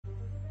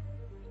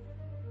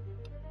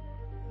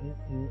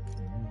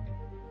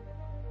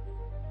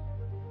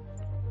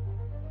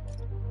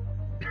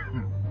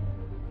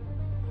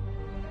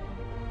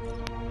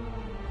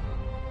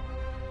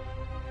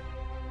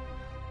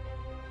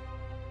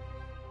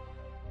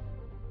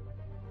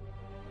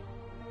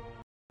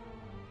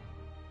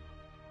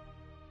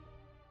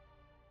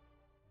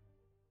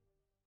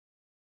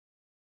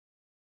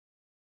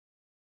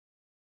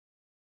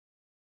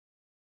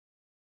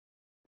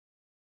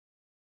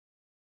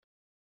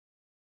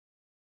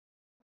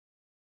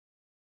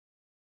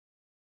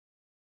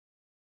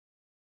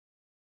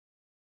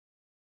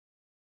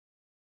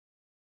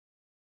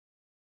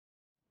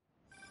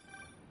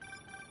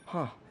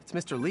Huh, it's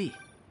Mr. Lee.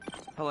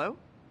 Hello?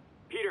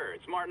 Peter,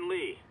 it's Martin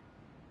Lee.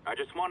 I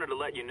just wanted to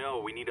let you know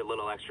we need a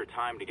little extra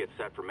time to get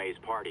set for May's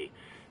party.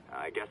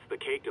 I guess the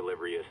cake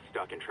delivery is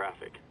stuck in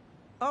traffic.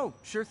 Oh,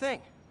 sure thing.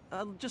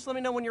 Just let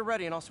me know when you're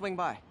ready and I'll swing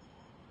by.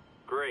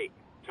 Great.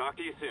 Talk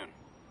to you soon.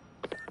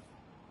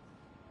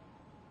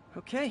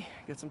 Okay,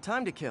 got some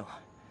time to kill.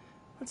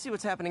 Let's see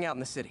what's happening out in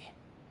the city.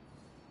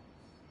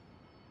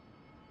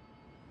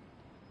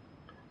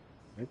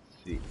 Let's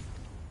see.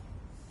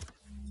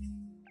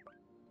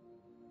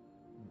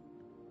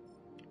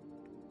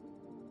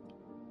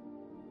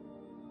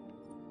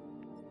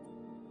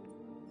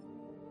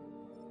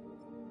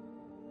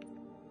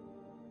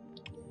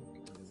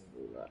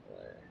 That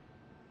way.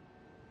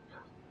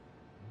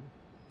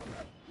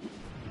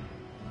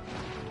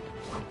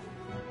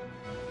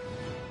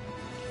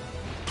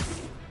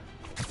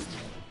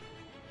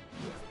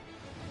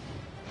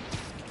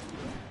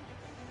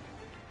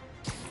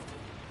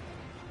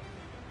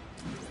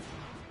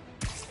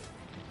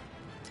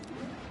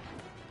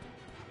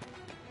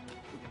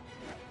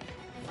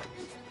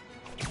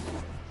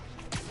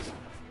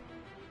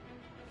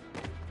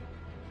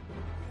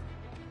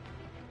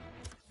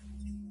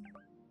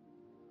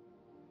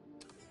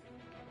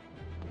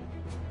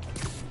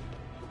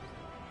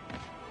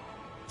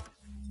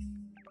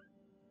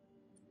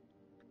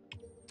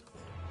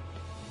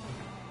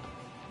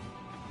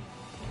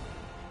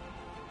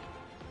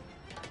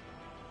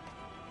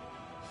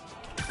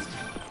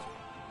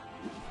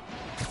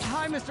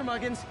 Hi, Mr.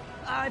 Muggins.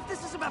 If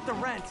this is about the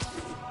rent...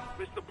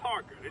 Mr.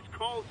 Parker, this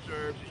call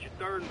serves as your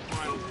third and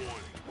final warning.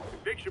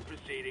 Eviction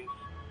proceedings.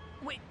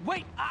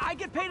 Wait! I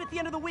get paid at the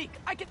end of the week.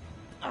 I can...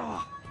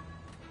 Ugh.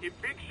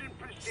 Eviction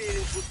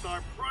proceedings will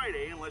start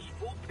Friday unless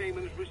full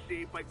payment is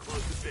received by close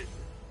of business.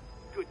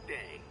 Good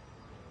day.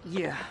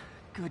 Yeah,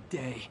 good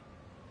day.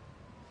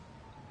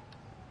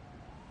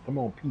 Come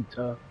on,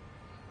 Peeta.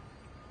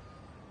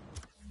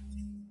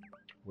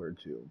 Where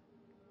to?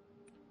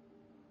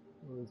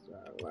 What is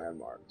that?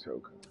 Landmark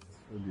token.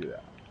 We'll do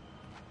that.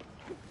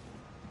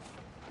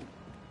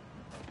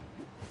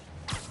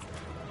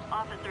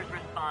 Officers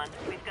respond.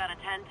 We've got a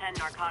 10-10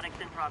 narcotics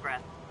in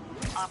progress.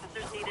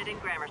 Officers needed in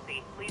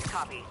Gramercy. Please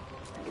copy.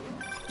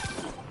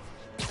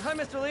 Hi,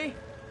 Mr. Lee.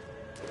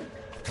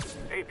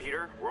 Hey,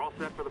 Peter. We're all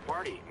set for the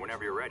party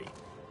whenever you're ready.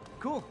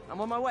 Cool. I'm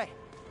on my way.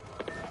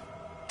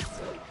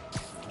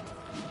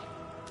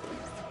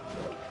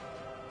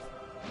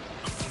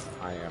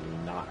 I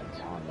am not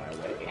on my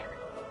way.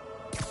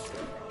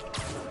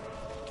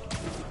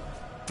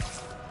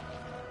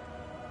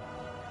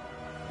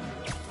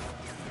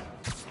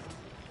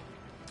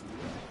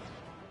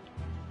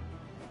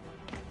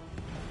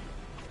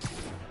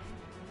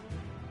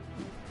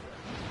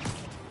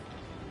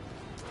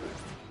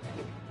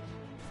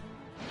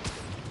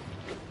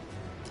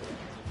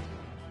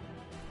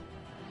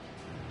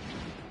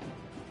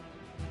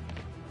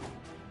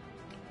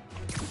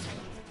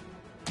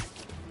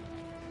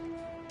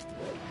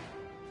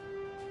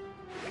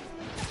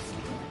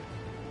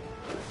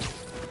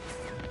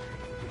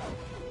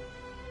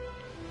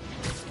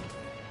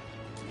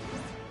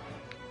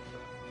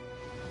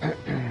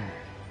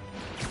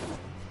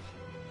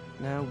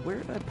 Now, where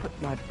did I put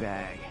my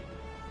bag?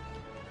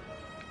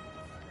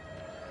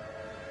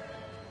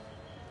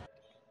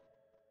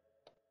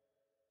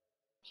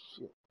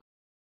 Shit.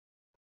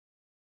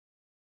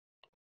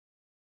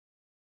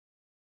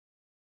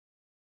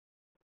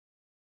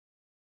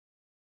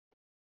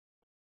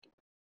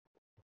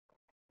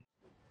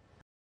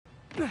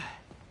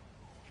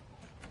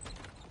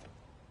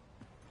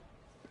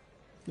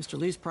 Mr.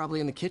 Lee's probably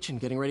in the kitchen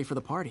getting ready for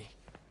the party.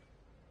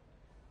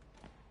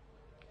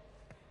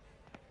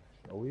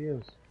 Oh, he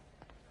is.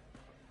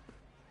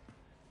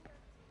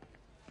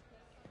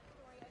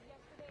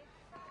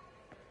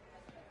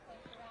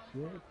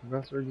 Yeah,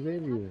 Professor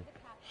Xavier.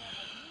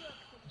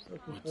 What's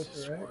up, What's this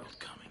Professor world X?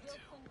 coming to?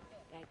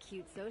 That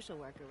cute social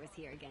worker was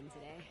here again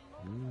today.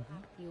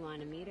 Mm-hmm. You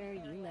want to meet her,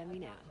 you let me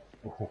know.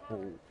 Oh.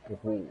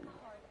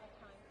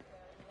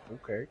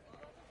 Okay.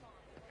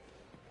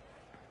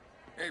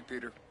 Hey,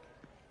 Peter.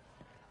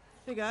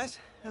 Hey, guys.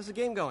 How's the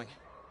game going?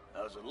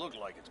 How's it look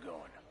like it's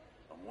going?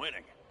 I'm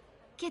winning.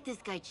 Get this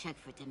guy checked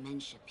for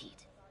dementia,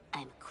 Pete.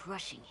 I'm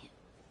crushing him.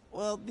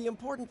 Well, the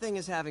important thing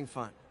is having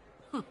fun.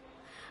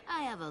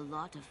 I have a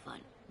lot of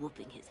fun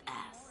whooping his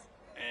ass.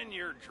 And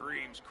your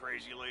dreams,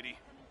 crazy lady.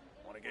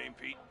 Want a game,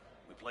 Pete?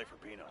 We play for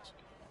peanuts.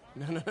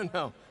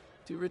 No.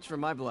 Too rich for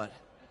my blood.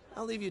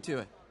 I'll leave you to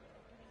it.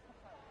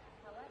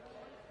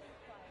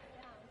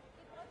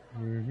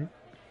 Mm-hmm.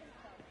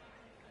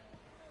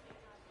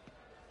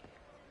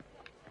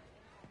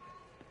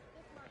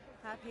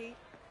 Hi, Pete.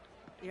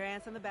 Your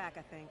aunt's in the back,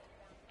 I think.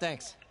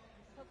 Thanks.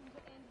 Hoping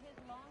to end his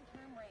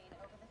long-term reign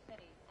over the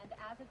city. And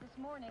as of this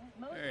morning,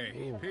 most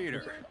Hey,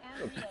 Peter.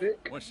 What's up,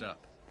 Stick? What's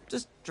up?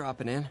 Just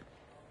dropping in.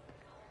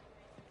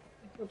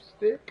 What's up,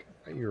 Stick?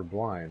 You're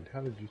blind.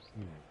 How did you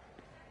see me?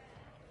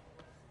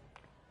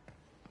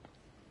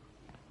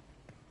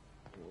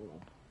 Oh.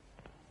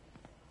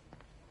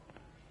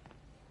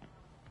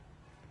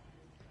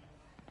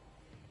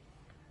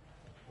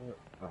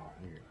 Oh,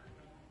 here.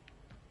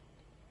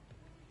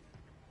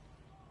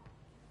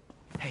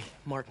 Hey,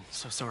 Martin,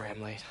 so sorry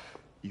I'm late.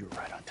 You were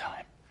right on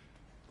time.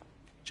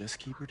 Just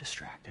keep her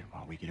distracted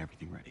while we get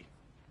everything ready.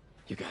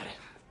 You got it.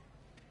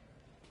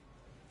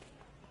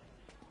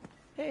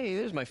 Hey,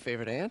 there's my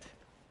favorite aunt.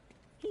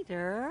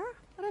 Peter,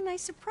 what a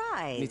nice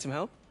surprise. Need some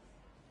help?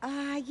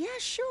 Yeah,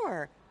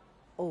 sure.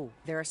 Oh,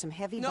 there are some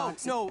heavy No,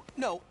 boxes.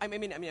 no. I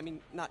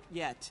mean, not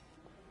yet.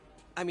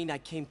 I mean, I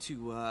came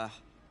to,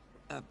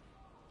 I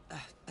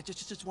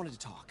just wanted to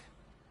talk.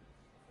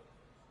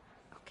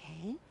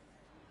 Okay.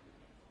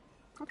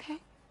 Okay.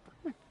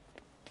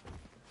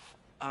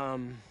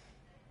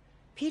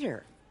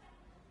 Peter,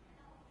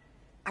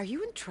 are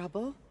you in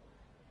trouble?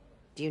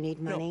 Do you need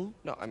money?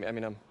 No, I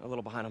mean, I'm a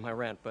little behind on my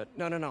rent, but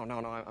no,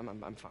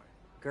 I'm fine.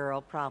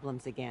 Girl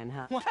problems again,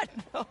 huh? What?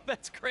 No,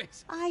 that's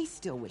crazy. I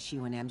still wish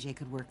you and MJ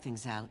could work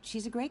things out.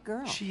 She's a great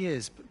girl. She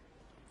is, but...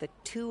 The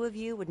two of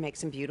you would make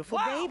some beautiful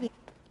Wow! babies.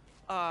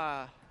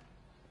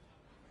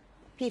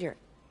 Peter,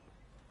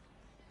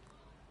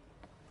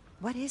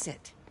 what is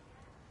it?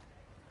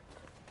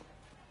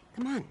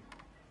 Come on,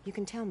 you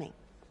can tell me.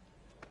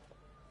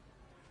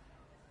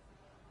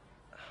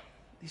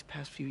 These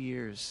past few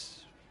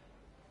years,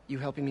 you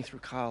helping me through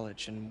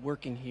college and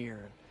working here,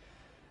 and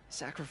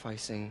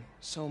sacrificing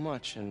so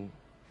much and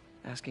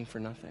asking for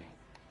nothing.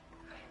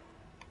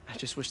 I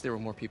just wish there were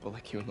more people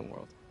like you in the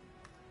world.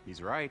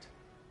 He's right.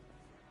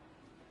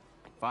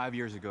 5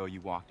 years ago,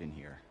 you walked in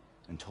here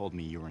and told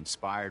me you were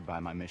inspired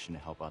by my mission to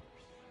help others.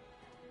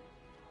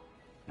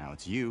 Now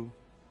it's you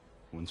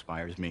who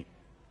inspires me.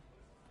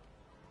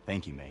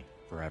 Thank you, May,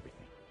 for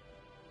everything.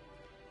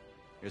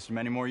 Here's to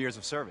many more years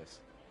of service.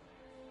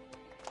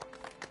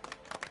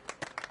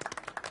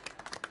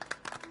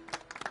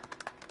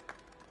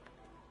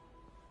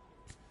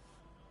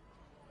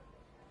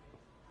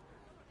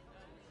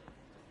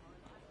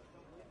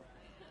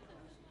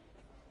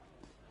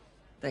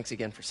 Thanks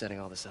again for setting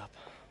all this up.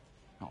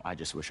 Oh, I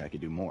just wish I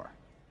could do more.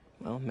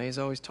 Well, May's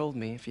always told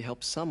me if you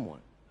help someone...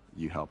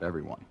 You help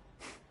everyone.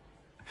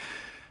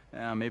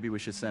 Maybe we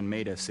should send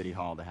May to City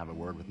Hall to have a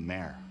word with the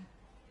mayor.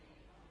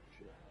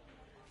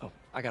 Oh,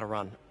 I gotta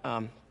run.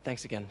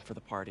 Thanks again for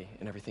the party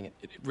and everything.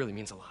 It really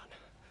means a lot.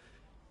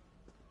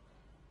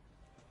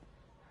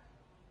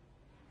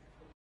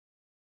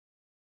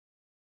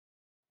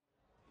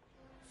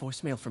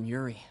 Voicemail from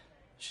Yuri.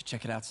 Should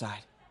check it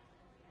outside.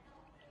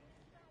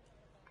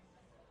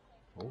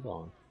 Hold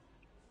on.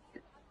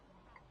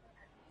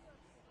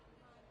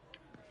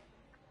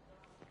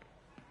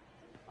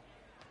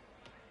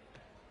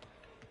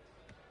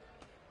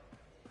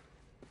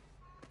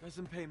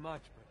 Doesn't pay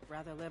much, but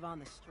Rather live on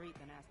the street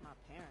than ask my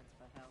parents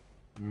for help.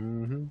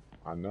 Mm-hmm.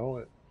 I know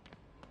it.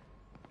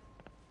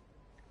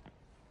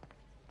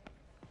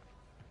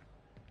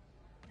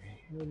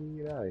 Let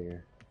me get out of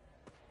here.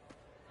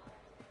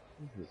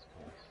 What's this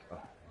cost? Oh.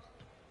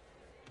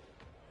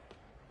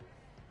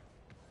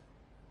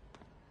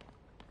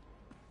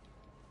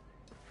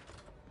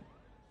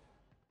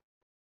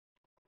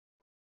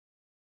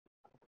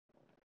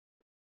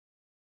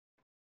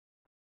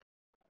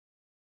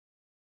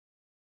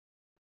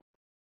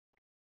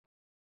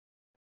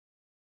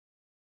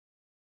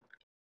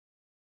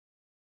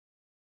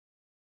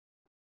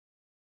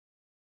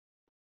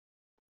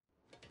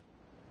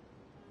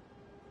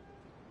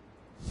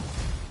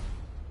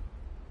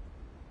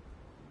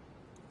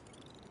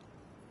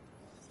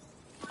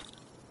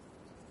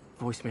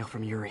 Voicemail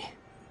from Yuri.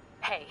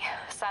 Hey,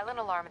 silent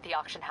alarm at the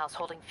auction house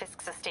holding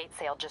Fisk's estate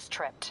sale just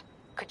tripped.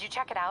 Could you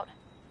check it out?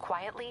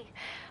 Quietly?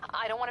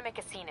 I don't want to make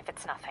a scene if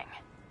it's nothing.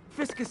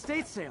 Fisk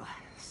estate sale.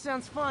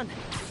 Sounds fun.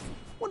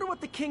 Wonder what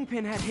the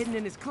Kingpin had hidden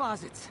in his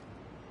closets.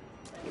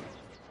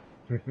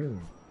 Peter,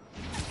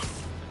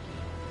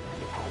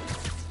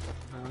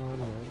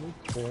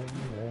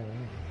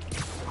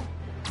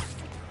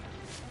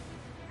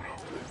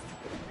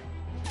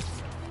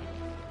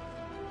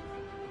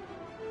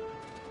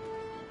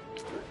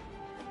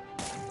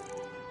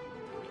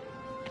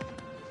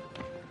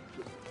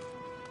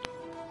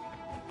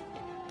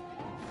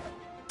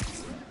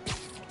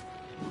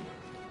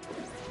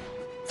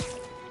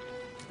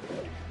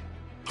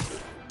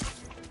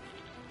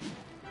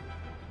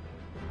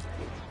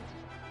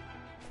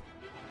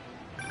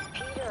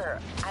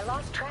 I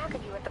lost track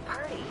of you at the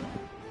party.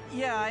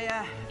 Yeah,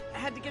 I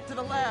had to get to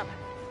the lab.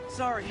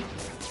 Sorry.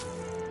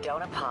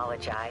 Don't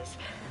apologize.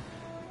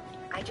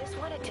 I I just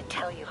wanted to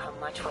tell you how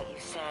much what you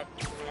said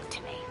meant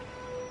to me.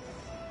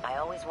 I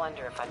always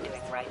wonder if I'm doing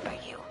right by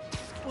you.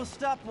 Well,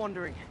 stop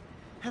wondering.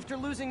 After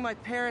losing my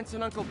parents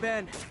and Uncle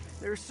Ben,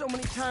 there are so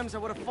many times I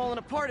would have fallen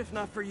apart if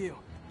not for you.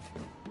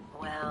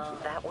 Well,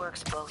 that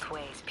works both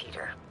ways,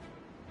 Peter.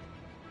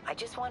 I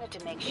just wanted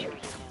to make sure you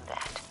knew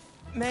that.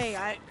 May,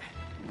 I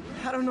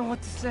don't know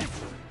what to say.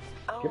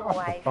 Oh, Get off the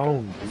wife,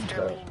 phone, Mr.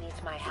 Peeta. Lee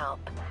needs my help.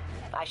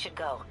 I should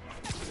go.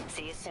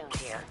 See you soon,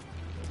 dear.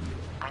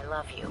 I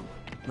love you.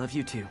 Love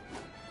you too.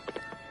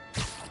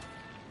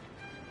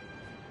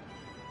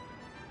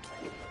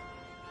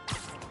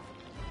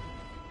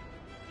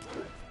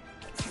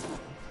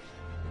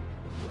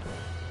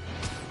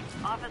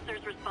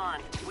 Officers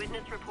respond.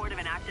 Witness report of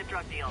an active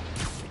drug deal.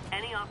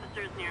 Any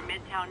officers near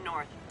Midtown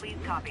North, please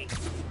copy.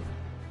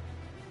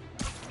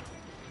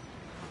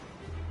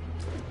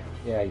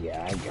 Yeah,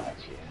 I got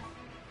you.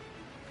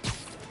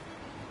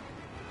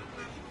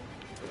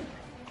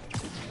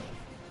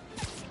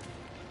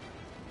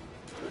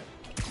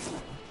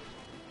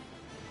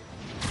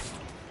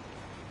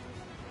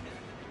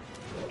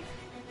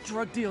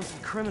 Drug deals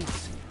and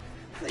criminals.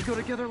 They go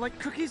together like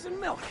cookies and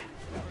milk.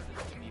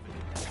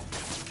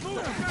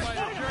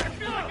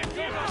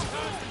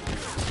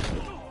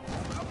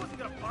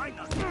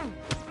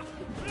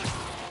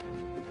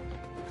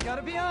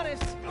 Gotta be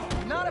honest,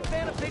 I'm not a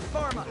fan of Big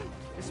Pharma.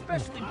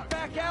 Especially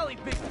back alley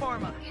Big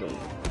Pharma.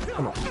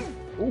 Come on.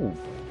 Ooh.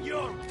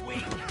 You're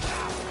weak.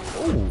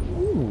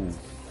 Ooh.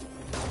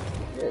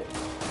 Yeah.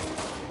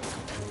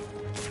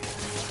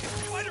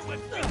 Spiderweb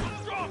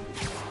feels strong.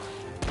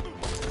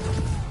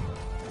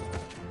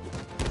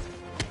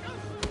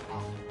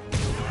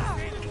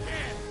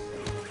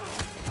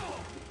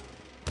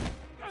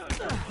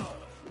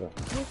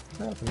 What's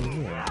happening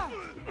here?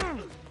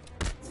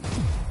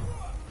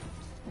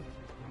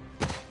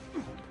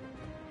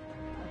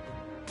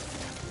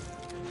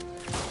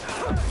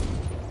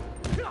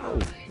 Oh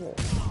shit.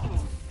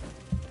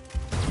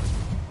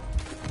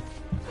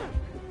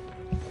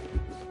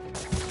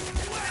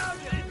 Wow,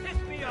 you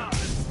pissed me off.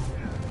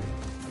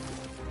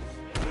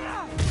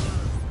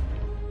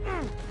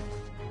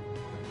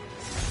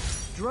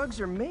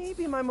 Drugs are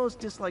maybe my most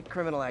disliked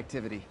criminal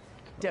activity.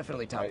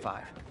 Definitely top Right.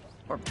 5.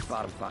 Or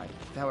bottom 5.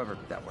 However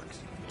that works.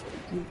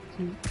 Baby.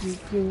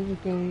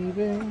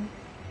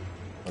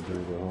 I'll do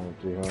the home,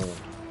 home.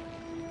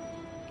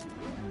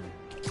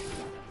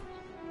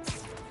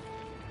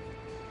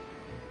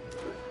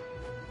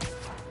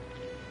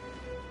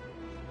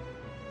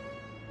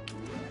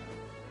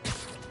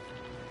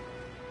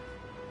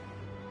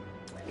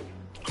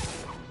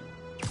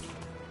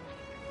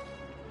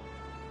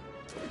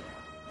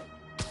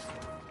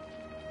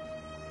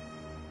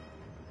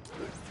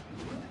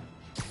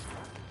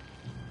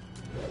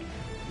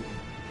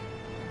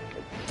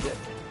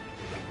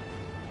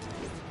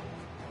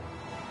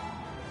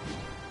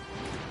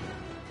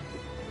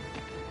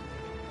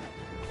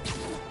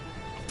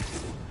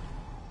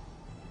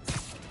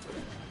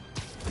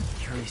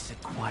 Curry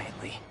said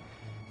quietly.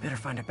 Better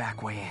find a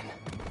back way in.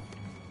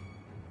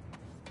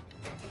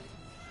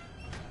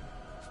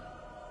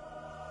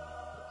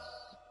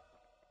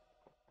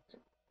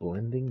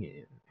 Blending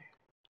in.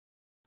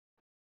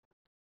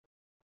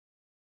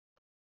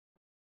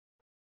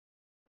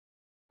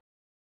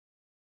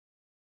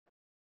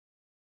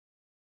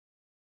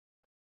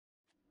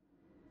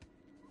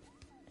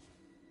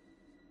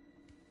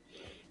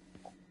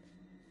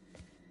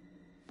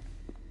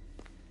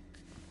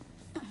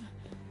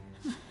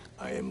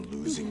 I am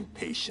losing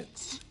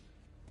patience.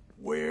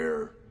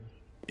 Where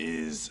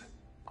is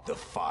the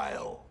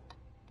file?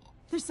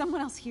 There's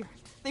someone else here.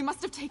 They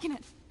must have taken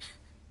it.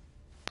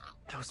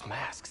 Those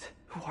masks.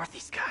 Who are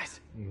these guys?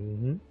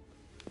 Mm-hmm.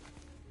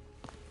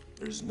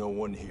 There's no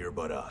one here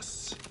but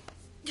us.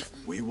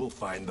 We will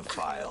find the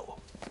file,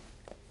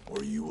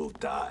 or you will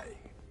die.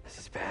 This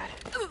is bad.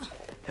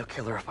 They'll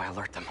kill her if I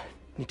alert them.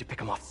 Need to pick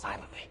them off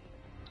silently.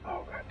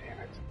 Oh, god damn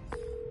it.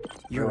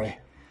 Yuri,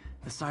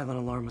 the silent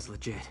alarm was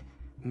legit.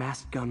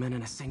 Masked gunmen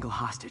and a single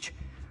hostage.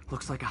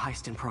 Looks like a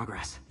heist in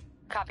progress.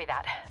 Copy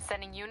that.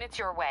 Sending units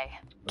your way.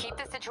 Keep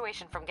the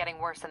situation from getting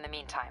worse in the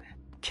meantime.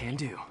 Can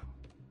do.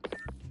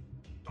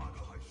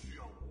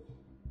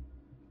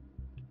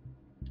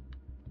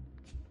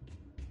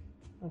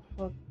 The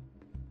fuck?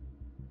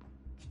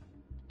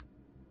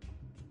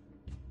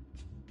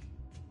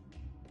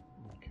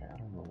 Okay, I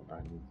don't know what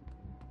I need to do.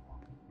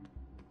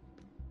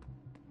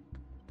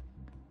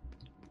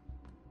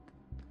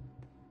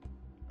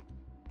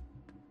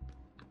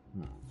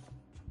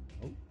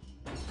 Oh.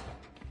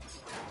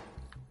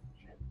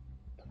 Shit.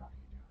 What the fuck are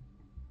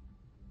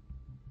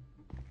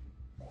you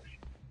doing? Oh shit.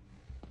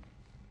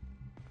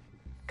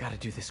 Gotta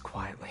do this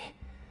quietly.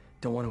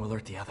 Don't want to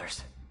alert the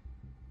others.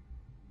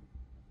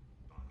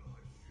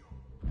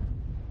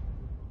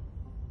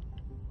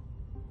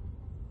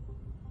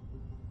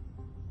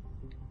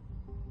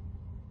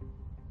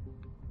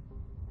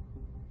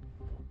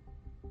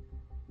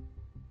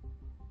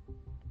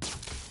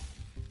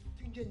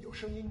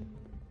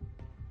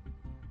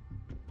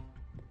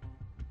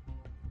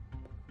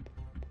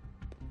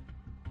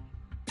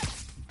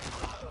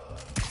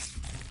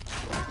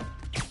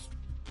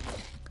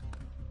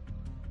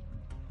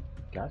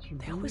 Gotcha.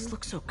 They always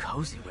look so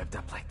cozy whipped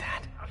up like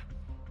that.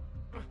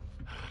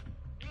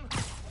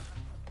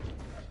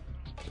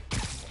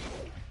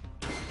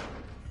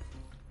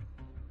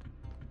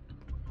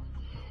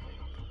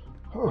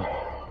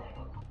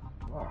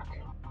 Fuck.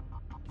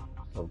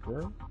 So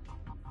good.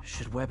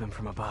 Should web him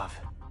from above.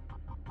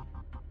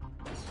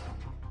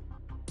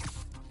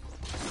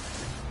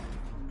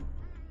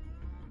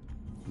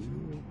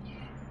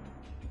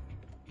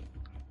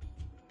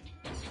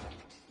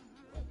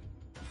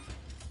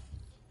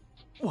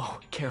 Whoa,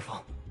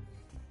 careful.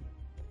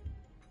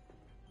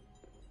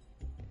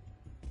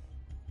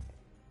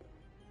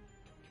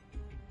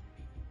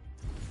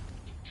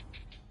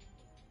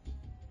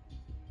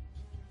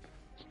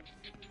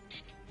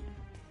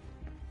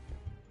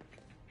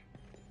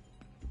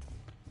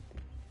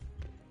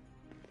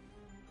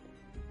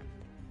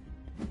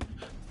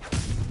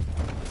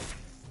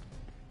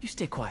 You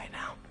stay quiet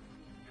now.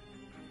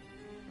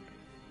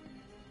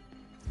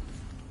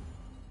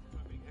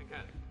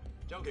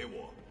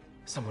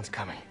 Someone's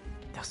coming.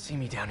 They'll see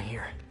me down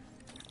here.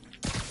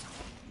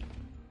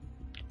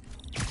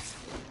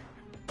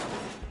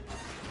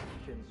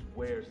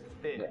 Wears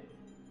thin.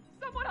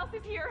 Someone else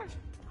is here.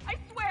 I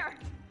swear.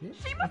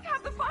 She must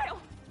have the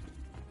file.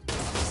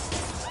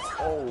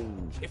 Oh.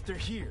 If they're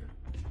here,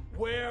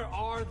 where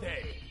are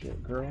they?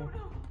 Shit, girl.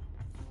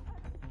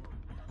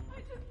 I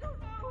just don't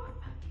know.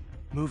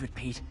 Move it,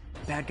 Pete.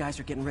 Bad guys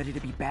are getting ready to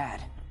be bad.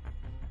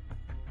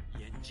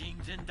 眼睛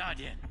睁大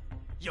点，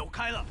有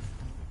开了。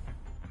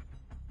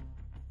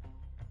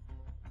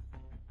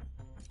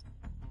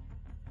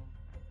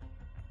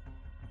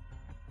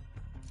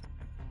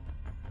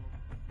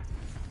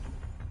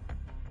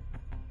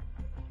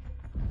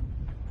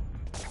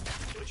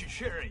我去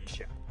确认一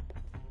下。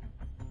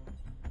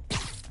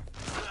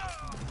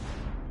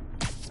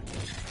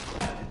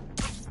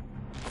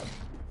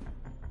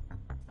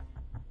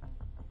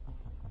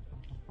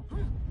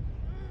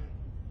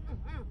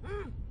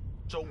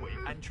周围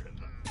安全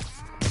了。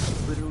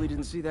Literally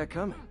didn't see that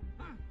coming.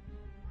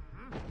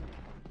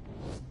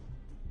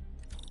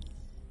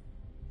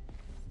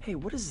 Hey,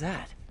 what is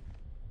that?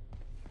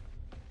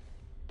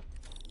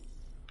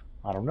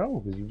 I don't know,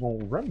 because you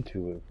won't run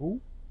to it, fool.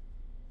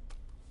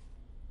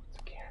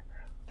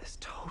 This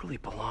totally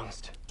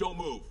belongs to... Don't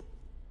move.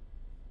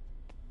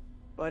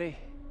 Buddy,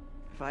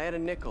 if I had a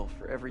nickel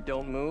for every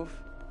don't move...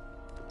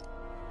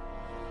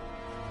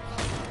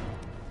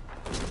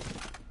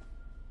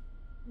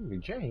 Hey,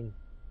 Jane.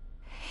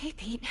 Hey,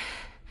 Pete.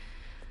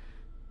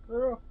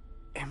 Girl.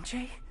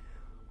 MJ?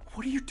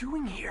 What are you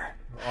doing here?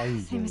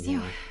 Same as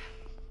you.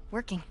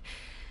 Working.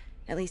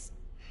 At least,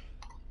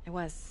 I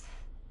was.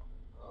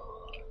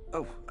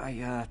 Oh,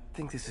 I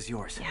think this is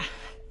yours. Yeah,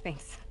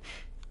 thanks.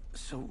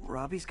 So,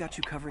 Robbie's got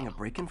you covering a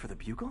break-in for the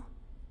Bugle?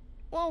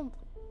 Well,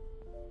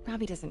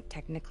 Robbie doesn't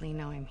technically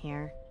know I'm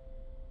here.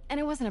 And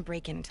it wasn't a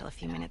break-in until a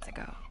few minutes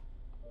ago.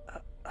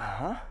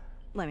 Uh-huh?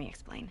 Let me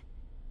explain.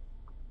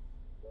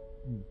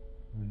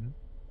 Mm-hmm.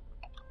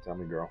 Tell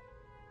me, girl.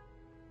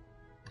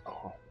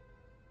 Oh.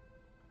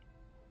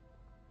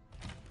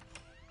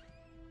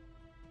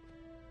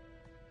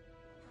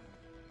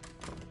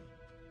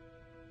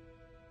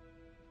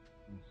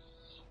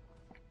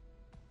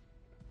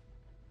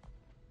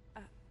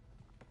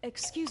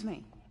 Excuse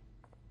me.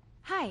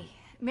 Hi,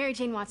 Mary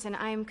Jane Watson.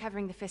 I'm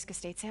covering the Fisk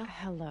estate sale.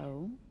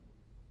 Hello.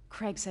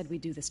 Craig said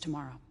we'd do this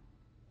tomorrow.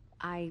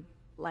 I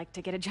like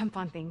to get a jump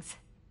on things.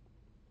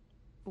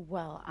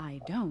 Well, I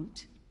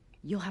don't.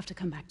 You'll have to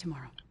come back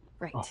tomorrow.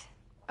 Right. Oh.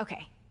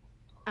 Okay.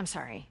 I'm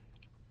sorry.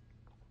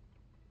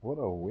 What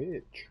a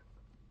witch.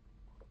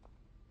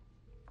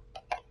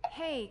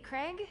 Hey,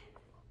 Craig?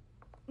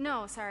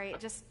 No, sorry.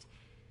 It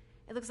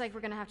looks like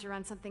we're gonna have to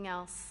run something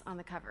else on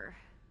the cover.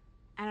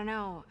 I don't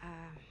know,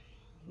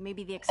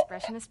 maybe the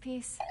expressionist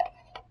piece?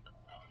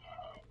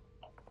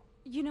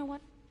 You know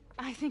what?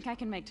 I think I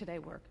can make today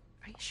work.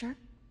 Are you sure?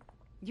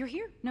 You're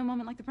here. No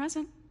moment like the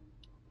present.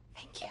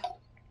 Thank you.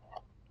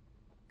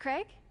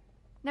 Craig?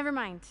 Never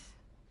mind.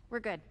 We're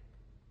good.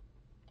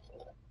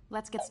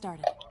 Let's get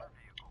started.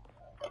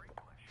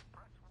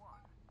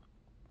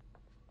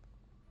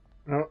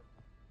 No.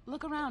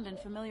 Look around and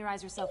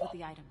familiarize yourself with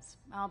the items.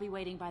 I'll be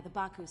waiting by the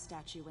Baku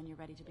statue when you're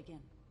ready to begin.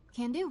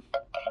 Can do.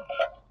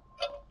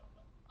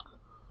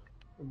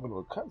 A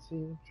little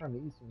cutscene. Trying to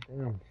eat some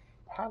damn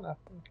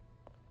pineapple.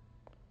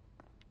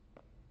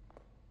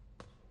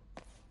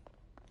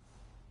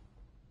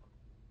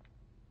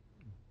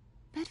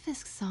 Bet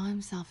Fisk saw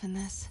himself in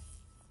this.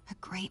 A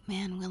great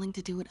man willing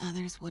to do what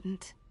others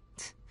wouldn't.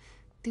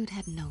 Dude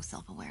had no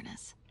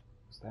self-awareness.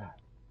 What's that?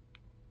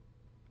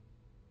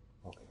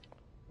 Okay,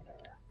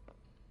 whatever.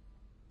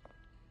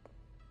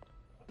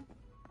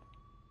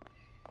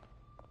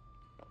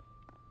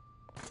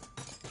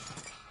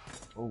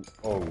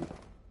 Oh,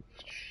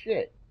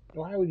 shit.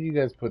 Why would you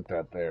guys put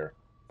that there?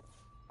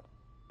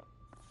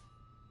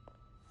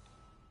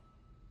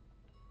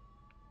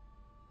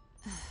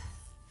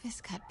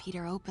 Fisk cut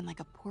Peter open like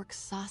a pork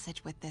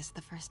sausage with this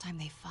the first time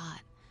they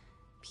fought.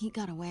 Pete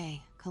got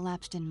away,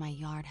 collapsed in my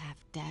yard half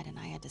dead, and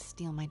I had to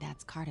steal my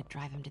dad's car to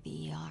drive him to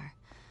the ER.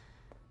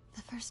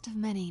 The first of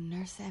many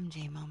Nurse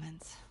MJ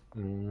moments.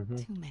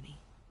 Too many.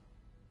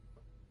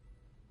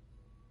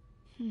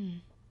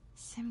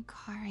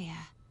 Simcaria.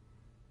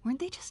 Weren't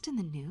they just in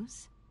the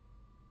news?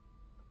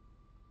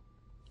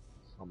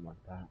 Something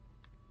like that.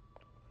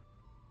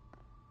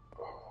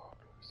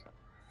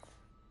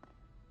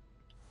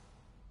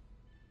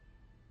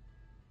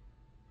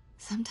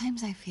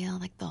 Sometimes I feel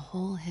like the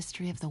whole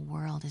history of the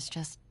world is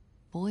just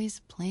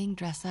boys playing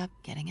dress up,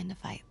 getting into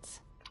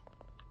fights.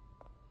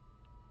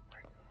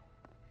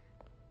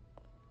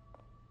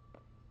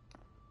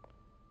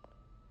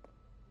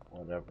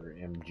 Whatever,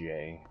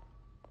 MJ.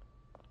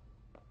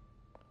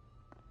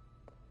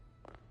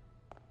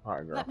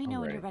 Alright, girl. Let me know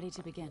I'm when ready. you're ready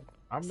to begin.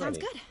 I'm Sounds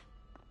ready. good.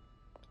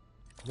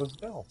 Let's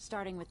go.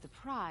 Starting with the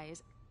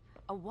prize,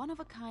 a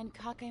one-of-a-kind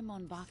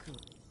Kakemon Baku.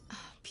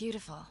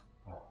 Beautiful.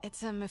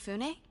 It's a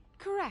Mifune?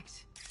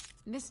 Correct.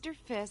 Mr.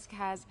 Fisk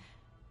has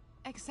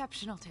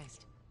exceptional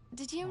taste.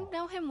 Did you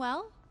know him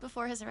well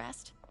before his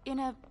arrest? In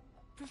a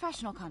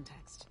professional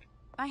context.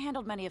 I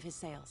handled many of his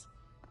sales.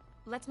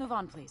 Let's move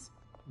on, please.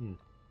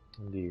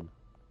 Indeed.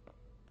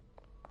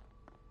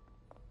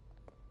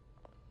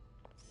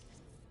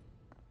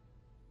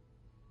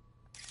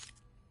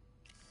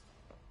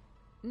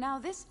 Now,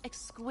 this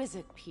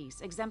exquisite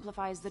piece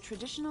exemplifies the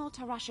traditional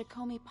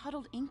Tarashikomi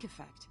puddled ink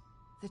effect.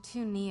 The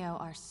two Neo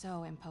are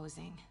so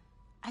imposing.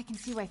 I can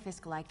see why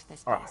Fisk liked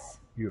this Ah, piece.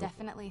 beautiful.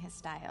 Definitely his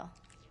style.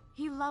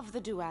 He loved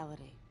the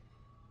duality.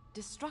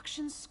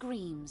 Destruction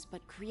screams,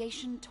 but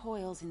creation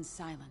toils in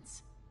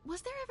silence.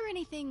 Was there ever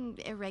anything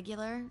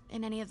irregular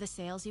in any of the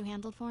sales you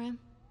handled for him?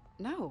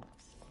 No.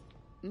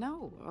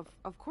 No,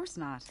 of course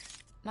not.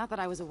 Not that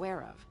I was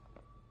aware of.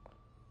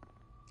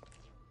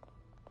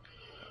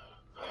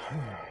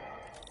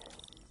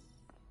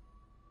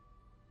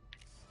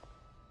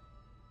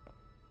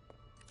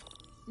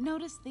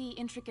 Notice the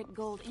intricate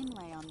gold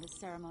inlay on this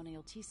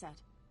ceremonial tea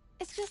set.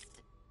 It's just...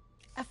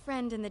 a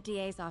friend in the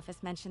DA's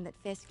office mentioned that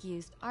Fisk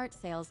used art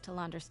sales to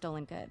launder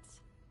stolen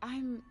goods.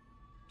 I'm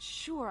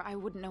sure I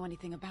wouldn't know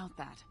anything about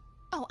that.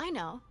 Oh, I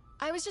know.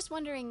 I was just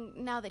wondering,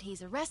 now that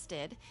he's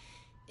arrested,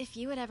 if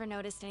you had ever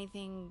noticed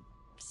anything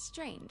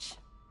strange.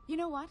 You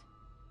know what?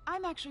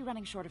 I'm actually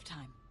running short of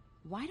time.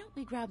 Why don't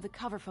we grab the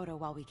cover photo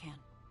while we can?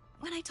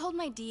 When I told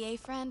my DA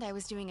friend I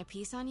was doing a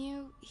piece on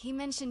you, he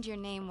mentioned your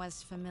name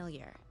was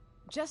familiar.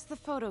 Just the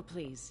photo,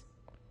 please.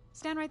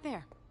 Stand right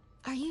there.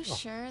 Are you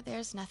sure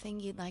there's nothing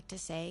you'd like to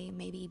say,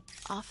 maybe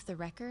off the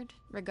record,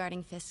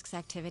 regarding Fisk's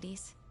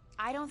activities?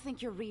 I don't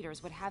think your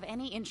readers would have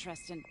any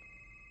interest in...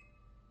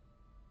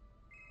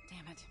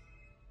 Damn it.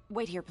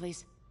 Wait here,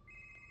 please.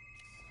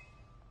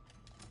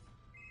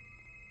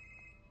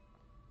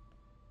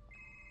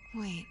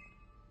 Wait,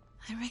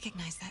 I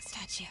recognize that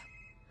statue.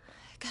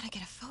 I gotta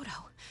get a photo.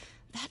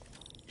 That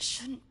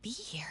shouldn't be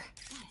here.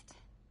 Got it.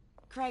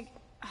 Craig,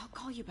 I'll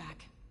call you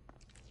back.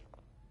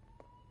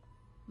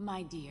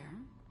 My dear,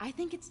 I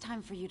think it's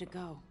time for you to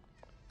go.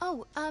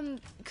 Oh,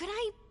 could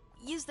I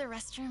use the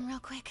restroom real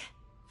quick?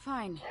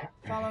 Fine.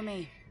 Follow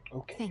me.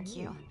 Okay. Thank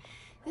you.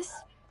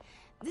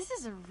 This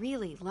is a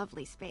really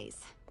lovely space.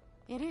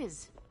 It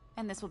is.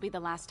 And this will be the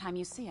last time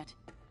you see it.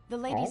 The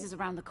ladies is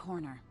around the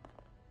corner.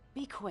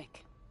 Be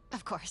quick.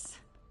 Of course.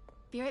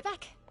 Be right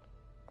back.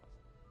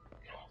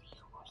 God,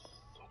 you are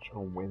such a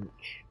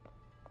winch.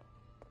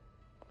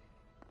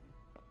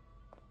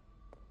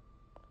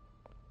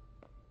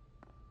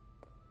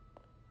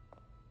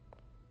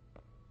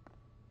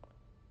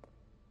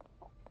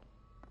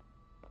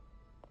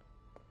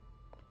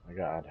 My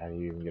God, how do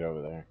you even get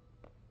over there?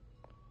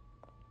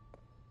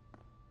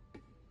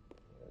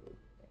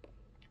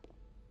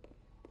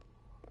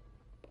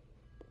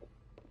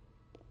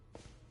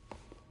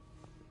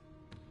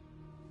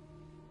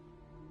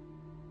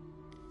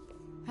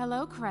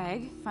 Hello,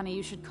 Craig. Funny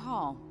you should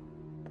call.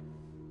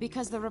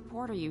 Because the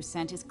reporter you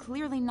sent is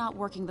clearly not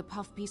working the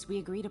puff piece we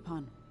agreed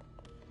upon.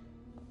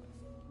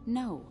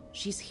 No,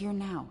 she's here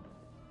now.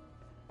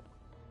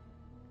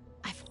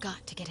 I've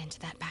got to get into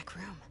that back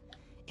room.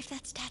 If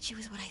that statue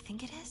is what I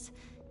think it is,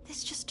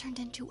 this just turned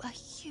into a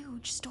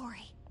huge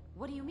story.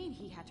 What do you mean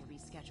he had to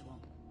reschedule?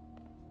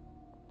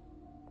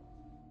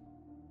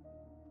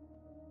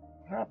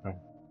 What happened?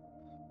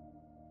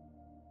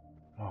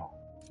 Oh,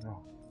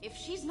 no. If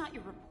she's not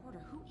your reporter,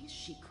 who is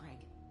she,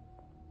 Craig?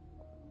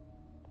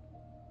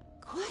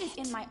 Quiet. Who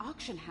is in my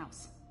auction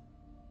house?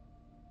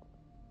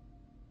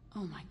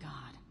 Oh my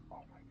God.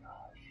 Oh my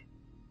gosh.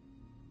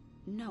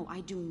 No,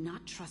 I do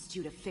not trust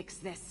you to fix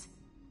this.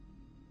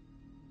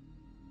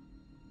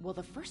 Well,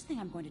 the first thing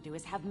I'm going to do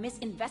is have Miss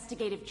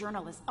Investigative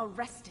Journalist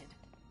arrested.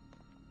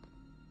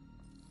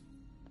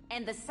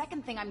 And the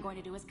second thing I'm going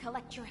to do is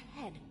collect your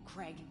head,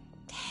 Craig.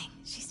 Dang,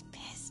 she's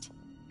pissed.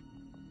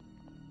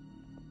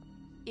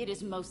 It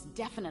is most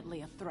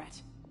definitely a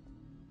threat.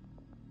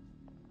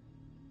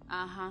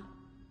 Uh-huh.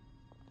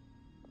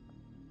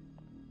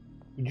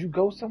 Did you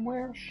go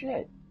somewhere?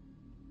 Shit.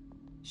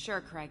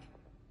 Sure, Craig.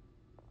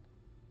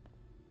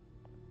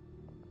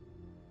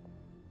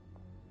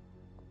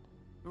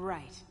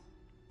 Right.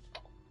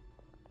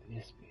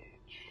 This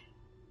bitch.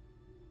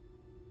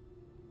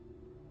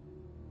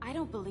 I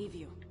don't believe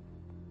you.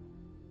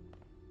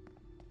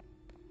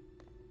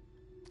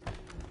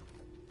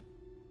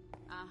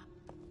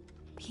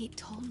 Pete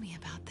told me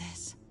about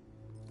this.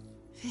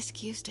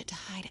 Fisk used it to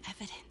hide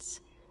evidence.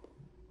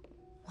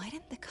 Why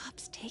didn't the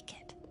cops take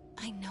it?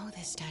 I know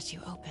this statue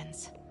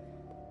opens.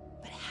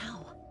 But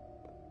how?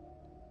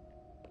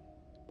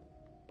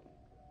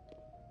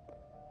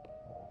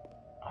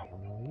 I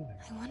don't know either.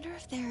 I wonder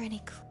if there are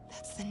any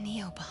that's the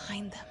Neo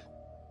behind them.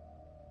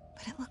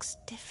 But it looks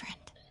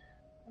different.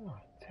 Oh,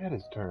 its head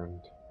is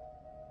turned.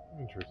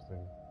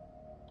 Interesting.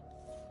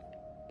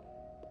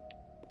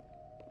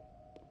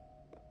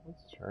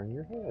 Let's turn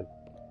your head.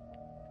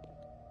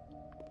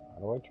 How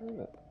do I turn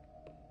it?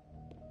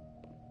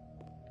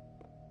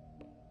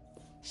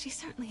 She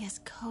certainly is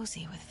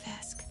cozy with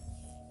Fisk.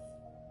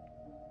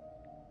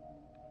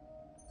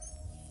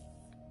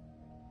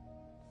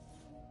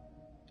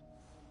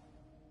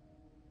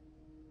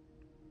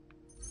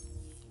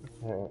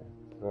 Okay,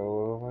 so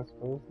what am I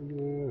supposed to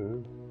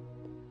do?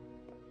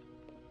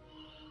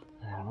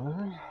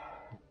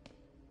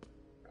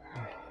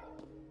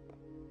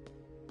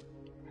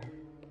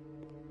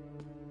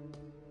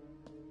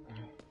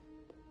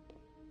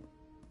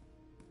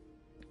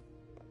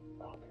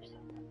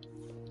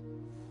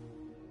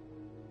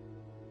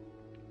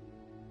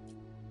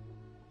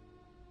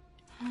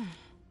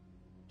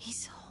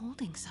 He's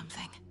holding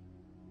something.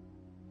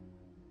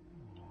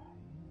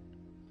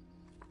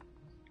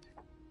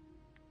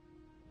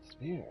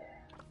 Spear.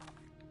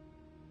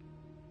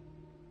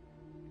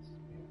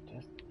 Spear of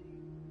Destiny.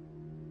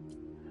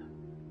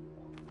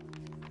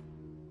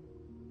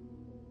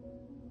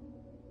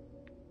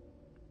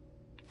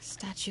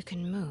 Statue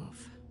can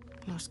move.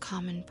 Most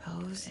common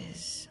pose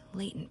is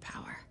latent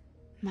power.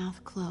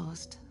 Mouth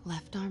closed,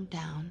 left arm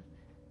down,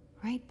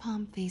 right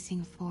palm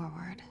facing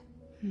forward.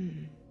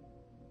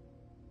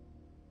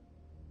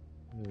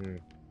 I'll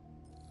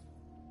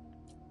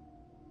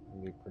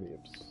be pretty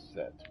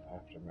upset if I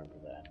have to remember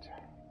that.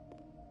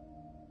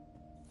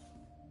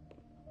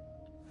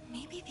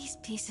 Maybe these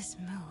pieces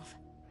move.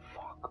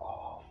 Fuck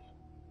off.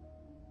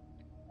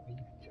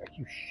 Are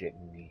you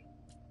shitting me?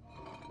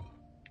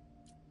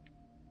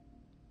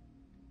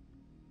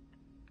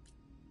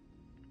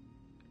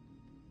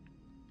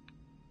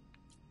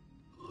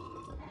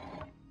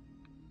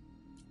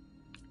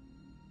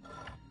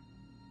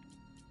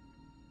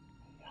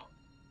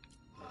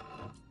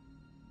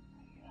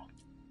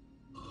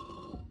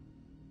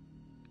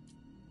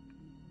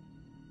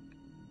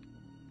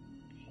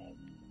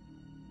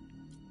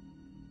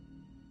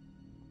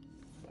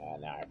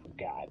 Now I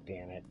forgot,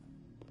 damn it.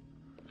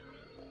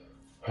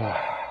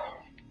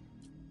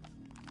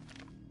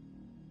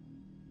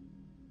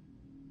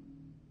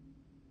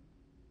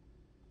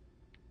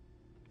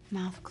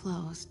 Mouth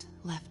closed,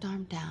 left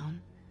arm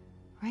down,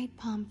 right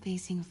palm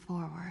facing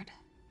forward.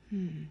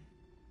 Wait,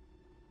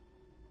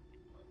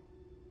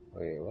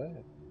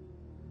 what?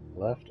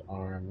 Left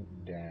arm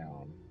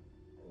down,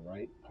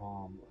 right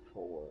palm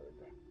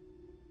forward,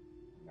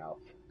 mouth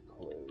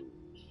closed.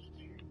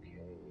 Okay.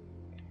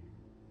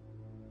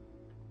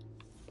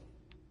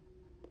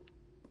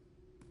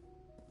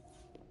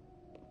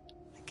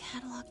 The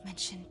catalog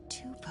mentioned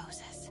 2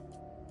 poses.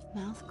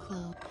 Mouth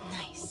closed.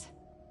 Nice.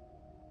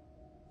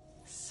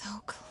 So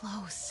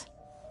close.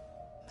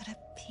 But a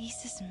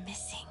piece is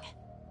missing.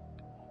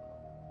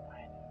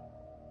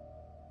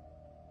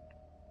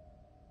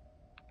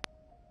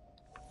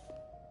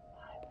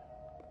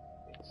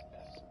 It's the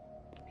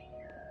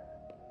spear.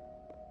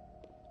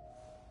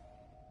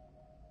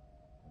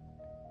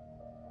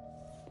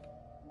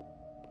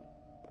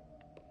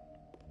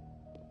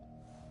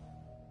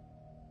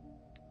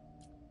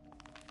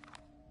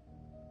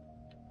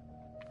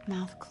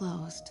 Mouth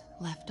closed,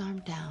 left arm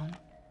down,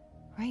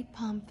 right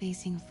palm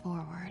facing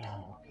forward.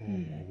 Oh, okay,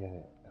 I get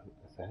it.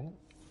 Is that it?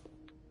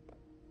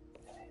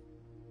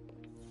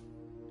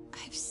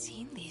 I've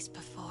seen these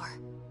before.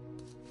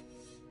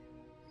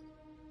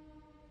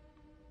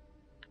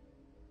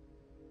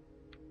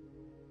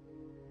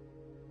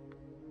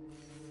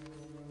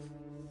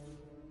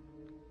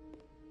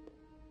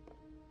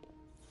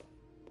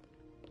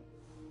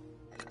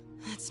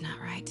 That's not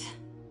right.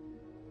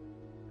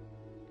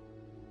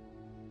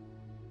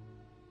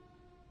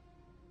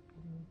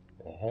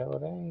 The hell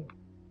it ain't.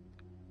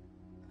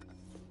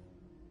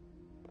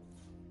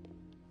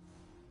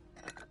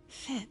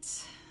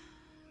 Fits,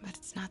 but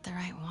it's not the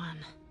right one.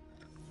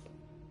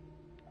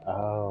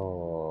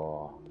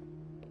 Oh.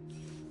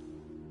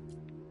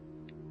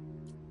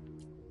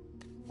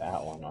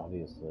 That one,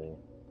 obviously.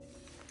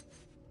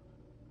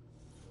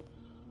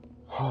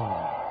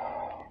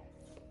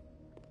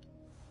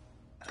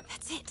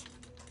 That's it.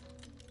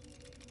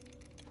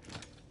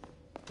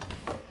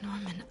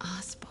 Norman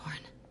Osborn.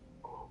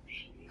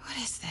 What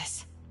is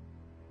this?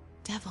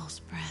 Devil's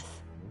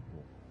breath.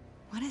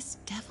 What is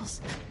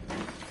devil's...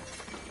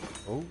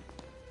 Oh.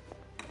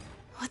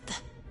 What the...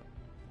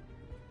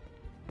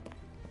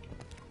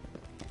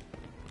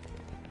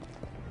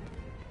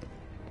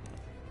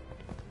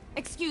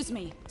 Excuse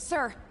me,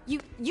 sir.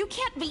 You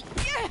can't be...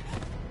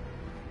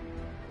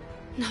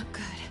 Not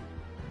good.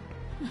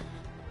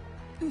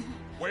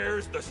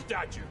 Where's the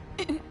statue?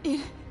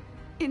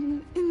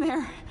 In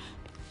there.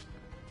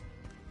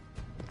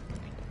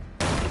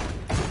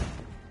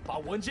 把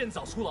文件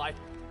找出来。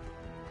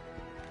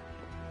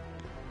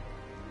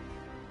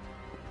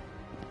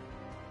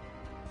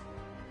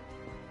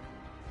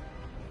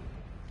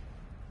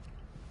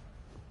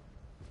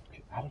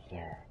 Get out of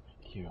there,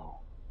 Q.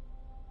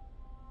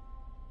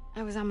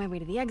 I was on my way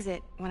to the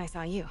exit when I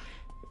saw you.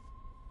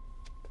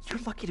 You're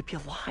lucky to be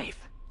alive.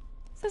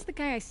 Says the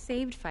guy I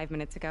saved 5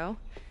 minutes ago.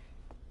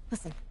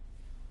 Listen,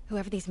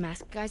 whoever these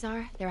masked guys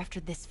are, they're after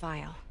this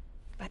file.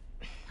 But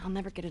I'll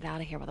never get it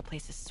out of here while the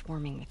place is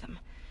swarming with them.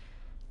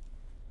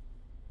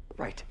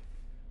 Right.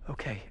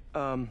 Okay,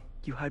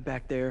 you hide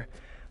back there.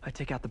 I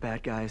take out the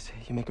bad guys.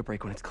 You make a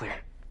break when it's clear.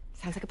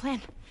 Sounds like a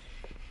plan.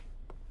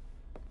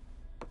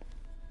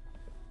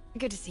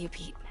 Good to see you,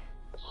 Pete.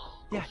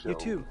 Yeah, you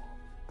too.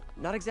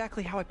 Not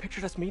exactly how I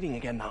pictured us meeting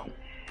again, though.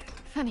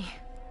 Funny.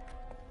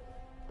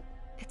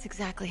 It's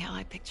exactly how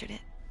I pictured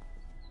it.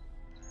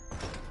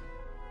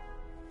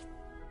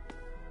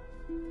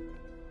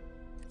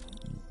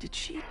 Did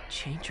she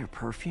change her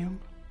perfume?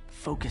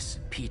 Focus,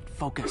 Pete,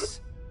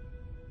 focus.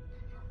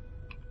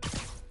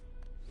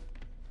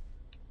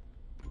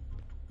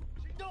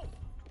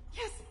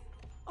 Yes.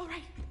 All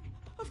right.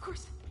 Of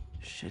course.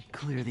 Should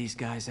clear these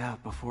guys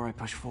out before I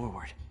push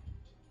forward.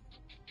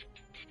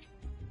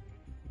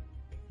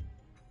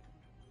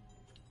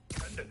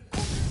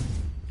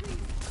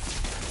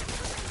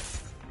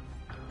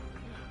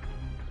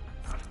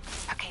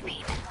 Okay,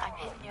 Pete. I'm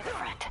hidden near the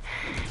front.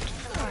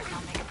 Give the word and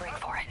I'll make a break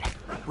for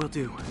it. Will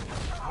do.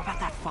 How about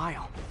that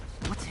file?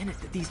 What's in it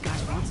that these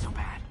guys want so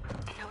bad?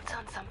 Notes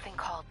on something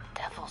called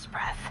Devil's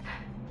Breath.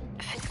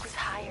 Fisk was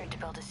hired to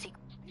build a secret.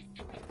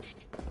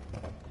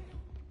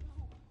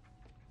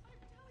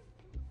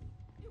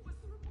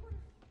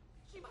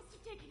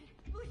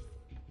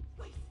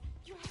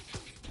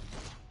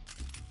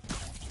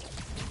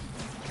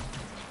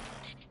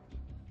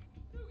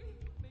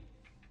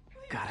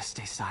 Gotta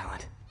stay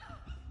silent.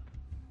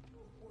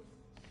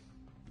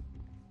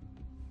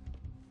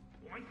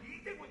 我们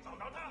一定会找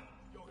到他。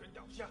有人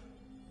倒下，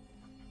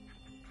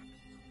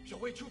守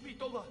卫出壁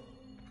洞了。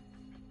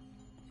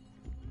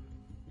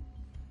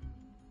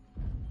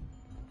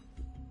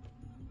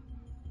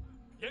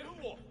联合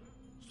我，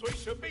随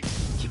时备。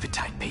 Keep it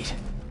tight, Pete.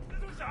 这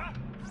都啥？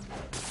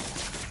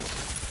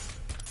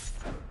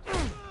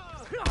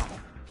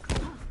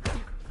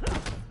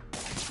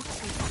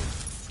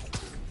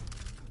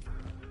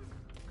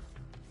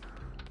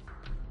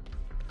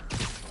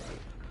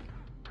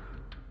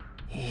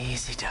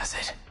 Easy does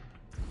it.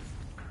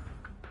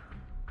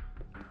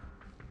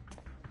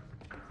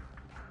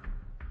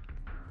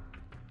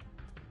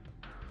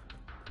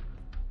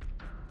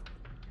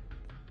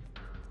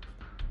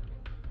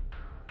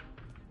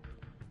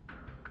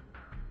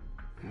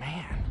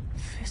 Man,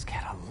 Fisk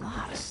had a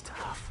lot of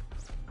stuff.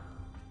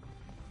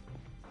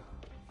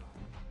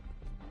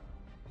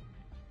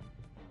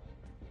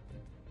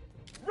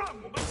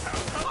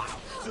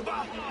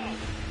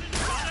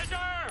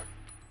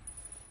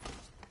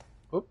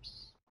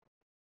 Oops.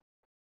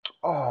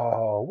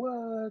 Oh,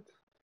 what?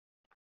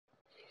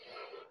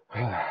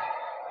 Alright.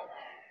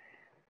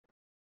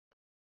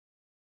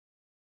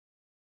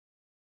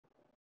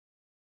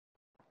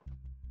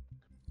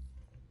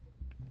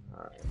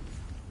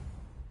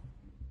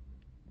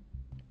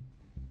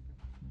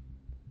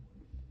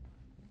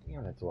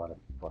 Damn, that's a lot of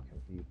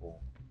fucking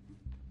people.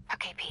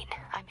 Okay, Pete.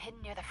 I'm hidden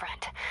near the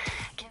front.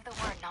 Give the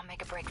word and I'll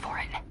make a break for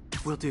it.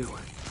 Will do.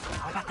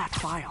 How about that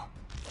file?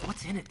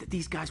 What's in it that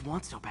these guys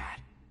want so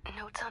bad?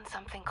 Notes on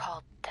something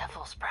called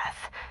Devil's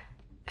Breath.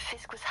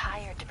 Fisk was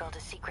hired to build a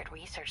secret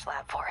research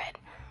lab for it.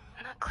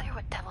 Not clear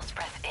what Devil's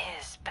Breath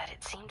is, but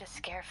it seemed to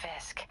scare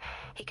Fisk.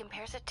 He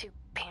compares it to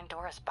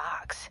Pandora's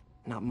box.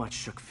 Not much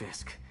shook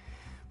Fisk.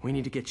 We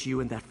need to get you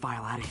and that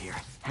file out of here.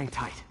 Hang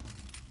tight.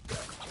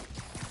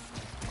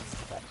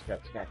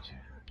 Gotcha.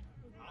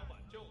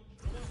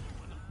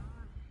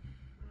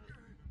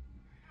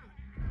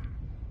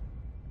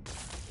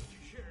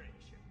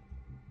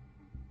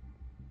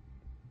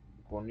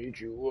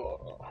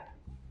 Konnichiwa.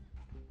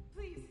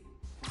 Please.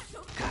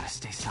 Gotta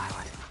stay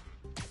silent.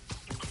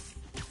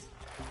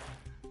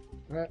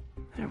 Right.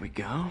 There we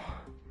go.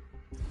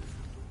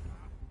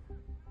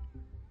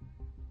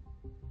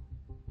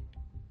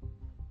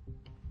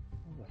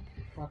 What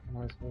the fuck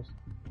am I supposed to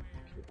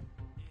do?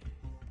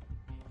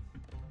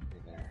 Okay,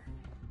 there.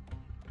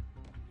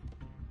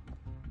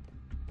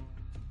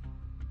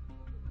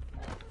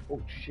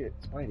 Oh shit,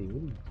 Spidey, what are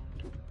you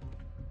doing?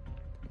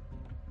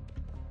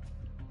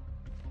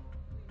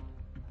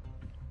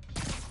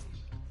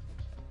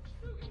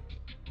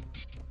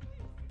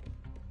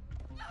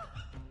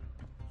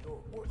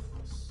 You're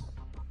worthless.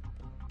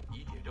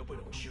 一点都不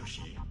能休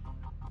息。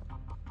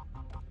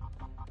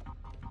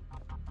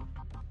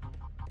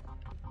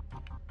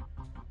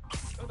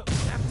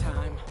Nap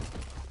time.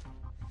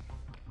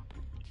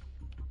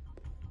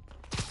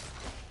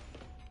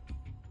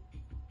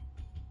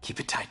 Keep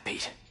it tight,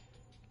 Pete.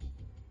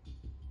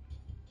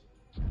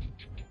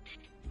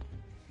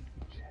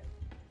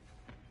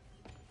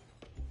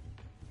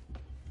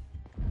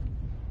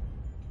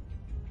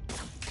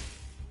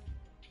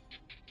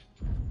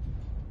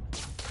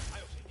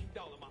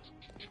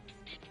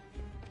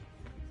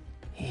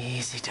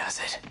 Easy does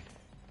it.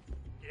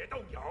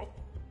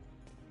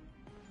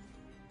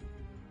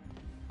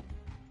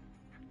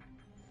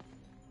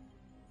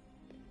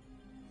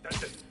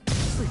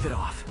 Sleep it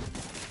off.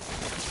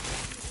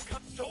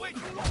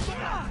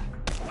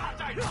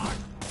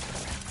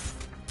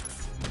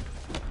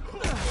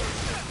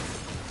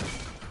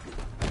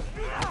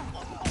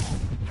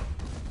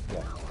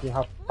 Yeah, see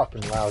how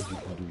fucking loud you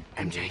can be.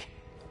 MJ.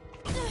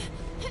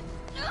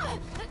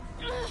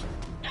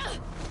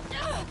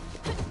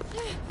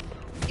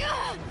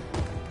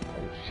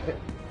 Oh shit.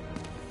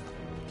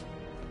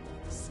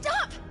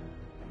 Stop!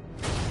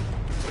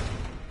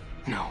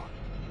 No.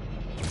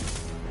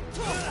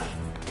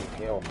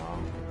 Hell no.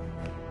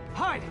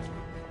 Hide!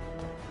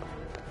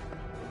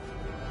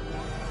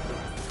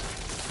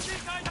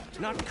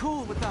 Not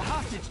cool with the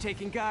hostage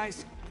taking,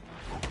 guys.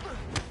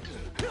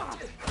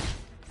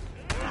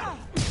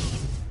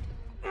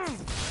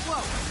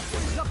 Whoa!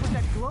 What's up with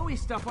that glowy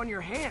stuff on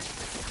your hand?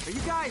 Are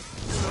you guys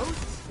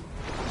ghosts?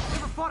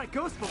 Never fought a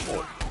ghost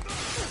before.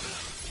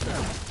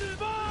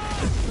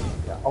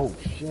 Yeah, oh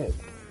shit.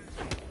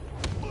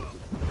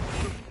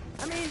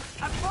 I mean,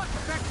 I've fought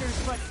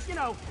specters, but, you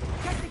know,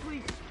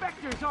 technically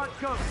specters aren't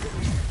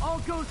ghosts. All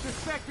ghosts are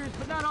specters,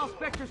 but not all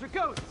specters are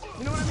ghosts.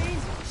 You know what I mean?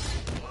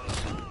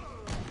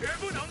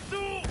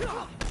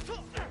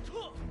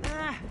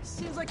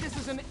 Seems like this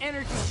is an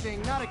energy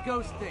thing, not a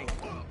ghost thing.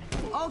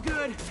 All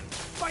good.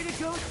 Fight a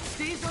ghost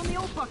stays on the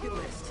old bucket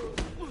list.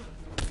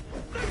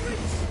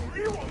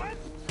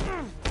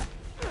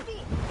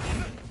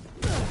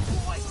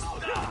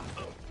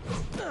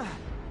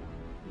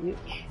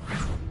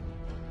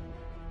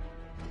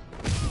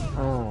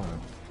 Oh.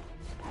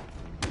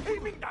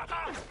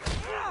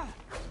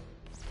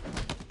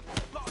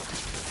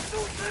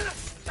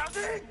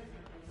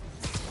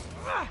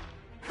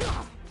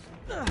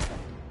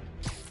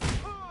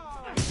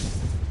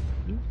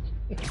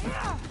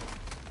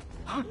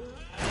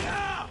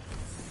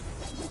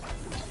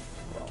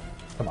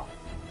 Come on.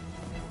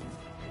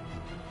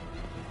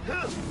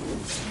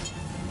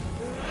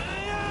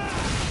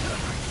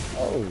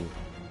 Oh.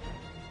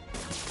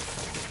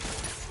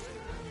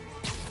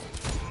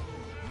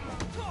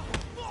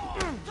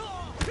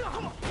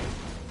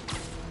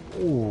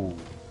 Ooh.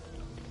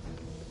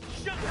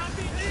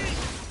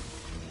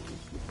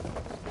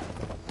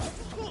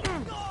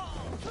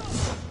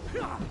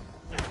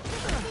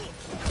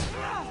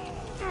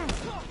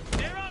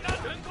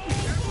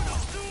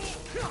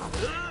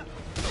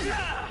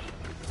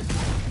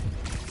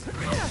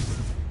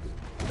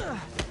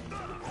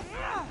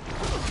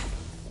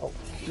 Oh,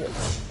 shit.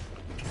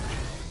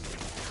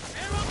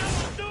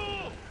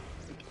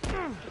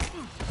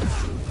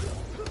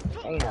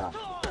 Damn.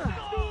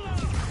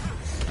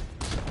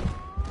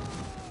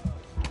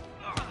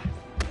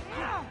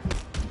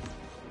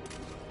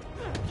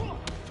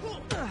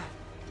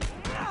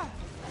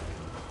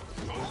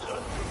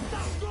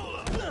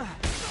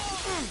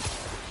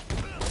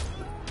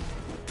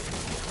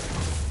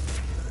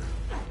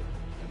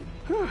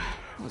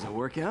 Was it a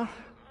workout?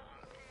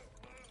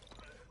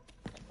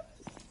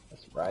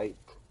 That's right.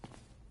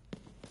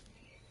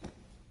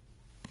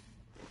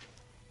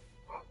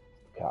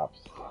 Cops.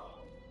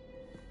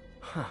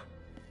 Huh.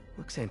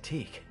 Looks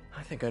antique.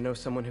 I think I know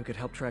someone who could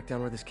help track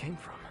down where this came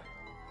from.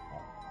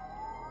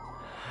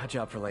 A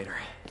job for later.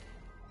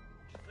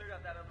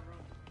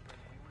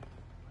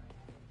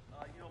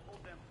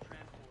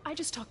 I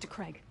just talked to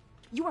Craig.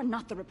 You are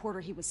not the reporter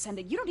he was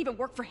sending. You don't even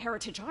work for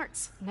Heritage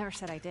Arts. Never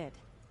said I did.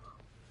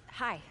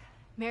 Hi,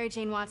 Mary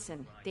Jane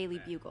Watson,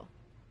 Daily Bugle.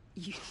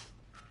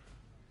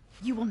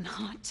 You will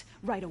not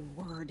write a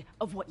word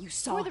of what you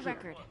saw For the here.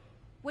 record,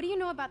 what do you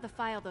know about the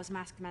file those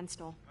masked men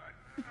stole?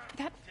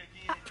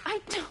 I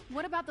don't...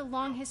 What about the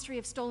long history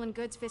of stolen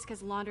goods Fisk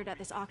has laundered at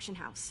this auction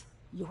house?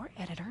 Your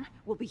editor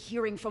will be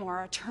hearing from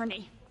our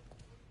attorney.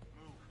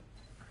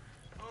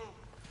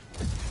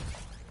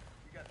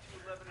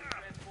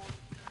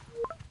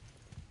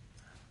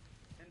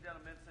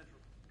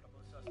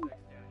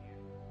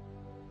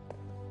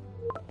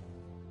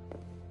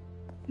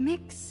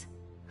 Mix?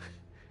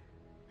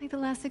 Like the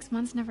last 6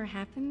 months never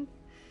happened?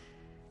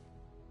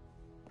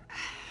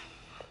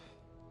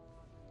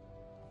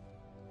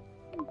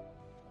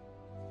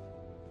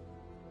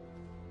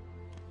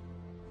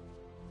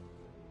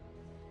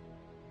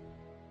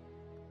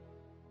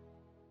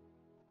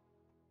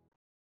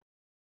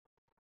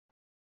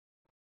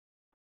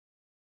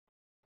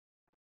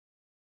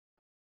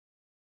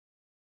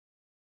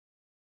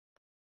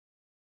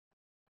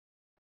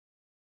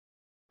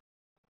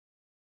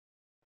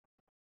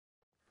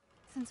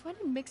 Since when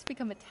did Mix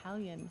become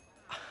Italian?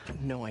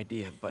 No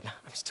idea, but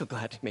I'm still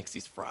glad he makes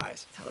these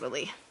fries.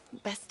 Totally.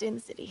 Best in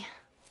the city.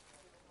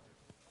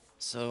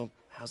 So,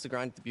 how's the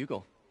grind at the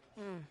Bugle?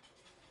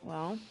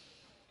 Well,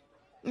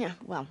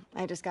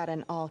 I just got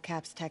an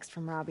all-caps text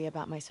from Robbie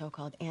about my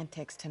so-called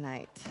antics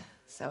tonight.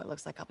 So it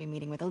looks like I'll be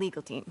meeting with a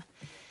legal team.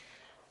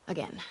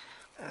 Again.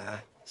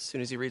 As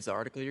soon as he reads the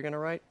article you're gonna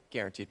write,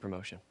 guaranteed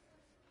promotion.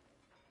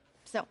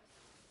 So,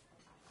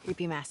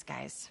 creepy mask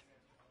guys.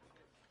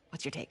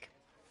 What's your take?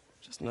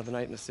 Just another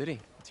night in the city.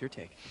 What's your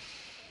take?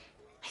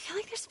 I feel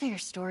like there's a bigger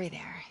story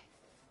there.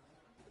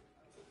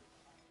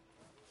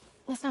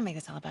 Let's not make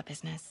this all about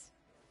business.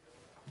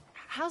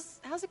 How's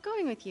it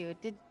going with you?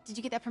 Did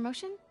you get that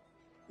promotion?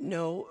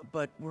 No,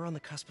 but we're on the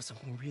cusp of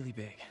something really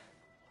big.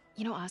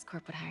 You know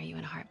Oscorp would hire you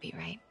in a heartbeat,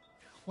 right?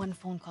 One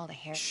phone call to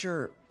Harry.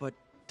 Sure, but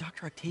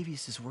Dr.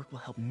 Octavius's work will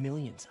help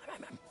millions.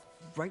 I'm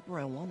right where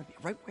I want to be,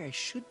 right where I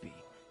should be.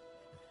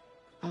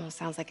 Almost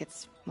sounds like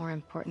it's more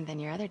important than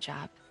your other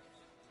job.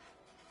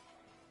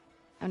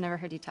 I've never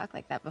heard you talk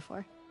like that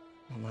before.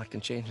 Well, a lot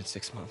can change in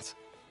 6 months.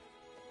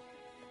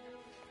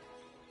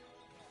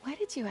 Why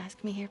did you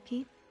ask me here,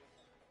 Pete?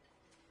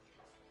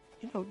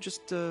 You know,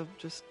 just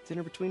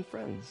dinner between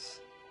friends.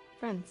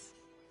 Friends.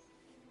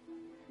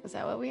 Is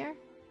that what we are?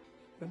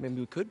 Well,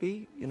 maybe we could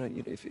be, you know,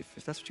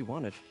 if that's what you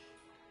wanted.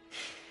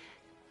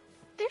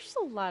 There's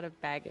a lot of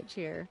baggage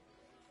here.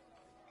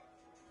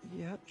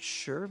 Yeah,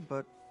 sure,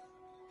 but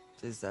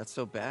is that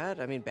so bad?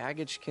 I mean,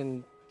 baggage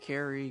can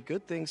carry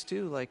good things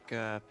too, like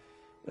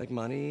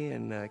money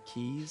and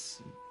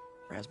keys, and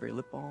raspberry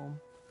lip balm.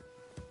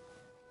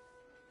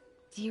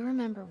 Do you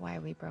remember why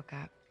we broke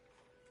up?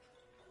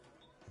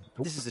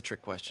 This is a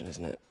trick question,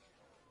 isn't it?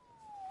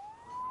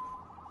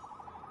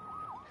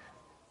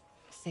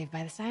 Saved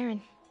by the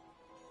siren.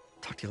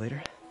 Talk to you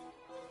later.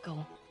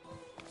 Go.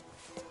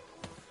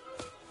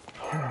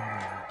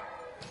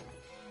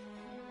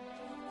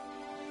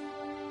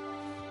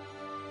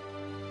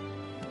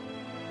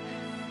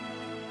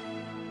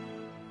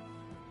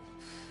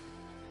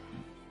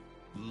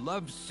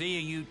 Love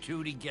seeing you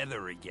two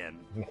together again.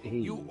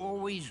 You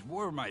always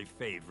were my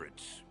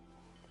favorites.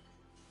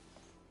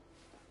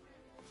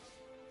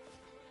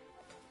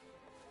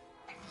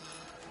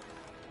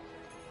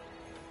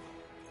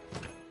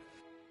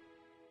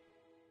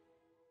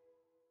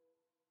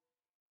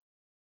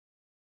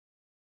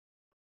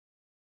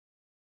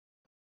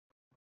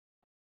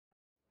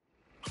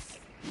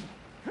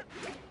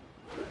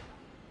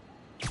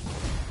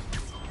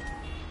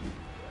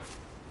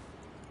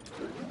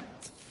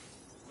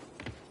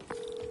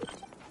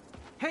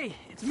 Hey,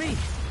 it's me.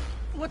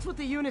 What's with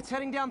the units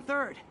heading down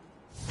 3rd?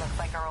 Looks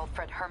like our old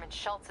friend Herman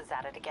Schultz is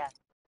at it again.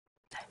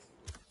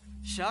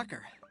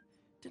 Shocker.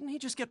 Didn't he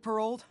just get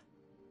paroled?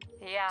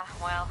 Yeah,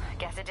 well,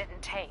 guess it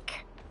didn't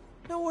take.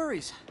 No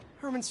worries.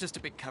 Herman's just a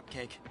big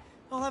cupcake.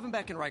 I'll have him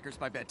back in Rikers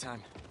by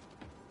bedtime.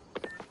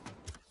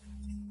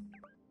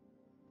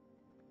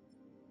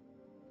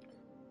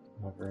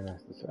 Not very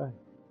nice to say.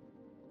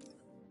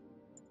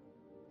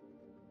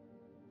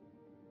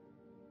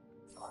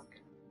 Fuck.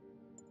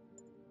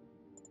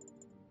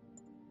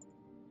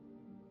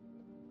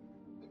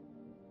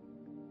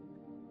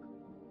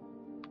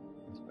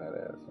 That's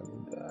badass. I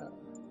need that.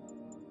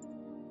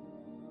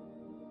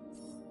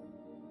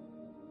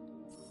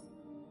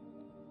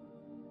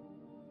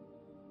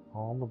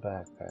 All the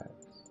backpacks.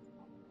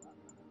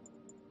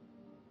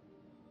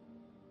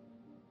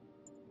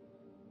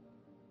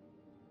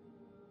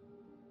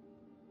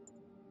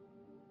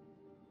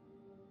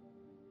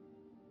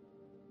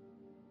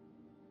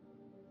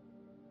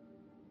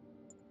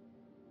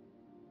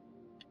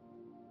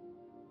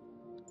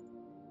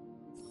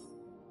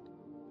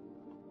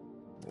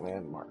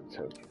 Landmark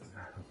token.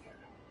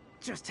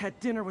 Just had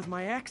dinner with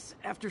my ex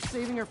after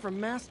saving her from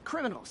masked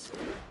criminals.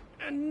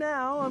 And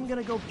now I'm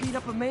gonna go beat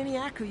up a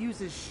maniac who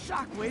uses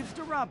shockwaves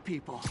to rob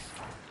people.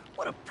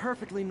 What a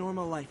perfectly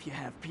normal life you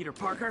have, Peter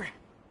Parker.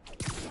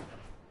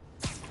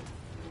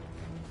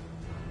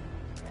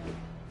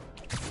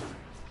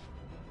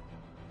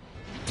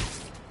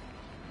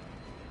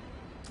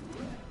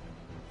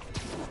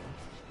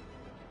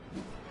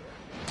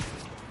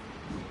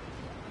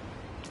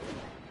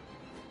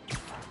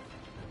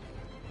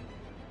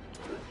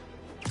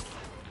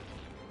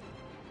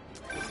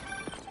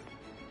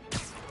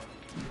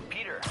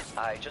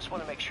 I just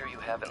want to make sure you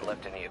haven't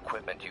left any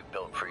equipment you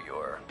built for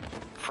your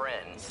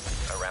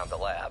friends around the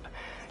lab.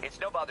 It's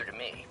no bother to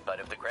me, but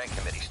if the grant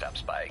committee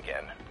stops by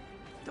again...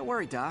 Don't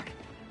worry, Doc.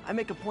 I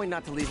make a point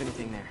not to leave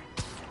anything there.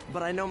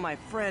 But I know my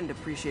friend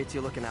appreciates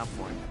you looking out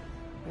for him.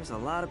 There's a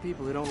lot of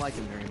people who don't like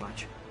him very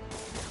much.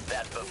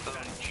 That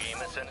buffoon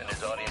Jameson and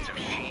his audience of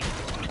sheep,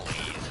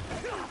 please.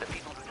 The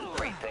people who do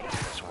great things in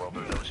this world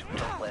are those who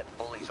don't let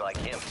bullies like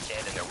him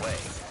stand in their way.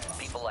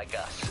 People like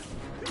us.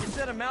 You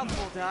said a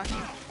mouthful, Doc.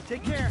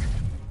 Take care.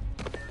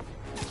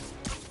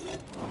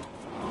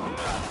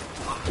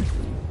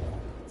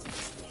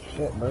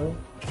 Shit, bro.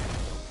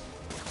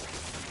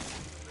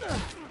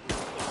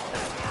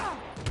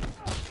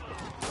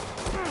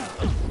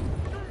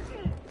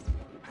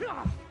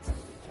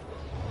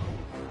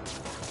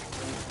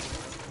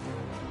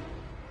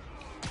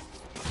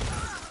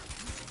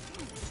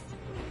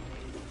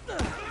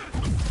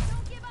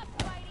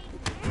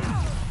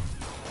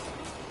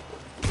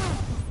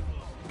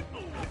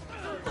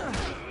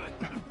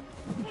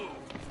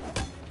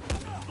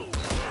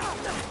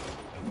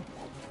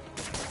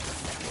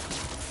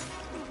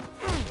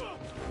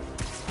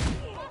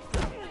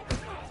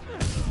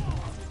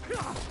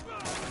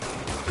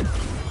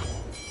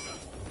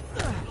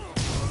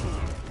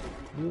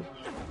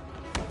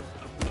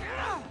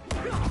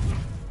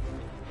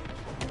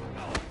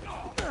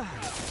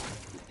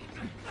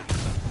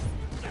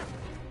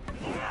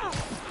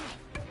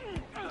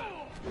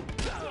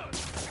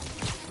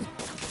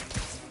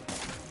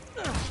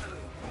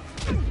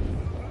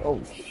 Oh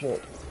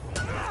shit.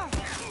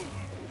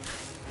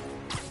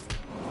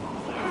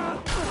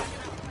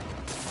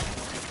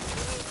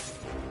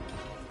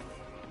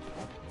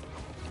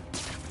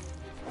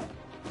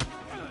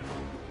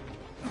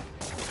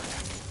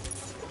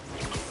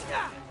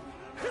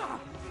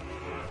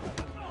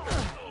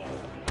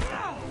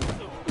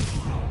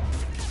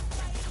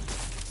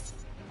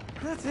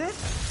 That's it?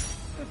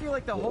 I feel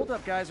like the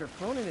hold-up guys are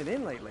phoning it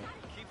in lately.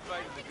 Keep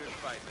fighting the good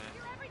fight, man.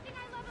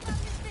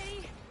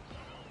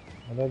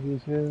 I love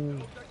you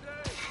too.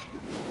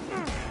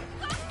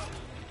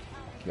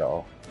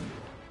 Yo.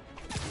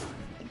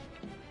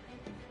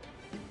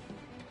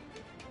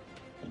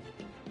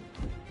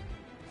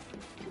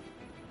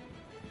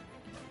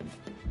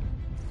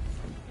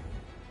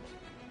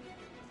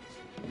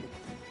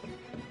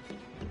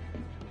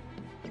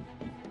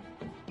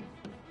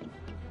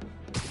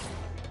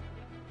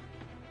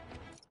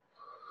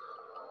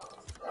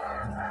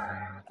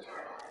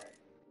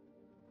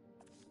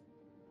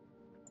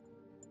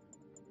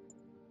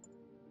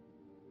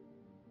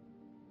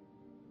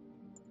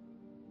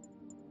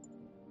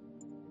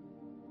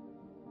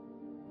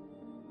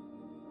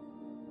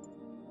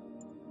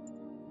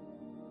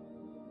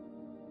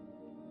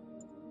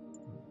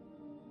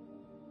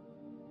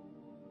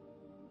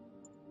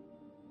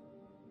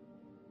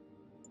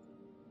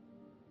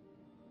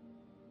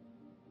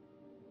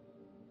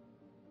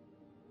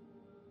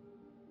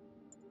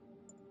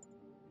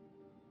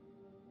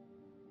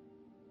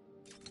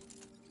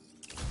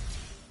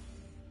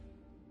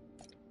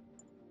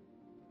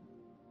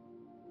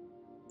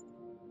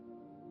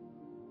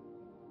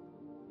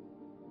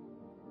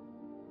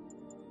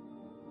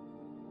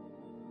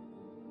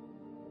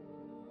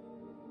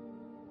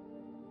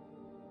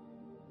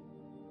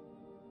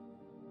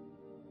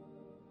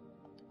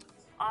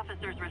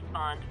 Officers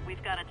respond.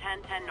 We've got a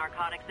 10-10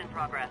 narcotics in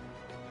progress.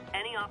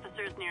 Any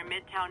officers near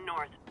Midtown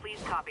North, please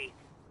copy.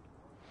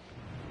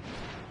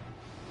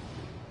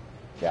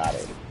 Got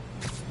it.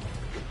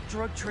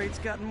 Drug trade's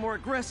gotten more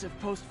aggressive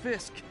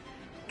post-Fisk.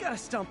 Gotta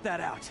stomp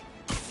that out.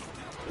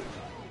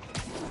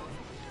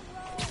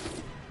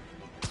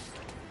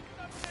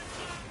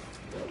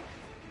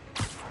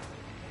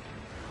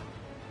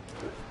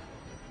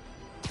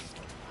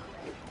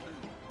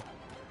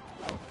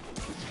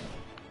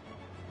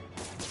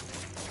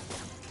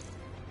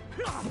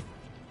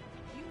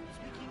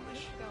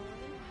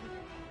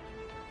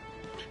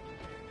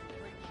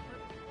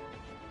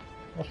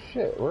 Oh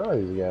shit, where are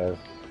these guys?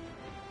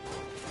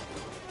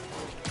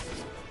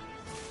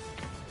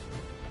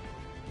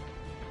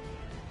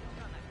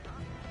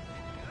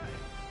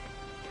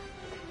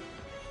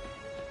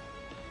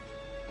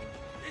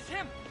 It's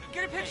him!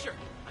 Get a picture!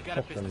 I got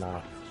a Check business. them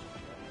out.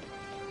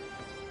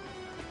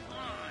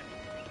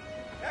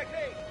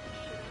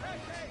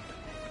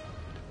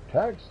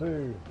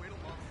 Taxi!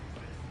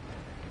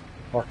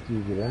 Fuck do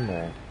you get in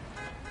there?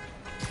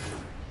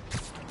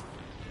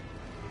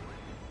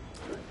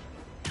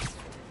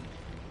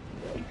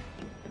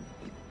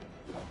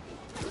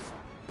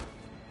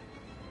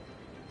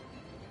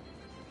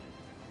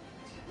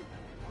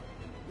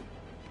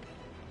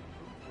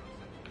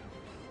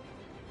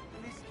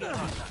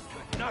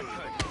 Not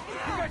good.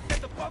 You guys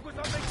said the bug was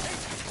on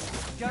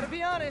vacation. Gotta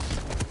be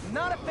honest,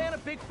 not a fan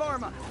of Big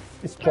Pharma.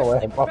 Kill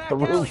him off the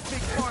Back alley roof.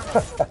 Big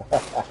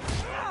Pharma.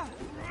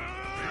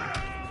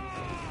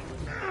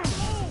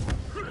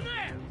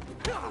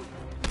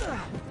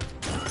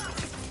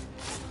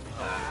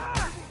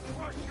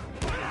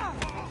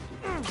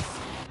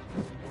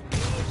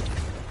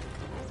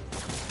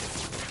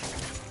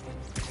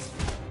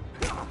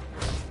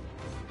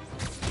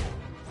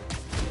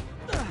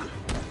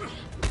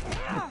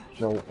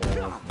 Joe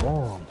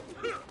down.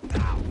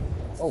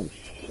 Oh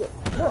shit.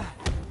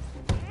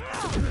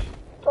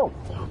 Oh.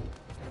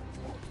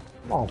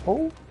 Come on,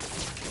 fool.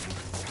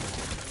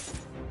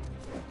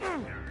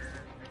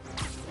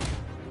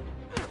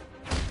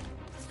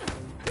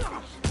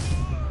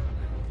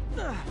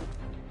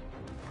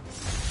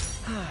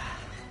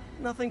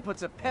 Nothing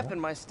puts a pep in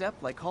my step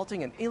like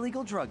halting an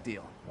illegal drug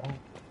deal.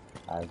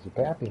 Eyes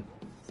are happy.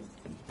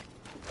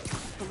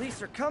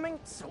 Police are coming,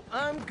 so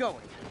I'm going.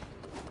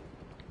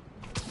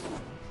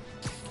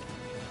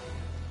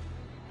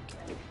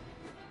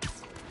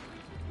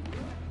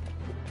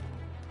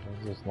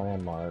 Where's this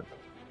landmark?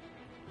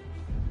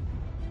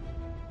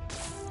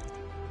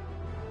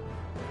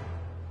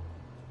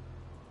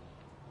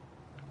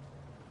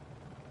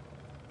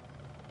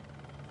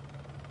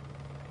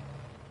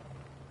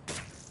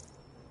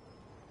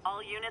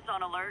 All units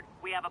on alert.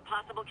 We have a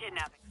possible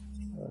kidnapping.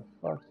 Where the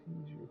fuck's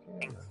your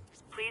camera?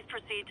 Please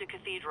proceed to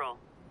Cathedral.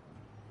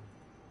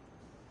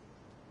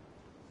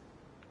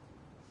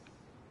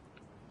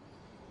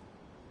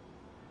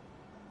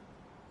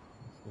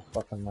 It's a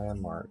fucking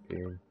landmark,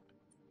 dude.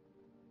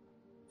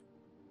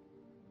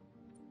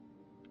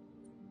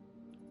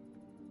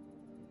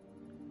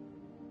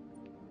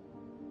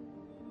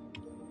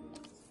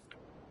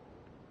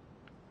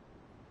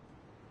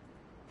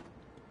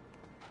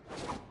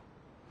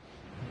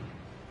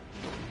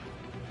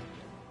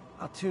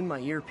 I'll tune my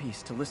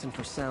earpiece to listen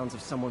for sounds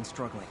of someone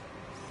struggling.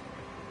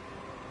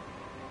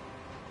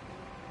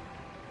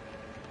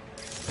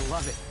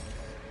 Love it.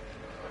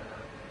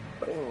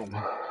 Boom.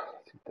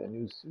 Let's get that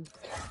new suit.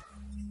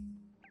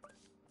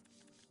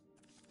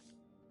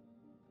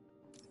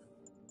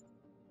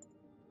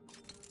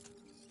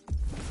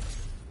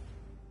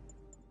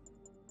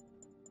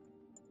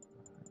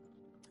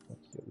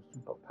 What's your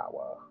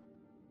superpower?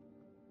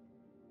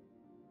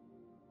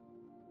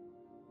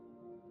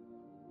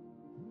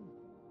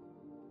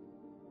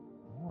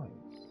 Nice.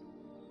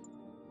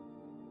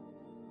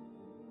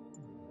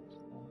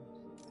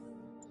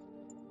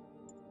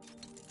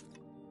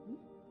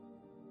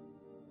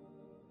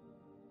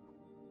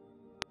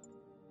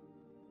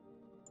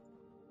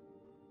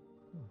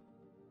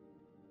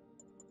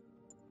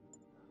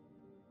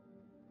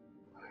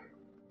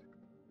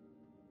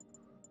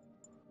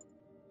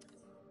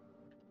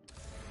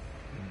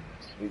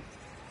 Sweet.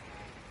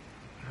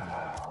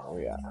 Oh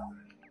yeah.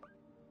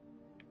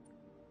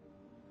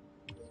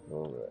 Let's go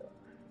over there.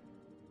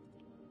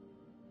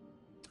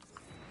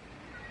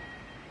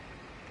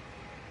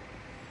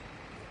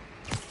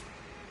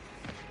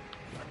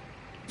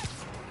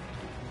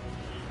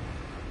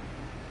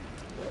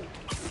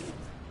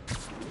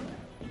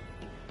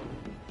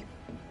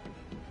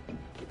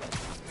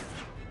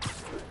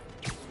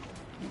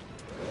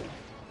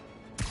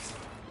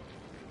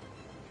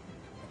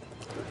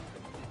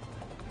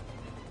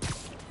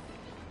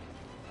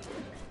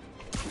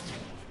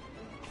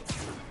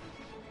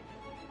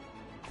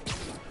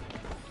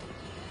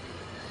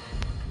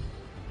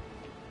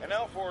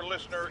 Now for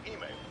listener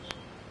emails.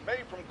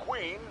 May from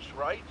Queens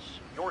writes,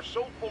 "You're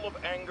so full of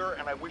anger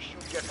and I wish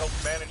you'd get help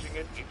managing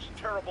it. It's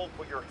terrible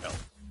for your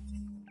health."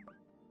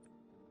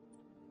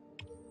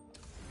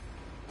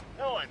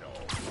 Now I know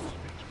this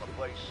speaks from a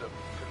place of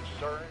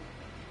concern,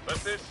 but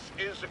this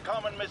is a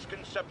common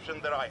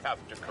misconception that I have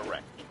to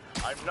correct.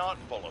 I'm not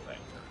full of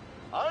anger.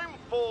 I'm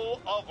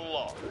full of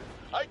love.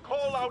 I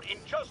call out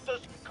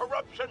injustice,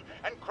 corruption,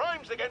 and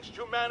crimes against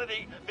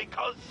humanity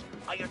because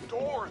I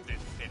adore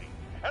this city.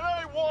 And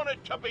I want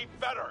it to be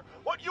better.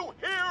 What you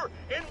hear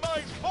in my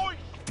voice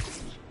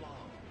is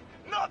love.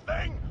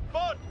 Nothing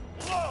but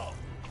love.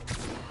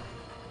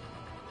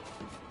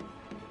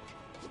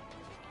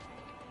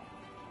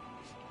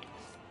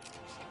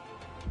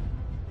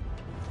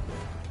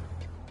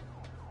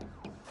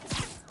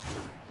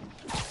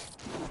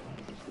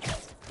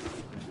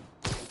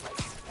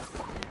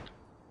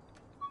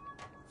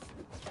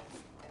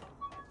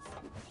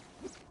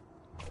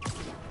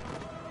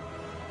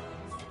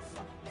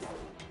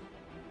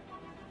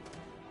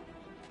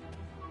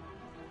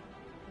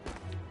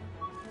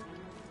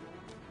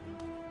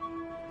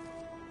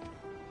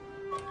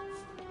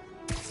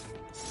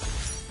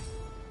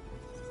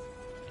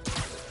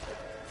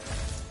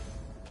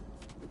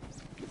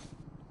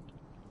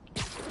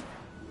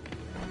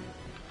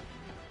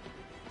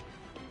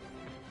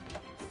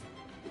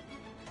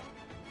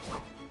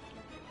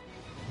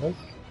 Let's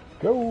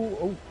go.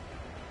 Oh.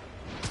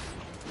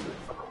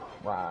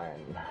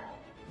 Ryan.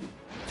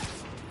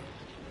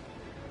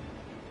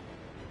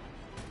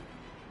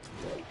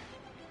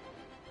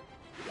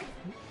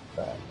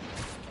 Back.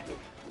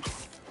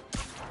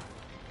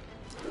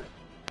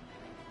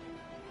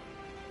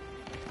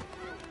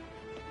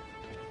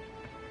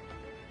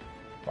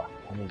 Fuck,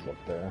 what is up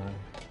there?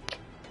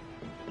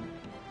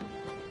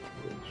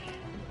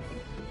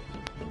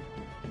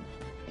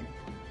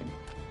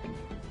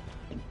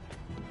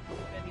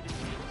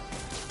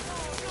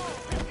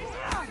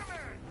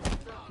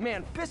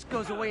 Man, Fisk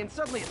goes away and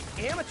suddenly it's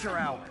amateur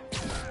hour.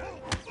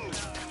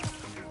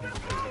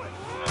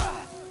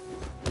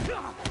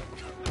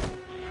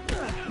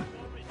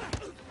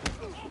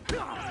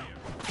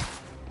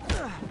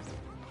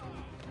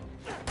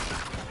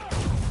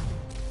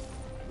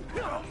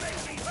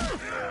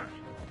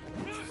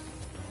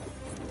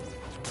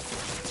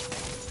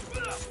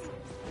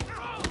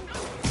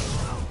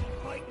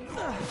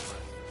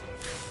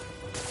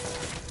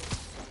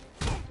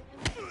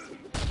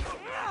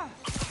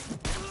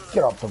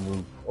 Get off the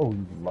roof. Oh,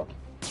 you lucky.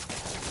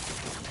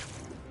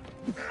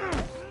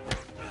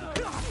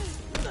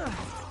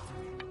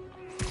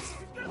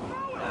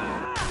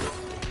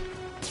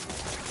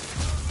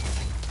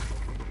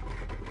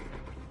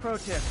 Pro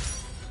tip,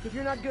 if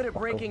you're not good at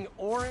breaking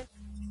orange...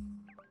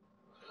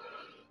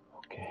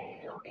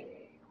 Okay.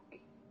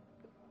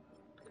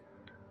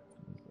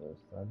 Is there a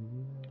study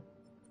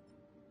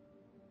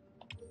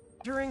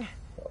During,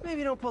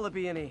 maybe don't pull a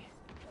B&E.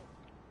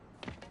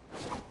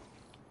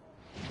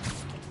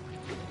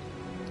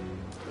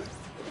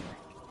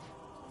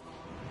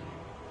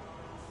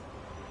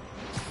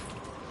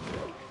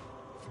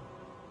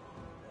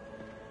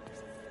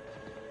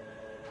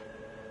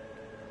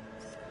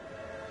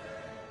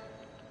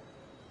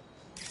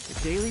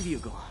 Daily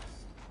Bugle.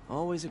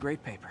 Always a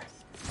great paper.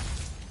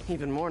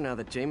 Even more now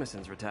that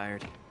Jameson's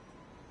retired.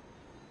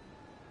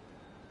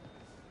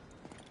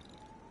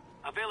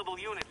 Available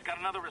units got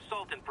another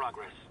assault in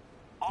progress.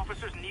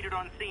 Officers needed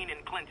on scene in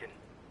Clinton.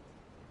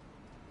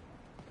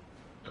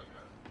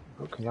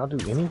 Oh, can y'all do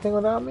anything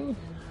without me?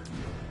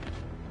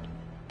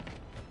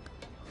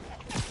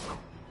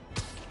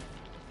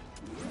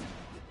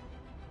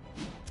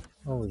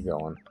 Where are we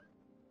going?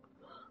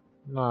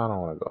 No, I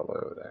don't want to go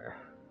over there.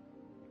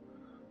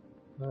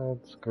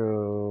 Let's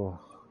go.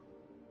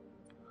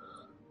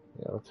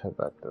 Yeah, let's head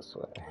back this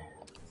way.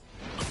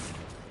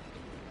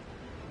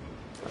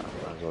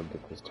 Might as well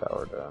get this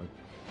tower done.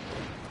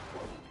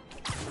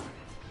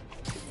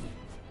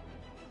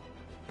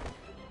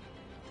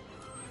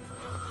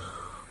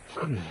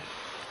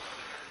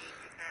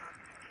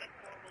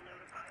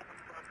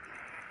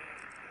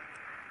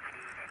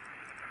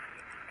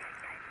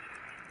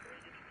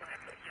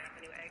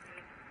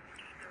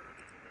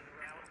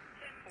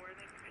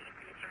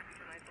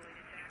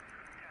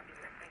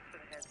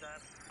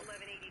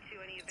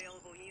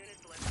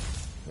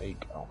 There you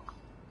go.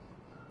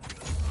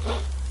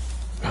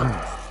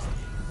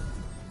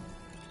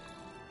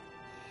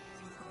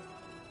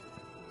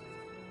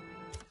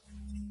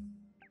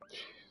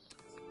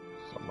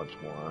 So much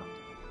more.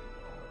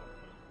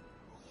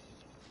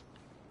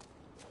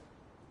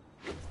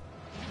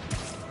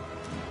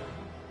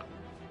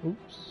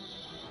 Oops.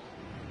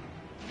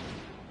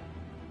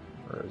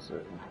 Where is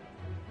it?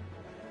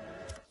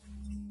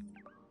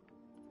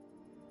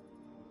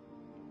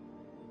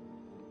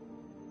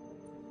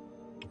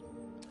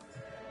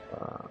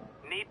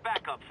 Need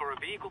backup for a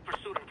vehicle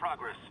pursuit in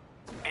progress.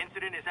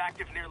 Incident is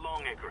active near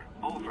Longacre.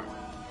 Over.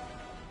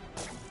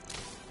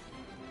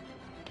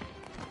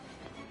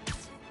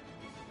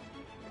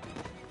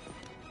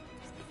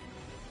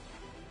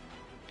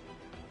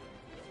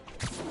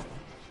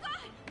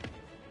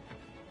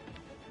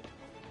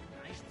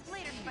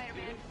 Later,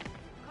 Spider-Man.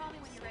 Call me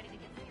when you're ready to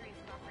get serious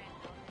about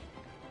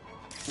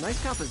Randall.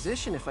 Nice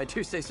composition, if I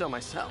do say so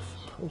myself.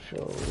 For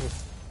sure.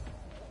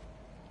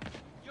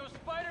 Yo,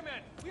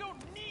 Spider-Man, we don't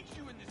need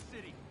you in this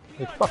city.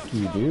 Hey, fuck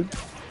you, dude.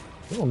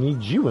 We don't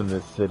need you in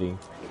this city.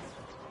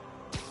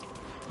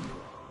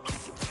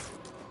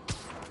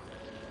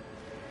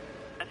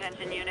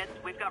 Attention units,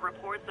 we've got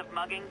reports of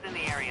muggings in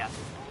the area.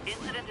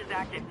 Incident is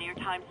active near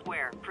Times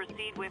Square.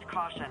 Proceed with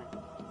caution.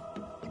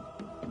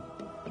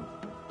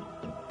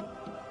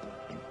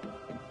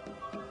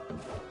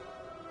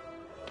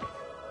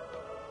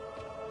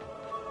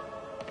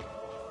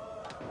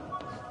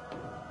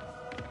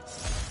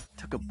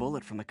 Took a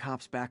bullet from the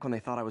cops back when they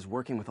thought I was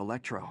working with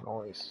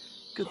Electro.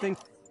 Nice. Good thing.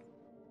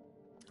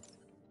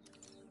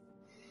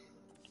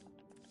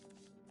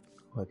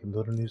 I can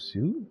build a new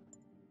suit?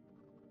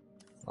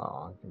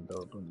 Oh, I can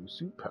build a new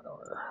suit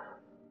power.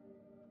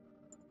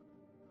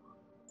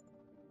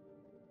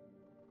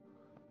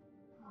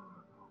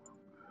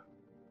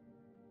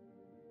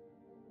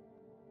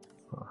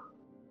 Huh.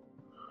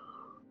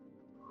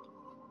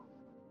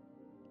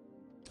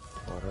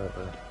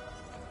 Whatever.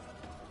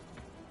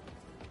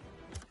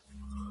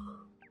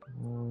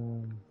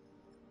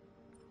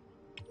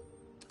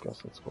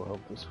 Guess let's go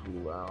help this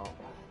fool out.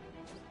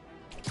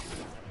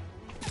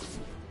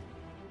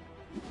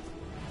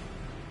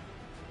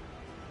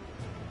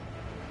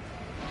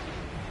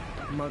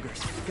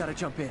 Muggers, gotta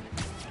jump in.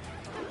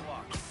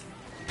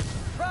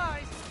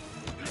 Surprise!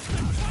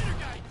 Spider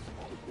guy!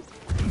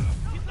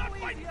 He's not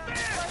fighting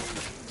fair!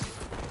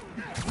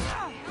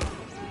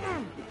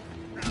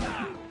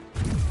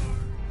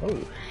 Oh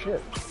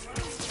shit.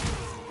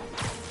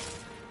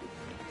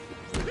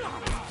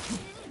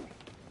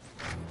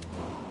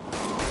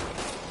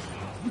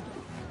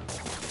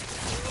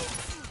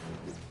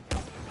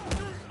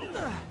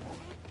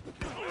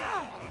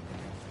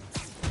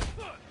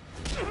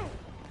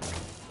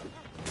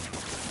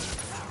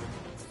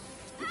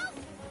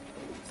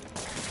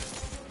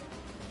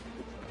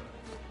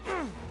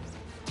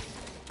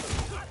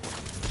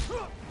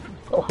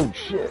 Oh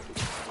shit.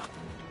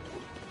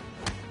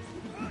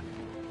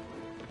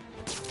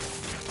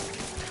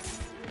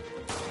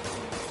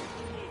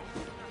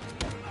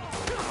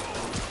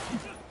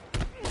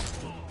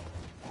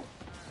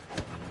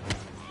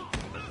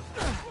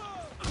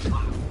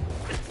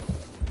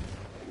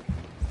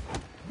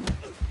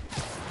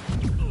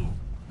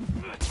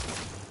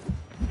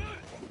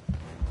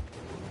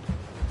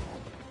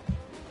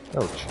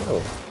 Oh,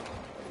 chill.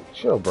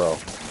 Chill, bro.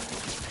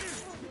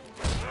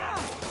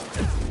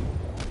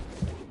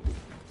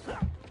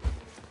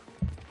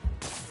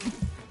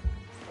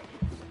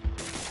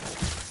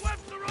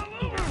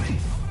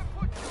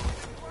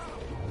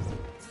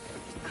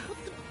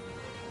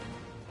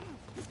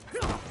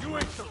 You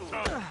ain't so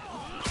tough.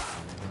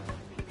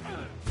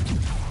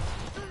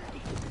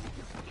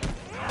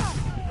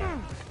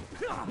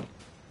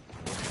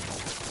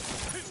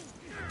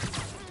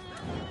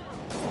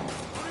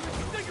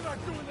 Think about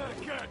doing that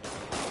again.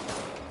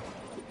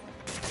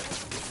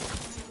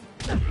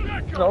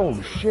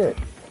 Oh shit.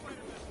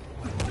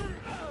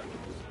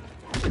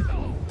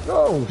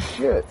 Oh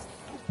shit.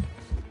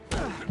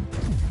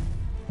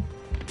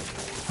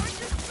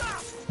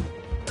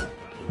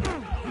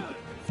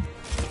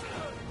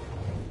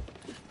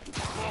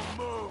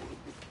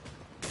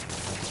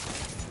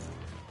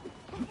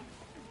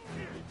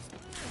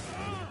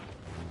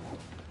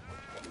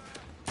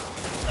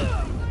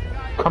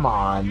 Come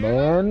on,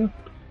 man.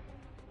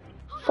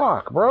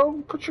 Fuck,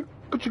 bro. Put your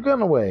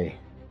gun away.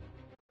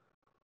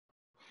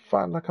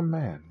 Fight like a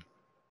man.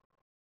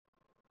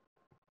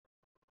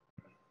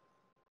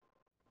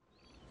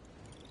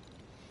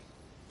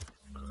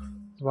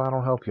 That's why I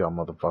don't help y'all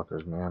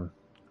motherfuckers, man.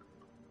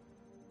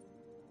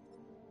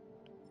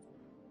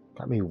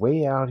 Got me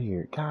way out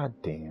here. God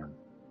damn.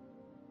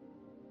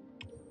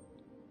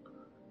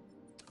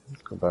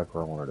 Let's go back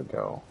where I wanted to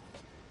go.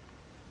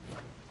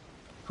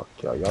 Fuck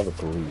y'all. Y'all the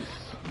police.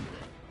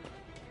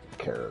 Take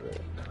care of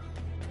it.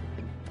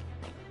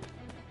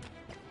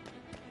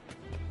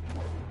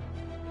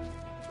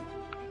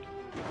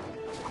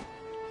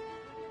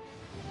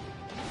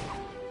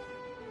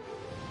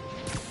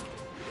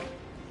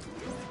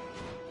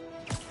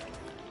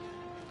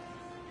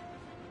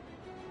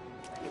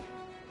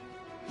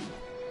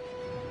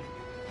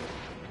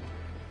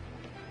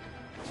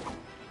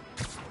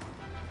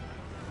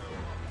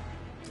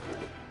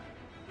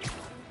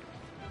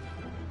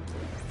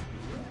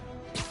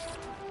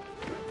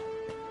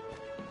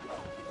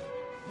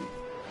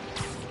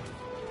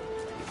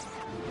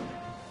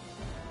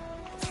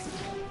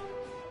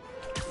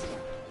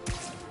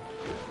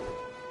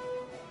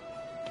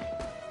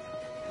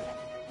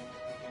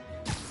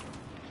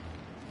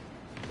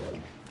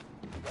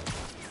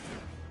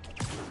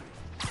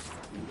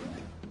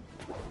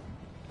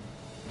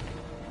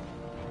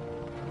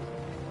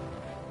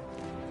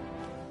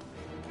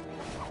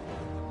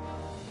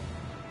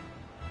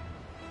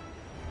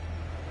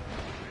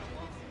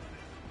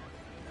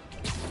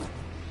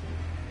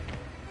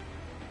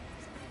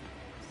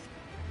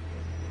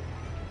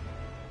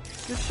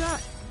 Good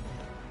shot.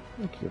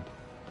 Thank you.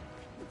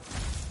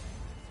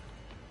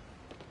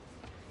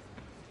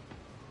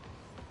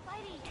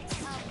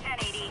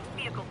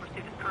 Vehicle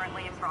pursuit is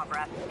currently in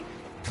progress.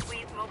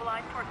 Please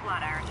mobilize towards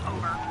Flatiron.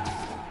 Over.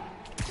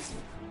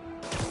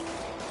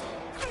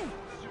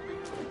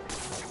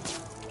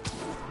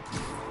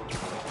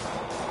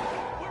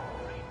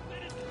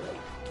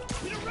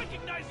 We don't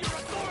recognize your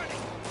authority!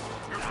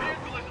 Your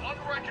vehicle is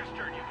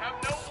unregistered. You have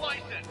no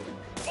license.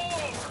 Pull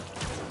over!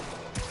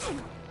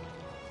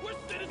 We're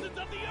citizens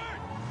of the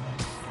Earth!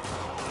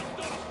 Laws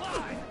don't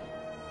apply!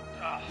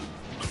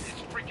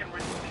 It's freaking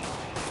ridiculous.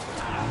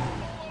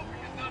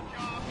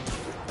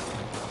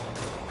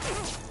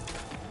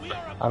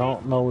 I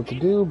don't know what to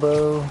do,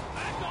 bro.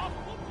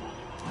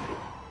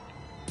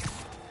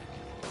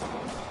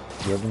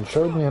 You haven't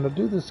showed me how to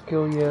do this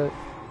skill yet.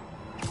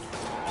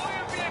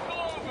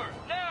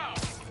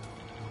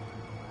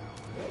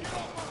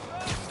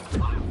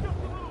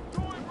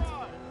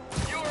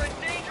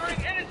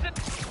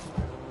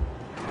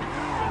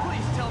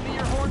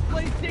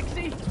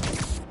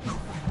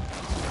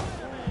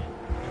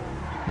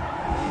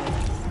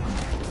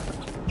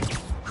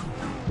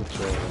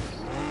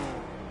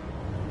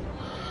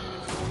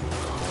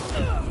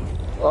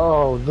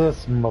 Oh,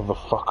 this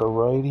motherfucker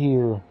right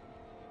here.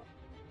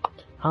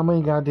 How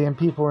many goddamn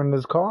people are in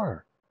this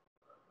car?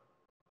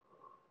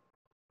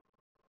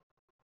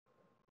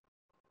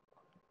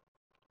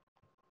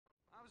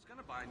 I was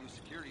gonna buy a new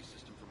security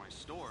system for my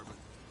store, but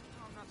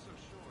I'm not so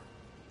sure.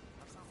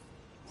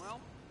 Well,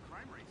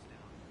 crime rate's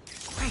down.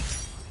 Great.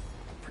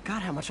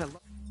 Forgot how much I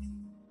love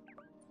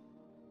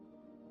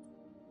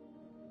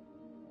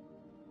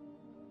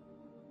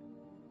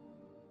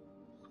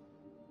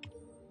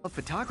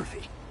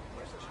photography.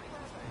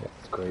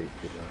 That's great,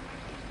 Peter.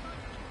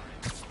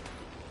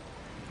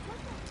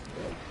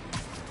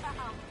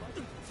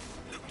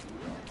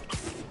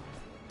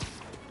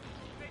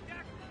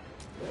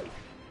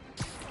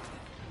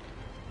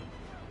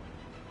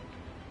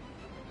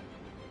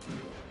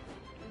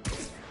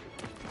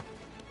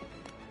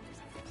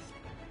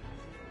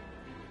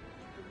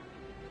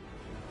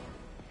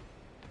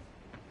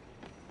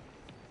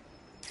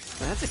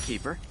 That's a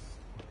keeper.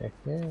 Heck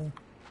yeah.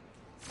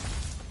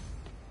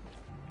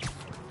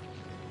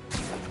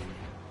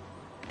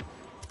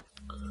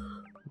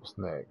 What's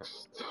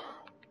next?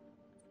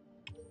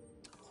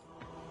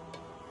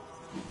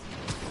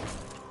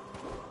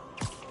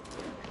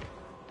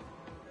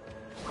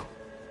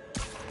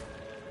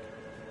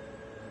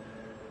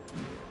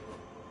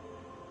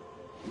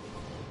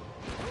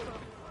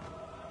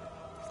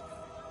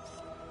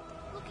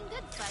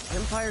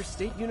 Empire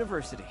State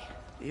University,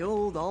 the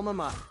old alma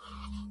mater.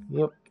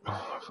 Yep,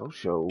 for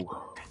sure.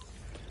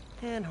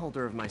 And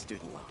holder of my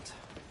student loans.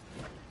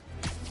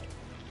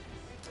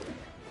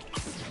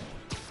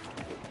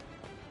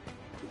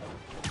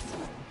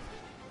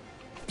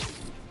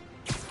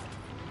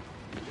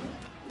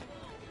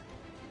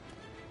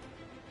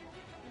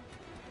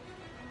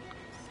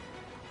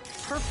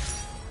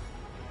 Perfect.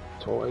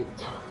 Toy.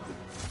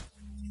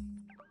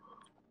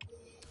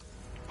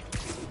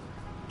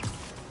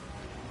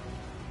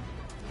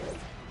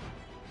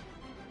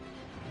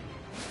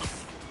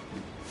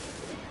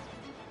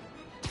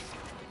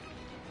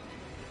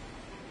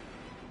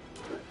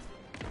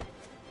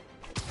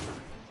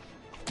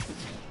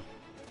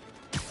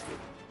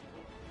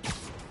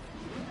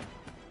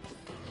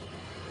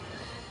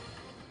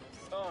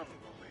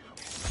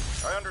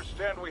 I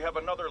understand we have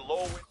another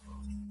low...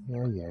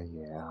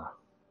 Yeah.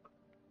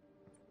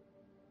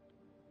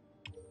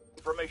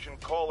 information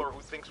caller who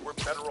thinks we're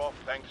better off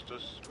thanks to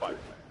Spider-Man.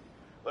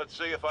 Let's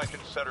see if I can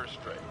set her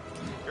straight.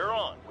 You're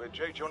on with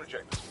J. Jonah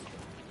Jameson.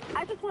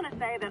 I just want to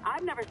say that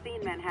I've never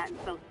seen Manhattan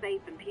so safe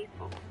and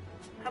peaceful.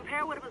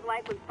 Compare what it was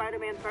like when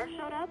Spider-Man first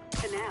showed up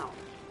to now.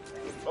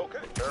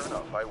 Okay, fair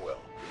enough, I will.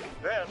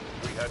 Then,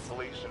 we had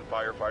police and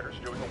firefighters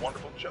doing a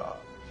wonderful job.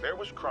 There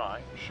was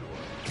crime, sure,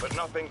 but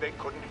nothing they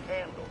couldn't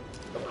handle.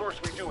 Of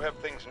course, we do have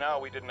things now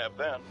we didn't have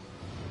then.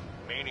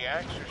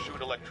 Maniacs who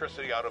shoot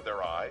electricity out of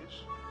their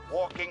eyes,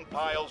 walking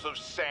piles of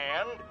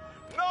sand,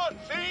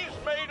 Nazis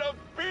made of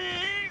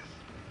bees!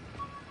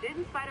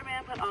 Didn't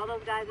Spider-Man put all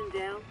those guys in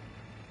jail?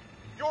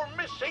 You're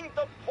missing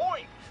the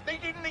point! They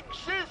didn't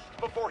exist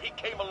before he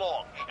came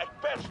along. At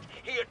best,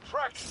 he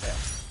attracts them.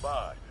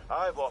 But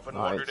I've often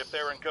wondered if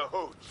they're in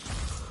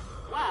cahoots.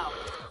 Wow.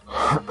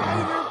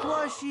 Spider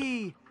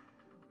plushie!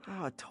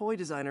 Oh, a toy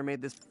designer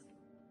made this.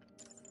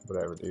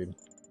 Whatever, dude.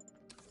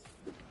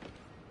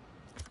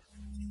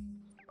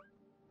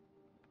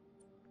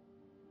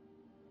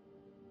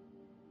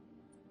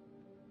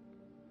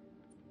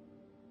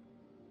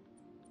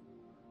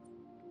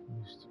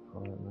 Used to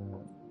call it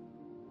that.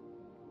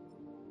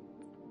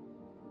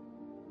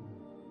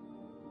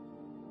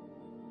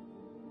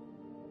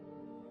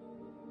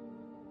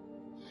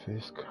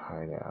 Fisk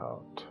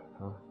hideout.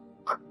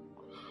 Huh?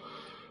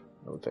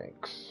 No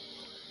thanks.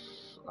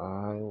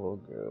 I will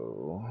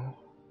go.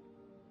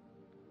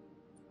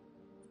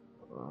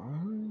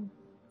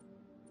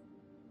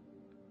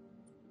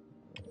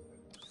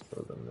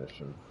 For the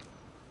mission.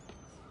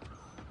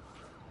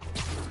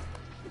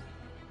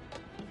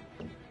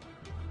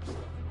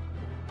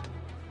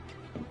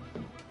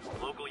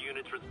 Local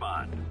units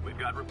respond. We've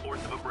got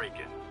reports of a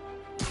break-in.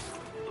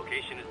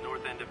 Location is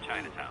north end of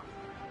Chinatown.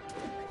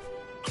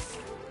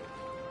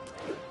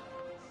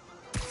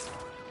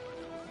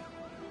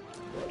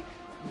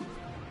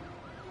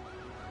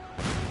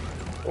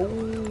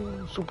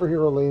 Oh,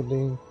 superhero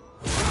landing.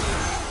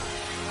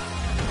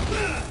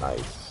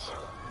 Nice.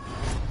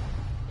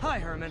 Hi,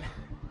 Herman.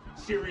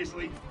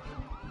 Seriously?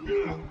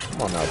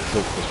 Come on now,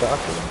 Silkk the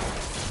shotgun.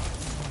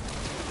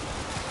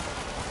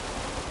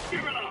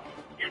 Give it up!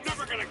 You're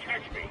never gonna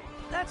catch me!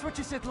 That's what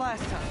you said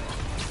last time.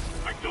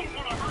 I don't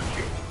want to hurt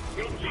you!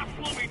 You'll just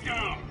slow me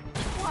down!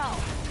 Wow,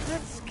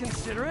 that's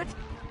considerate.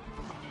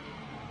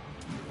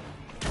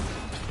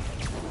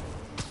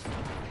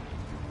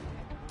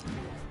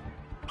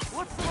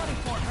 What's the money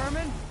for,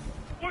 Herman?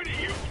 Why do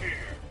you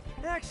care?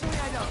 Actually,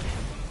 I don't.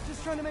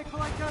 Just trying to make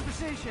polite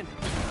conversation.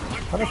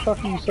 How the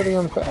fuck are you studying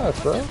on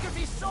fast, bro? This could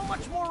be so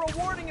much more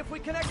rewarding if we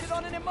connected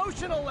on an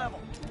emotional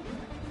level.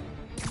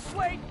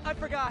 Wait, I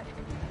forgot.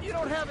 You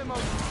don't have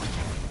emotions.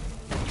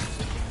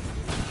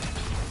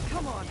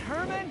 Come on,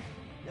 Herman.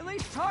 At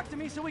least talk to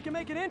me so we can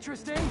make it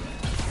interesting.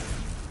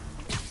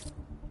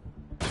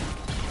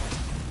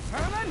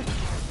 Herman?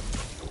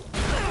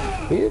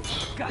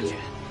 Bitch. Gotcha.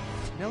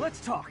 Now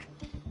let's talk.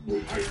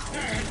 I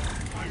said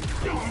I'm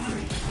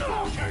done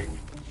talking!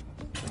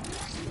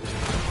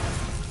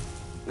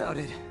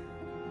 Noted.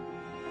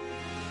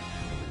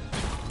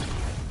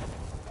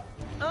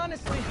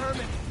 Honestly,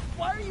 Herman,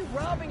 why are you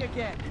robbing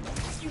again?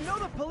 You know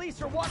the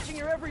police are watching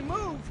your every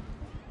move.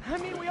 I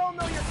mean, we all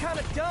know you're kind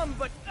of dumb,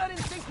 but I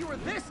didn't think you were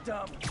this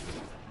dumb.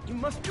 You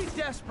must be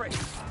desperate,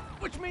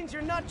 which means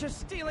you're not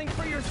just stealing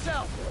for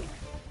yourself.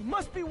 You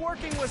must be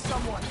working with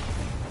someone,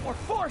 or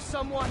for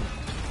someone.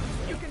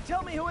 You can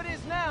tell me who it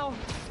is now,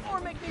 or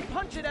make me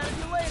punch it out of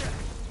you later.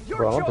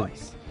 Your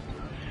choice.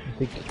 I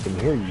think he can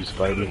hear you,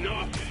 Spidey.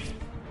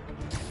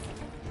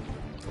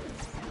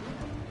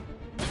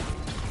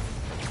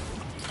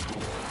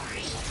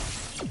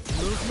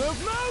 Move, move,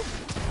 move!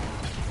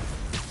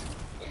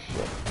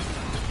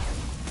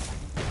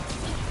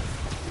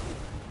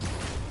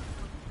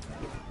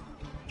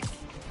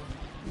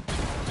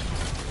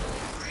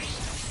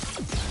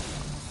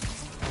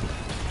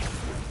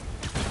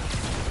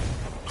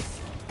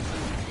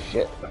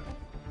 Shit.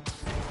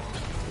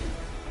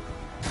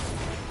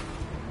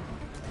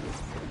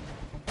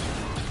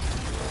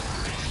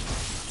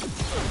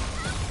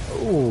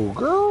 Oh,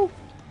 girl.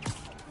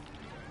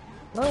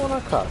 Not when I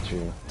caught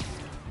you.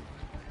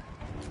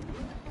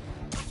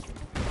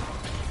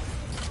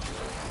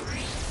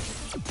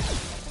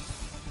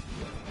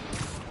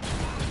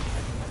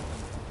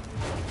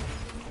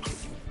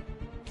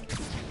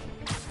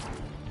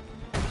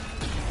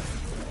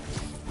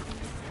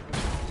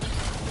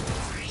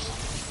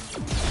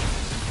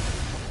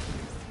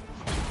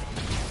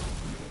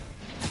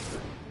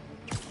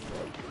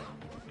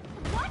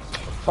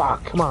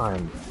 Fuck, come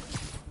on.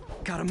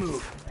 Gotta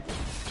move.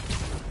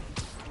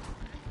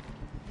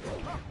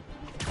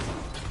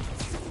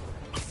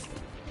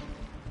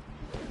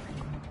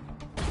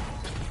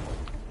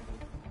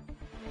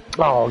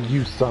 Oh,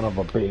 you son of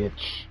a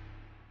bitch.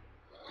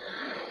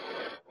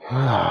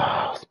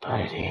 Ah,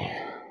 Spidey.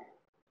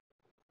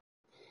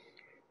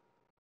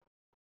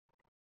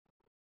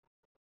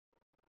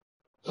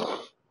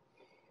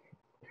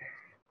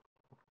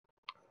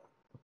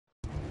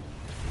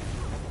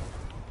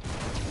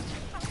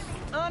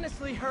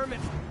 Honestly, Herman,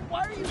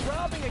 why are you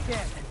robbing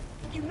again?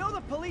 You know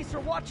the police are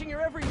watching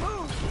your every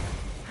move.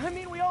 I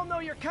mean, we all know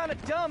you're kind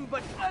of dumb,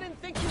 but I didn't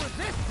think you were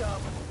this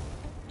dumb.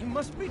 You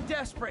must be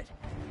desperate,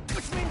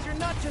 which means you're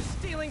not just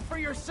stealing for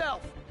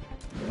yourself.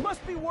 You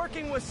must be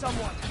working with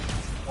someone,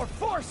 or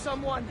for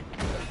someone.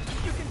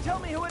 You can tell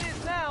me who it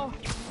is now,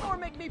 or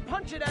make me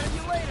punch it out of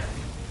you later.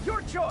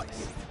 Your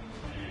choice.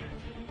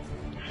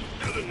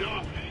 Not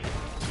enough.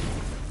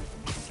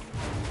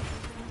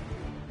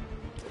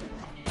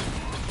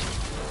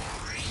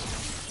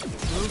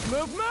 Move,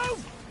 move,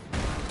 move!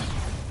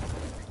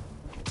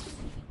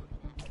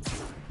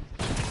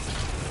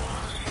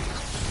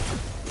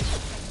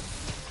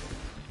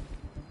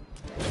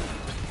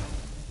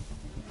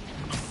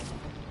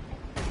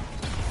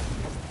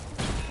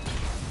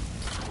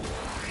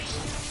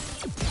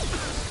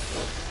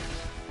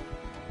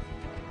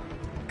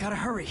 Gotta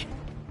hurry.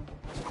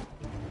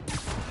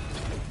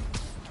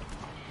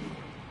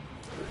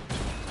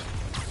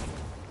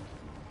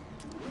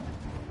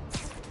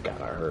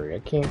 Gotta hurry, I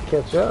can't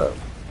catch up.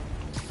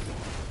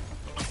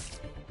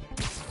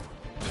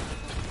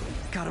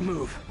 Gotta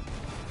move.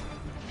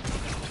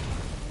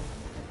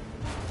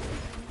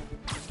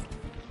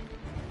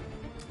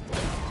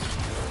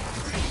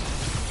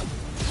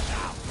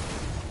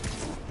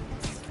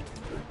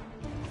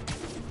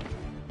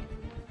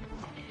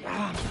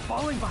 I'm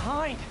falling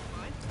behind.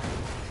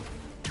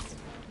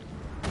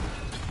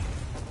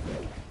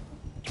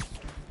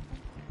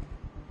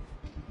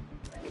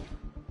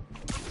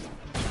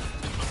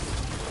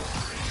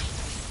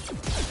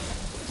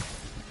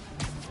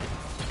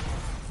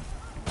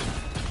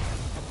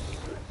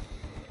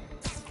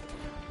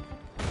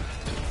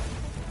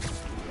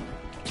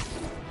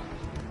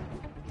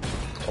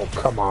 Oh,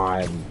 come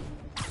on.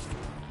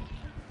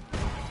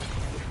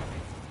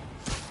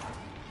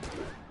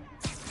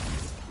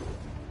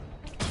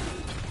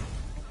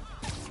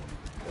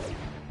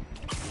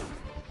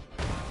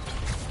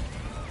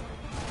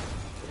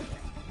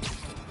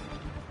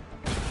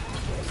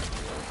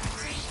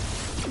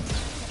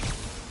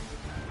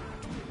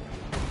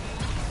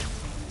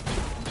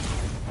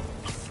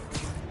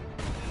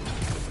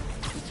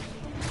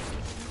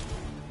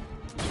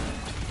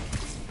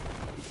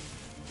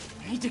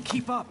 I need to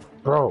keep up.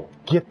 Bro,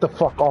 get the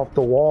fuck off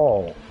the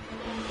wall.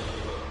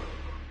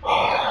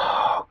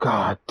 Oh,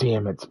 God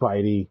damn it,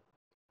 Spidey.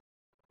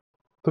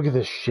 Look at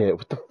this shit.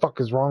 What the fuck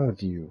is wrong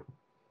with you?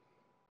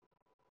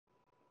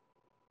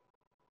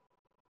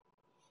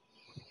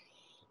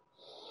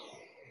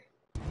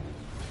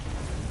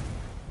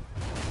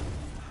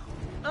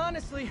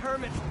 Honestly,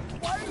 Herman,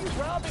 why are you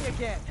robbing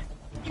again?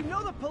 You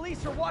know the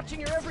police are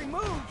watching your every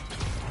move.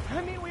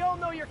 I mean, we all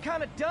know you're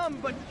kind of dumb,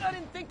 but I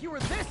didn't think you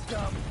were this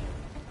dumb.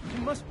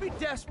 You must be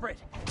desperate,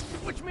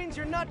 which means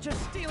you're not just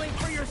stealing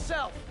for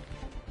yourself.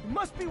 You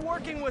must be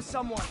working with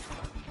someone,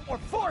 or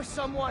for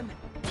someone.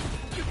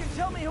 You can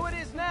tell me who it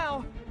is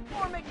now,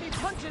 or make me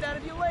punch it out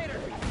of you later.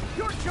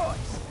 Your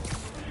choice.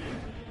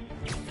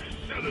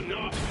 Not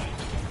enough.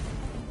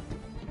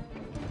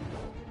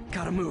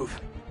 Gotta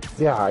move.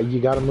 Yeah, you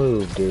gotta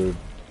move, dude.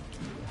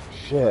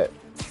 Shit.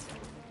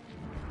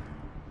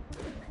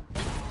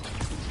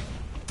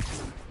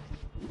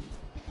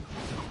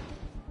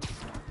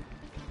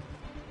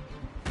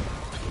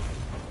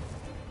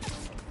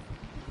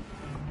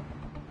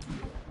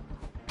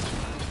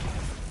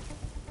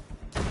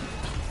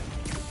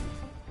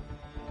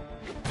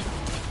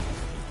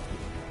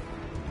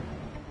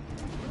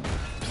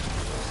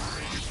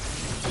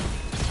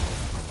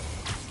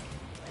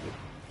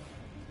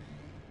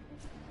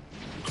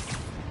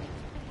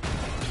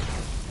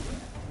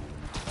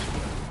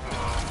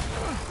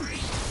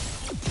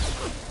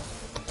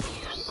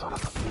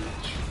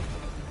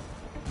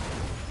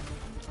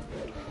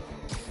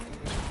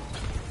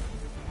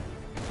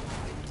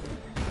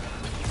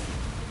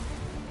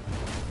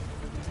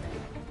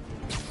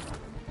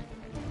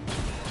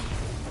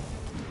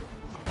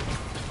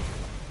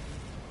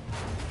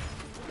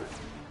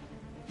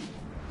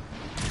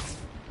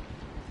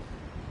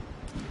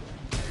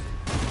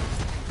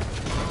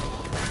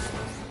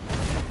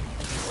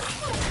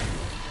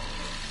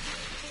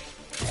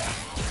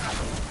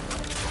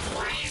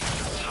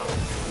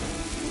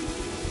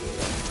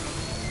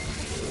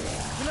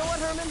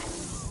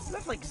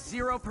 Like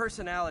zero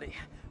personality,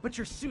 but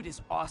your suit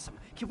is awesome.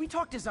 Can we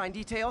talk design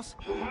details?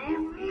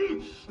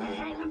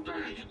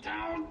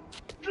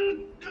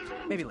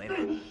 Maybe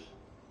later.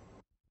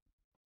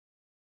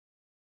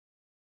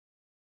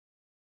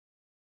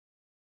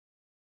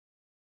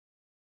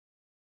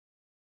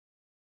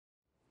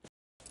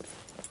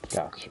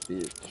 Gotcha,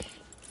 bitch.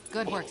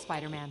 Good work,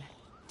 Spider-Man.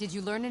 Did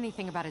you learn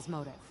anything about his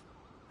motive?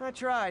 I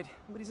tried,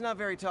 but he's not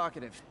very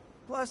talkative.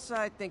 Plus,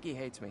 I think he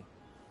hates me.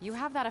 You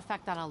have that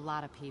effect on a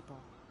lot of people.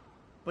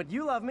 But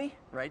you love me,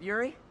 right,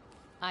 Yuri?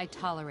 I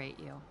tolerate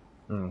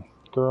you.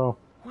 Girl.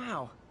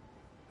 Wow.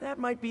 That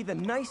might be the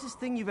nicest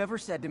thing you've ever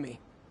said to me.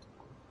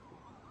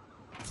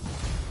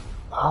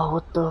 Oh,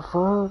 what the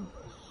fuck?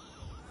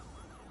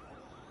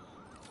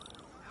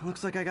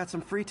 Looks like I got some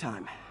free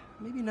time.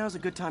 Maybe now's a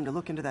good time to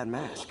look into that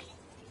mask.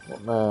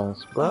 What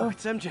mask, bro? Oh,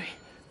 it's MJ.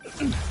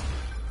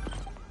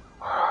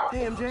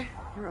 Hey, MJ.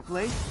 You're up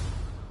late?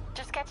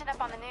 Just catching up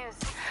on the news.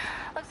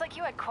 Looks like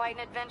you had quite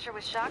an adventure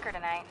with Shocker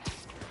tonight.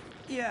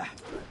 Yeah,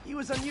 he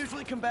was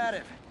unusually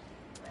combative.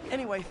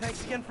 Anyway,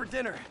 thanks again for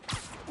dinner.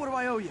 What do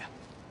I owe you?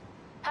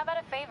 How about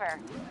a favor?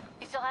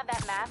 You still have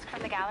that mask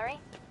from the gallery?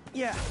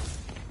 Yeah,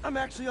 I'm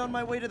actually on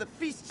my way to the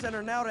Feast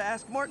Center now to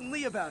ask Martin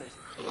Lee about it.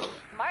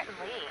 Martin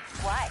Lee?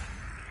 Why?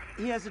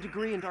 He has a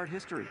degree in art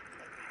history.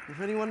 If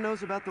anyone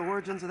knows about the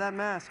origins of that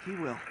mask, he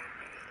will.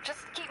 Just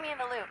keep me in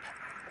the loop.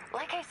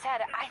 Like I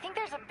said, I think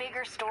there's a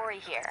bigger story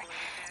here,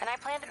 and I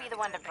plan to be the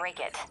one to break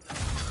it.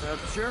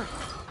 Sure.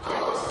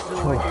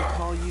 So I can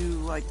call you,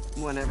 like,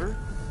 whenever?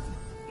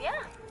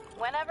 Yeah,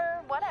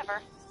 whenever,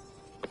 whatever.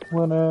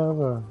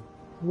 Whenever,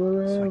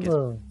 So I guess...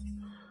 wherever,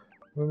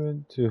 we're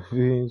meant to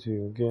be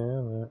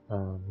together.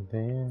 I'm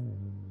there.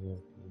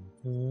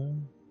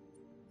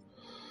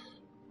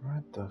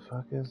 What the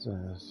fuck is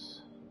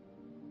this?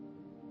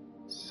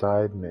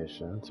 Side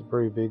mission. It's a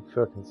pretty big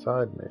fucking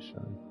side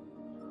mission.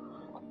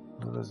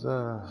 What is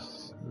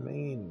this?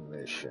 Main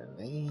mission,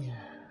 eh?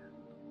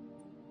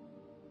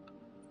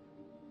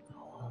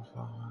 Oh,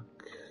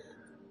 fuck.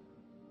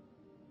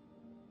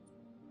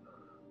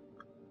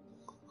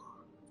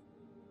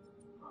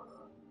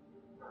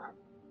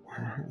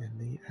 Where in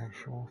the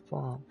actual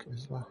fuck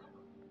is the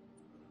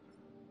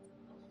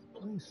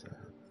place at?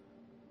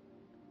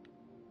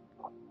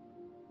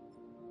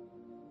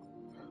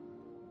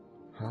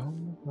 How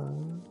the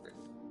fuck?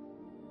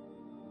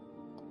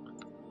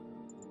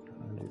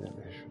 I'm gonna do that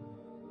mission.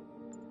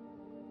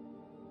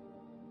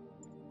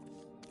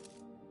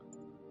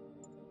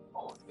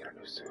 Oh, you got a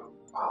new suit.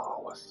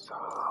 Oh, what's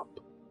up?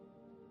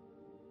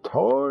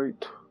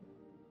 Tight.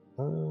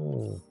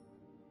 Oh.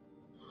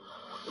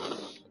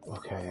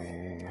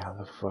 Okay, how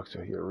the fuck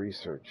do I get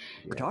research?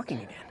 We're talking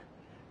again.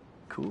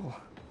 Cool.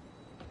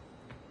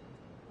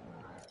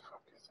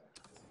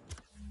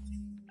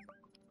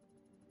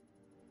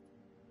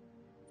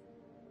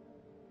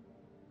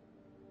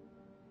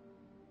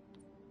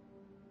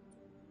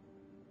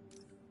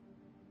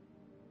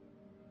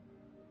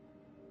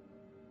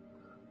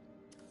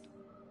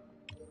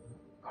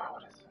 Oh,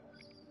 what is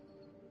this?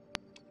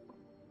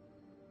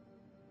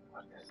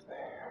 What is there?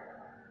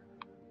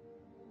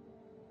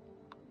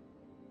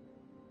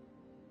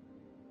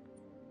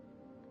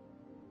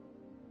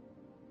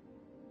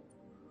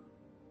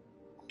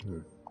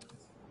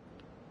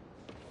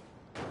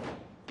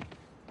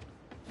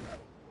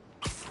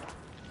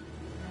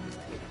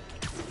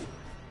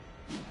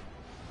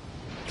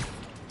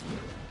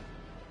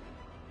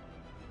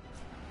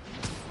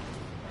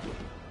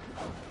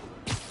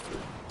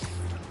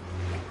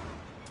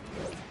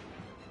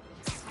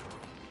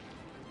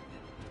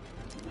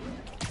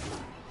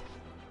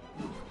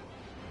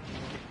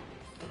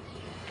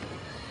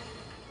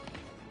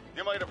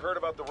 You might have heard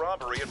about the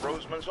robbery at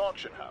Roseman's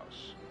auction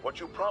house. What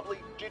you probably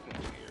didn't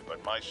hear,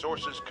 but my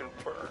sources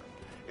confirm,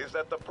 is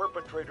that the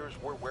perpetrators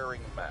were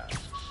wearing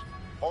masks.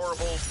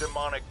 Horrible,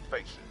 demonic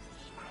faces.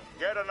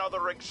 Yet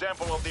another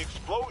example of the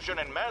explosion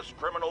in mass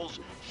criminals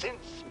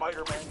since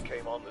Spider-Man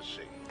came on the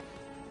scene.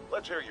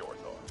 Let's hear your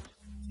thoughts.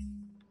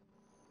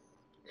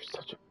 You're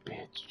such a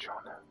bitch,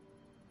 Jonah.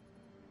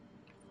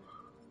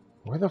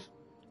 Where the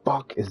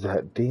fuck is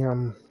that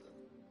damn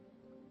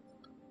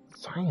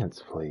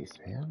science place,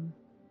 man?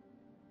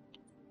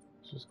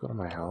 Let's just go to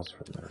my house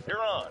for a minute.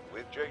 You're on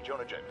with J.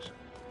 Jonah Jameson.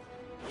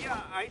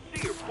 Yeah, I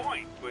see your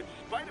point, but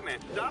Spider-Man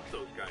stopped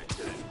those guys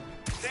today.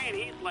 Saying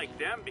he's like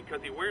them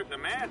because he wears a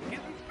mask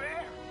isn't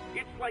fair.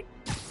 It's like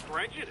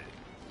prejudice.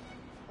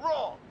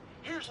 Wrong.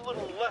 Here's a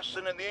little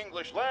lesson in the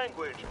English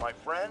language, my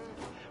friend.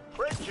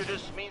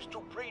 Prejudice means to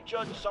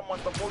prejudge someone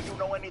before you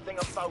know anything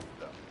about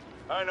them.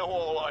 I know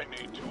all I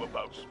need to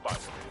about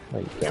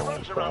Spider-Man. He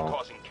runs around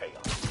causing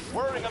chaos,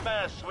 wearing a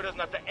mask so he doesn't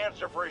have to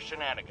answer for his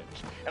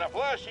shenanigans, and a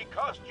flashy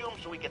costume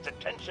so he gets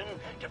attention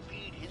to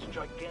feed his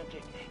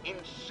gigantic,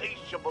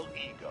 insatiable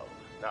ego.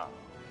 Now,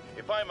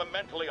 if I'm a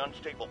mentally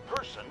unstable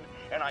person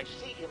and I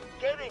see him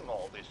getting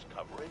all this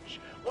coverage,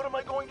 what am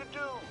I going to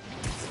do?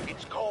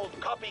 It's called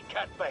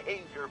copycat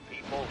behavior,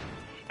 people,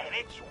 and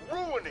it's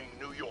ruining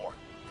New York.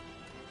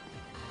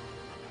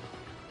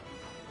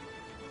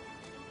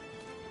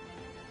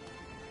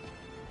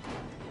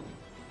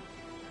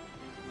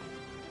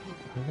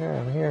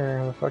 I'm here.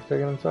 How the fuck do I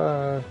get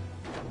inside?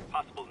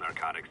 Possible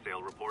narcotics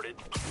sale reported.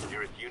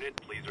 Nearest unit,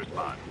 please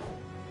respond.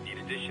 Need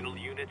additional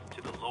units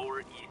to the lower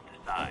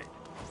east side.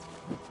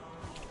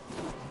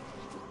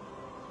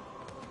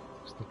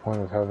 What's the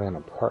point of having an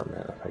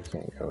apartment if I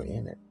can't go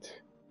in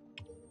it?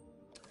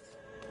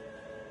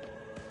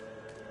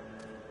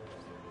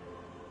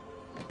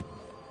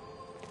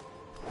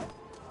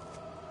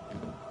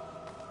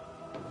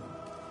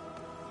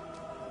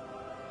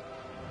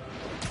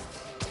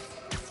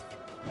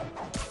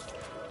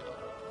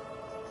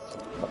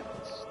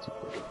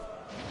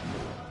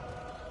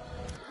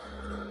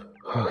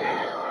 Okay,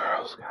 where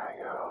else can I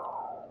go?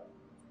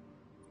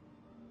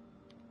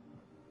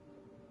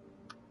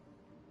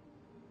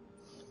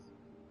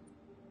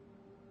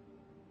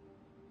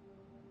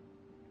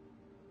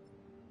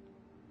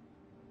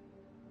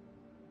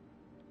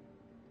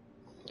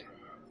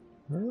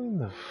 Where in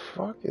the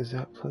fuck is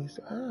that place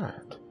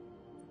at?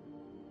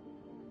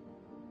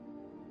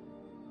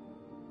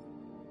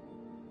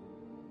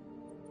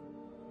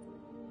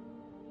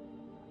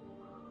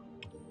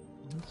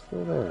 Let's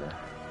go there.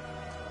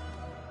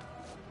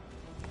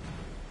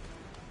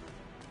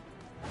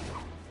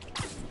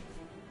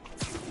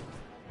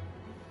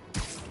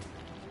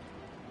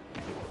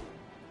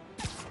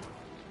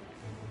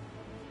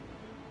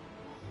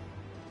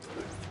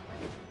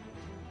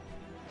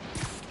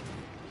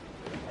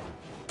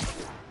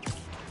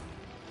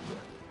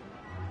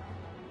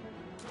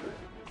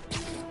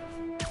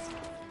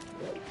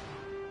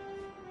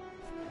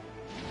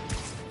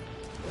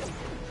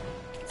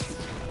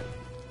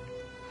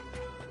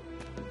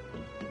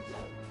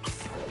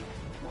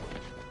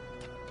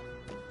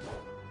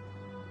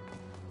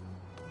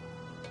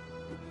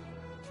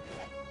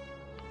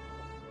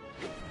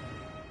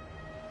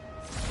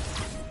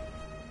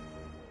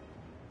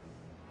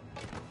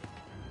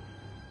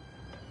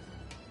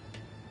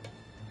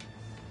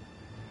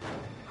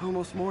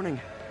 Almost morning.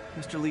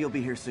 Mr. Lee will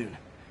be here soon.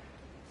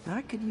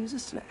 I could use a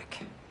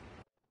snack.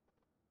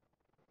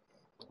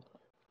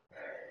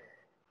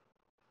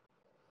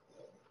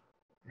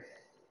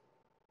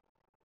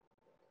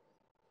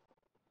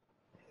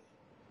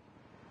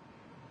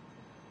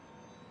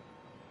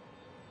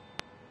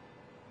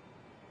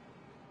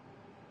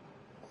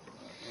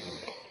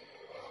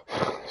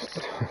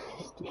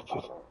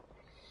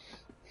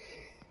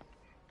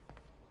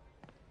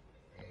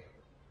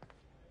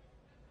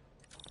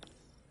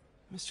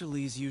 Mr.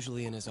 Lee's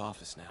usually in his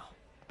office now.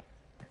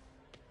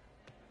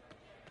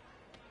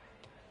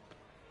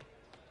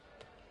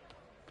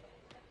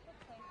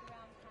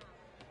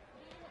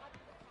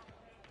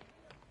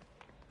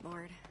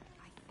 Lord,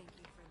 I thank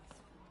you for this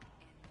school and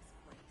this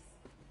place.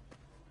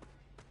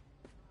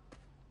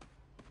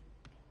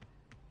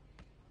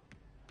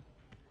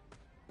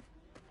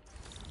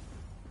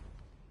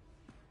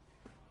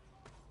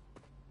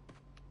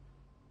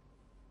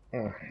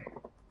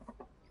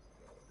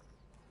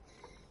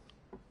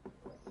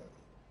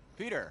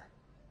 Peter,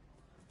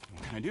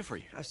 what can I do for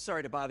you? I'm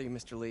sorry to bother you,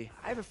 Mr. Lee.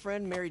 I have a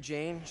friend, Mary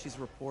Jane. She's a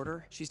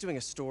reporter. She's doing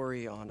a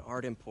story on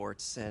art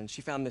imports, and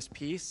she found this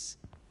piece.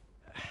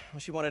 Well,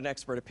 she wanted an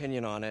expert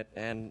opinion on it,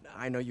 and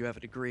I know you have a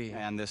degree.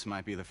 And this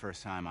might be the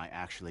first time I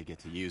actually get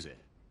to use it.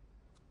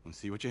 Let's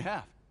see what you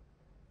have.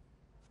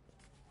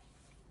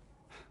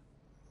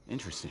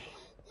 Interesting.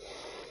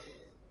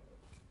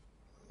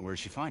 Where'd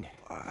she find it?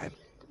 I'm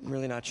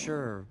really not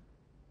sure.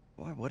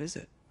 Why, what is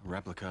it? A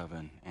replica of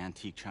an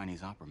antique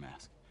Chinese opera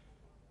mask.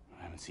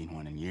 I haven't seen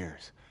one in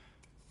years.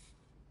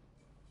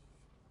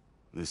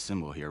 This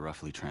symbol here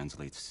roughly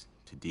translates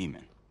to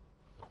demon.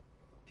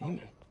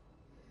 Demon?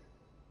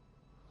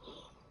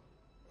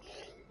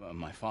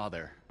 My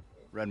father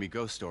read me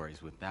ghost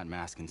stories with that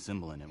mask and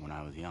symbol in it when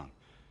I was young.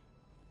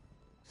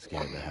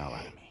 Scared the hell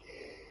out of me.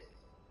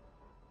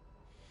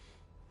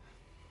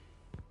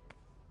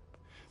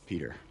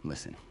 Peter,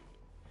 listen.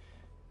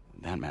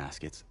 That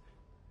mask, it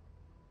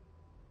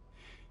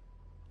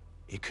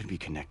could be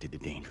connected to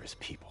dangerous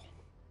people.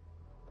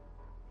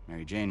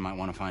 Mary Jane might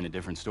want to find a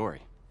different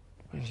story.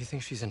 Do you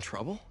think she's in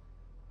trouble?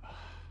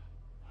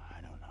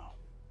 I don't know.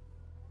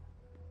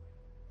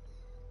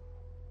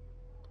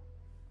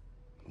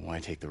 Why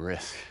take the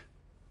risk?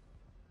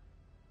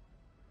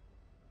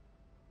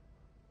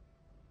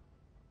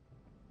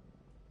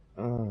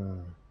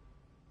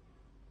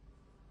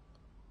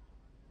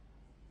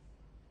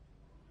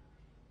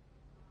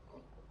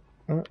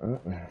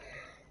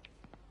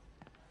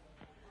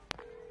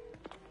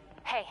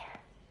 Hey.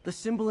 The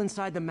symbol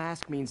inside the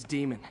mask means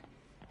demon.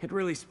 It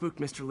really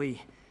spooked Mr.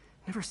 Lee.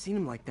 Never seen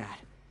him like that.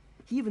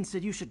 He even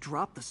said you should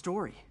drop the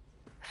story.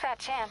 Fat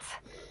chance.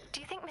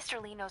 Do you think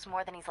Mr. Lee knows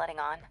more than he's letting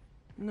on?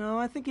 No,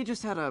 I think he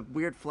just had a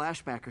weird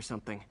flashback or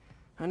something.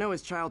 I know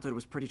his childhood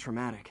was pretty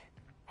traumatic.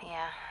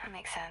 Yeah, that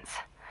makes sense.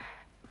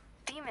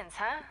 Demons,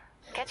 huh?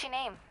 Catchy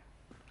name.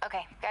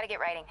 Okay, gotta get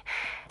writing.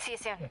 See you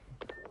soon.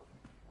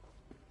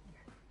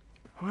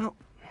 Well,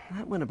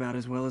 that went about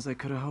as well as I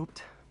could have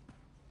hoped.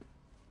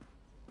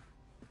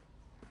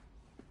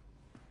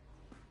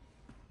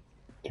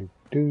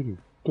 The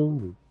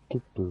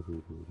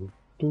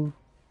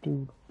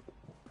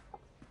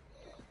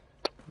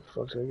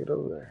fuck should I get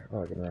over there?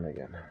 Oh, I can run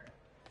again.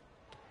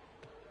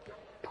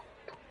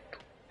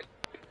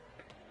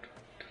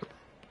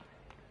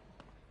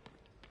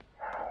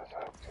 How the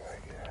fuck do I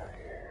get out of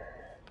here?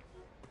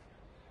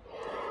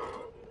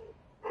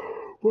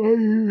 Right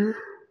here.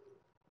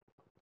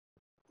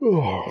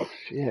 Oh,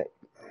 shit.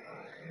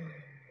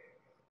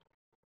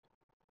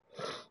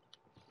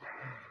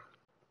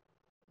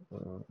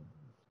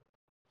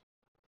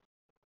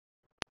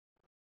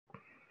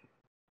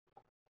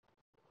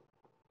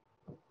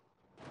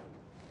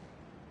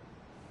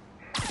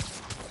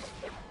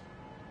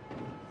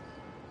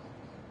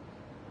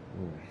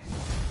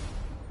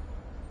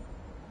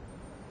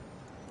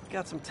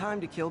 Got some time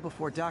to kill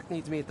before Doc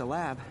needs me at the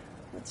lab.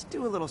 Let's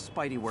do a little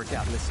Spidey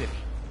workout in the city.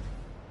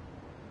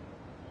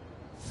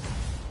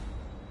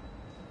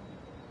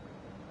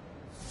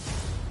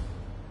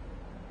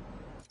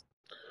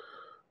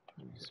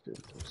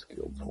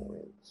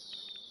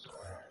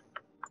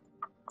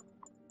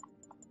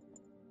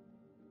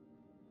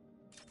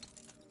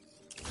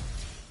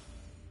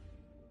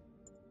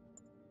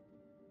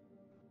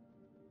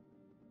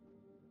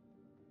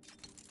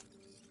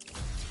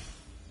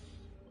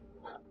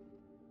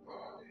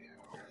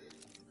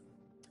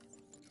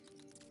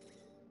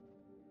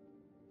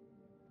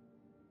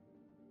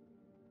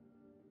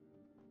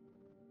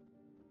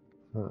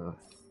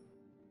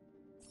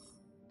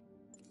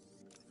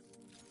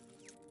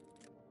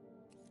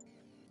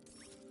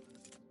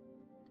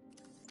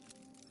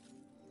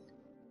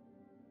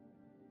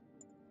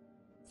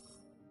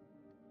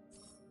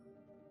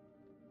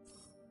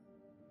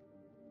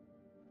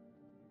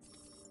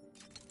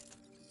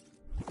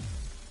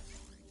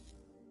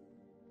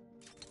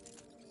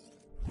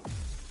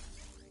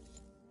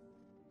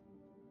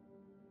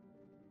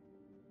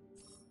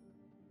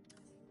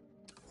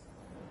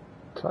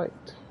 Tight.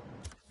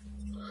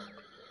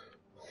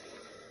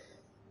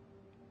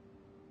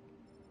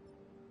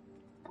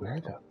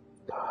 Where the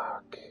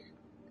fuck?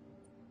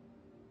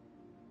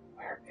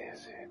 Where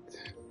is it?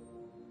 Is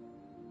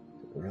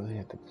it really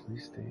at the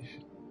police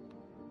station?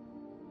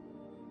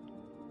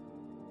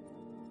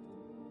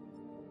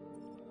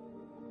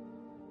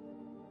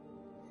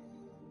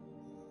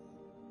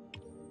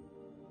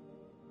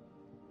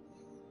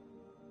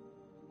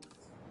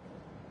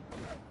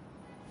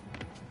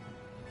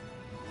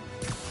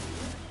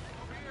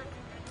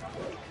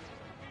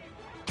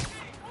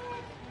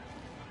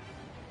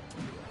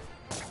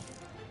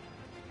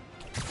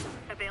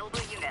 Available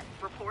units.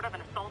 Report of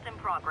an assault in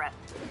progress.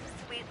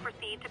 Please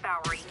proceed to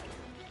Bowery.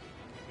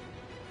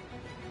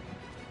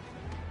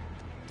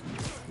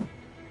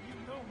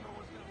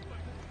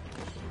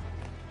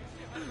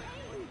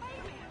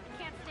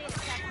 Can't stay at the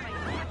back of my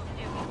work to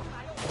do.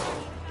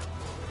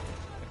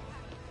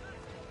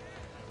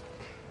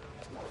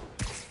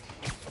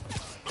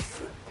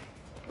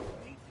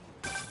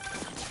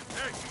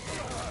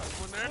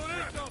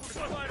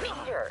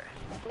 Peter,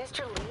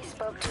 Mr. Lee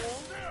spoke to me.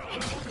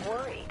 He seemed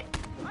worried.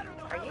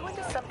 Are you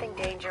into something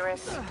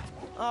dangerous?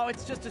 Oh,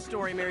 it's just a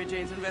story Mary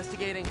Jane's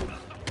investigating.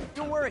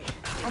 Don't worry,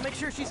 I'll make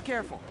sure she's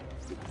careful.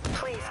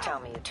 Please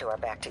tell me you two are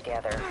back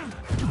together.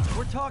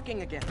 We're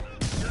talking again.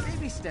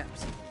 Baby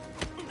steps.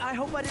 I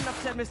hope I didn't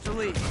upset Mr.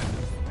 Lee.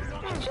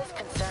 Just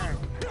concerned.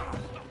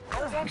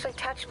 I was actually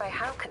touched by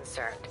how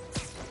concerned.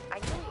 I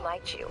knew he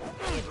liked you.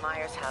 He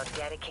admires how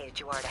dedicated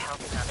you are to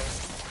helping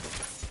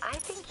others. I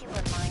think you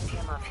remind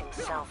him of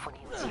himself when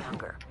he was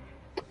younger.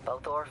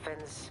 Both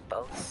orphans,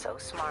 both so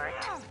smart.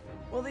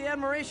 Well, the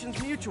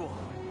admiration's mutual.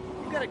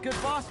 You got a good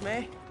boss,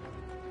 May.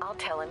 I'll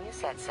tell him you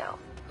said so.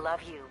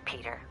 Love you,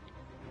 Peter.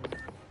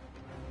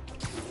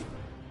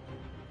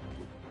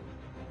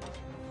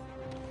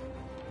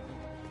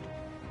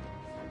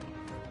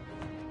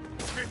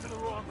 Straight to the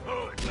wrong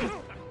hood.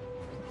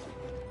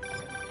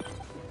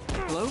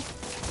 Hello?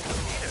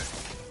 Peter,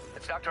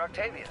 it's Dr.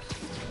 Octavius.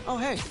 Oh,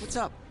 hey, what's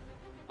up?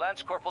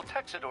 Lance Corporal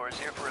Texador is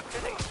here for a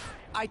fitting.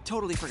 I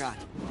totally forgot.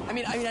 I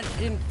mean, I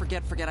didn't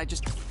forget. I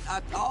just,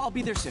 I'll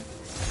be there soon.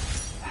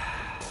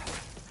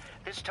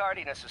 This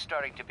tardiness is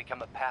starting to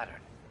become a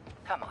pattern.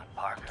 Come on,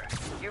 Parker.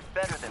 You're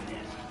better than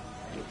this.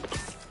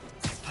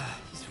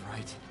 He's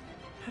right.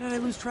 How did I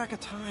lose track of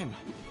time?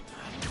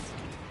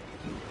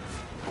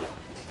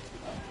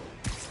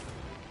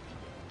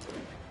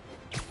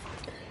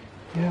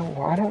 Yeah,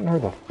 well, I don't know where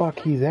the fuck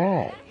he's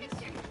at.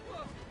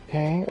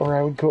 Okay, or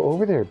I would go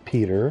over there,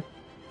 Peter.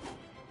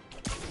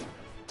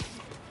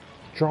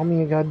 Draw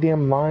me a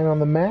goddamn line on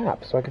the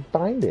map so I can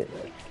find it.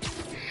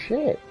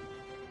 Shit.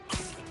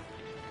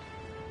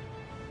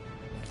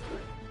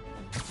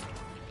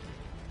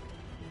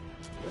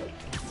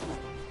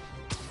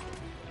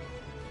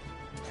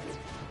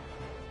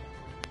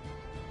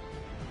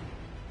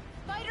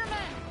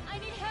 Spider-Man, I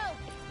need help.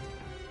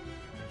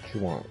 What you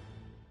want?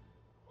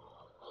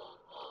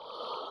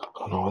 I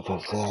don't know what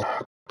that said.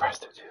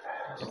 Pressed it too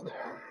fast.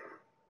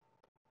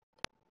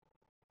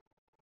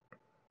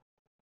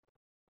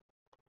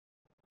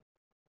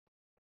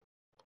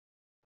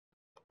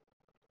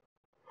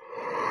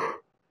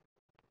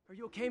 Are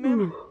you okay,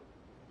 ma'am?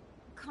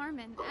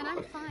 Carmen, and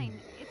I'm fine.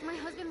 It's my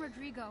husband,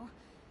 Rodrigo.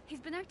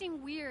 He's been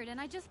acting weird, and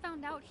I just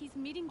found out he's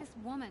meeting this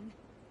woman.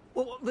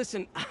 Well,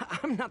 listen,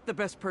 I'm not the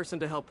best person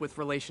to help with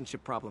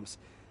relationship problems.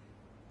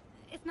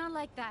 It's not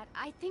like that.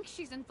 I think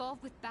she's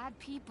involved with bad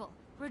people.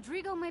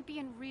 Rodrigo might be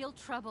in real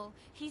trouble.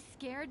 He's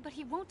scared, but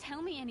he won't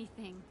tell me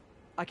anything.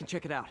 I can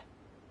check it out.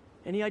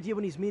 Any idea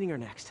when he's meeting her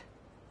next?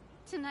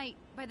 Tonight,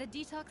 by the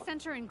detox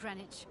center in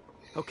Greenwich.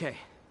 Okay.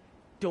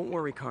 Don't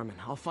worry, Carmen.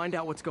 I'll find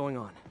out what's going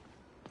on.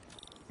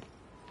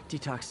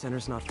 Detox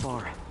center's not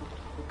far.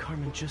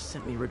 Carmen just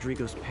sent me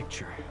Rodrigo's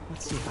picture.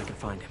 Let's see if I can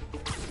find him.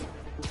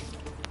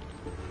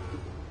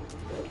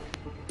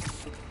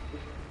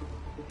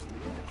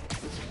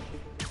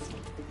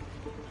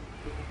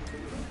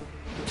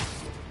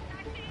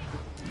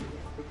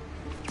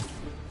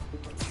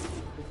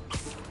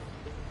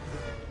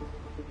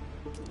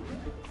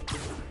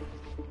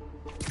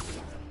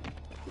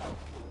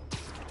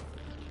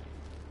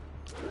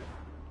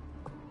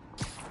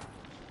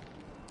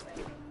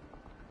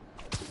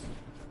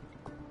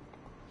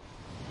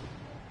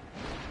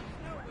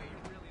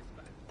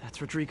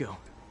 Rodrigo.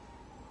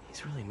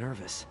 He's really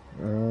nervous.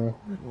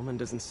 That woman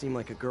doesn't seem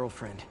like a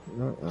girlfriend.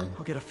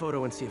 I'll get a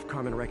photo and see if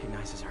Carmen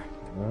recognizes her.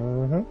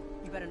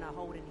 You better not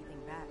hold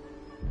anything back.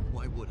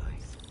 Why would I?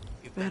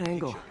 If Bad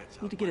angle.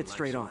 Need to get it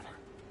straight on.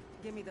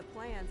 Give me the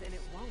plans and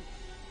it won't.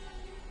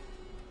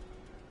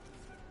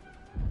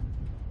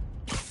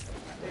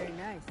 Very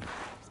nice.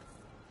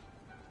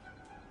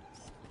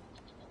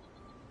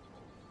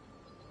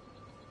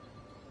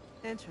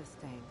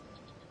 Interesting.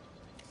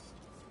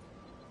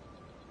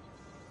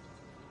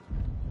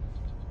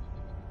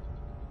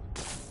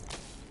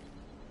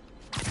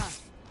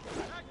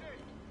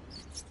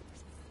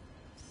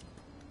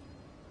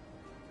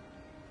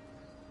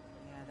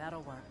 Yeah,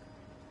 that'll work.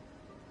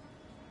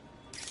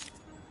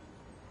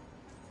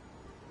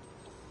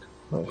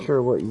 Not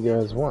sure what you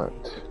guys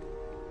want.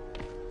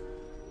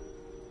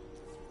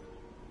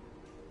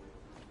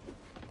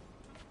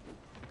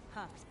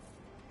 Huh.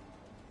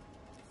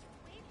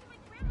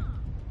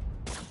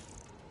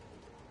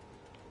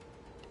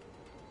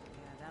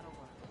 Yeah, that'll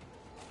work.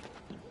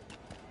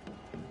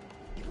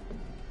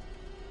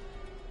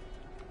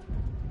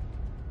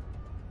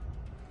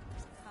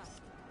 Huh.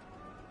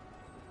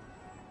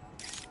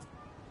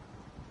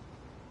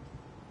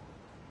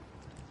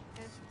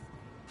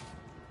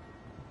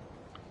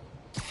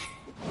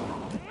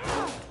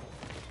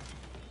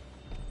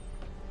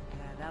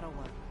 Yeah, that'll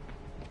work.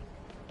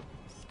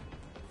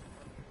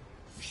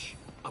 Shh,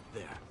 up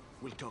there.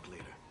 We'll talk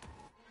later.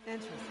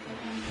 Interesting.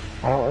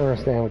 I don't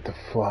understand what the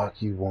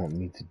fuck you want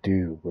me to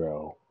do,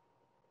 bro.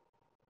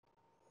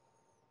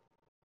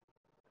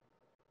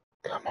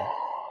 Come on.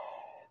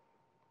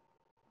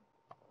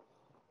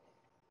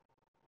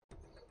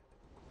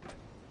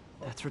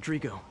 That's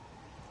Rodrigo.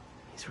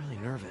 He's really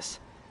nervous.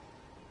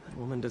 That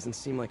woman doesn't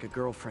seem like a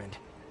girlfriend.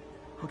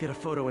 I'll get a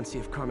photo and see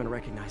if Carmen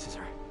recognizes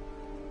her.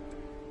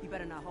 You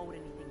better not hold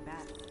anything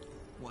back.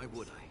 Why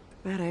would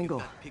I? Bad angle.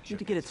 That picture Need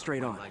to get it gets out,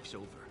 straight my on. life's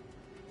over.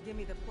 Give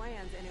me the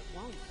plans and it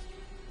won't.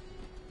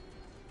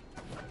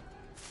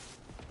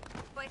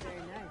 Very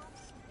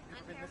nice.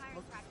 Never been this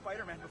close to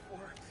Spider-Man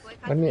before.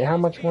 I mean, how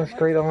much more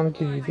straight on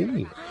can you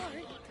be? Yeah,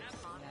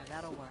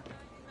 that'll work.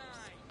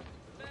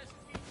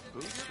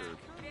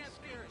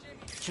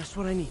 Just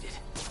what I needed.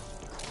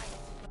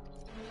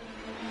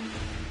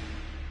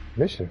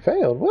 Mission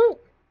failed? What?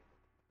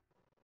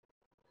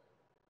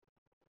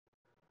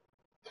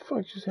 The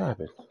fuck just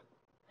happened?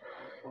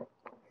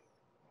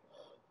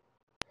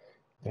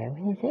 Did I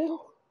really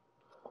fail?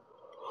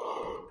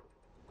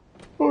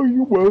 Oh,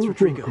 you That's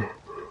Rodrigo. motherfucker.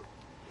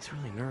 He's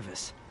really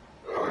nervous.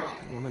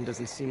 That woman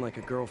doesn't seem like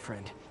a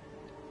girlfriend.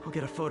 I'll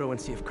get a photo and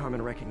see if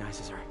Carmen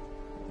recognizes her.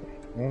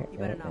 You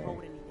better not hold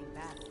anything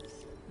back.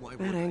 Why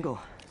Bad would I? angle.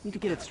 Need to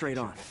get it straight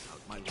on. Out,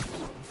 my life's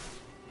over.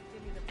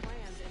 Give me the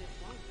plans and it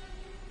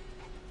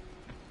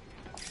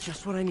won't.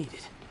 Just what I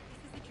needed.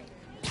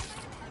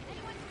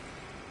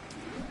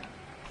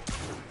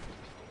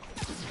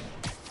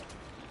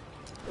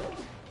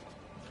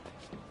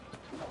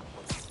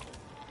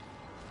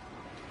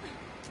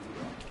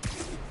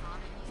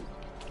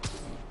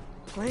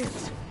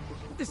 Plans?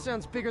 This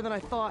sounds bigger than I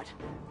thought.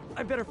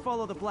 I better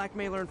follow the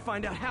blackmailer and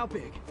find out how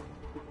big.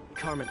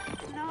 Carmen.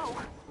 No,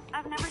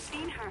 I've never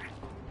seen her.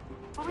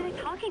 What were they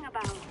talking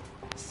about?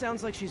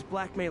 Sounds like she's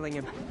blackmailing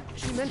him.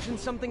 She mentioned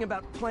something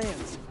about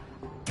plans.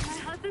 My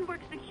husband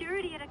works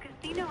security at a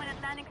casino in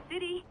Atlantic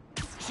City.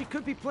 She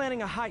could be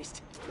planning a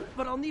heist,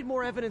 but I'll need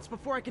more evidence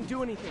before I can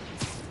do anything.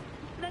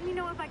 Let me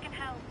know if I can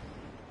help.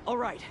 All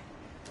right.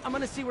 I'm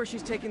gonna see where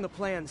she's taking the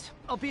plans.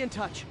 I'll be in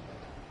touch.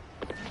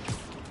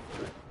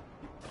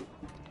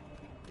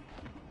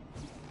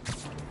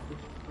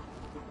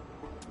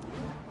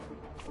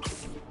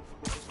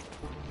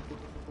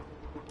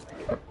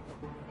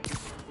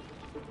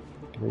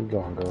 Where you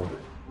going, girl?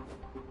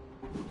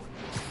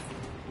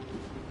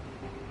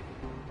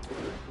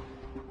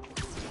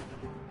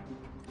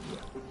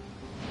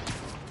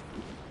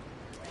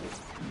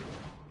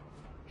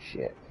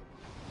 Shit.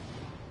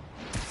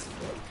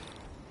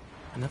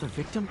 Another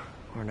victim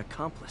or an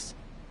accomplice?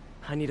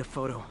 I need a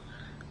photo.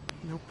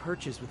 No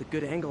perches with a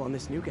good angle on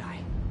this new guy.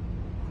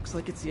 Looks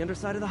like it's the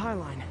underside of the High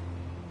Line.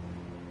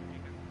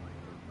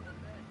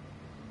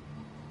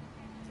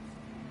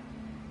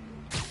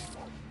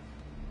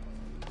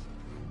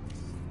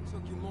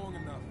 Took you long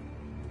enough.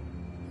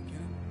 You get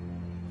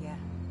it? Yeah.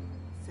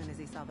 As soon as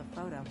he saw the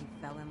photo,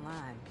 he fell in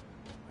line.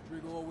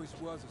 Rodrigo always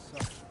was a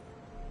sucker.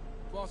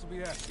 Boss will be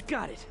happy.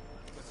 Got it.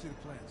 Let's see the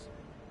plans.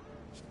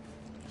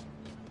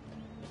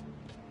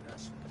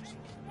 That's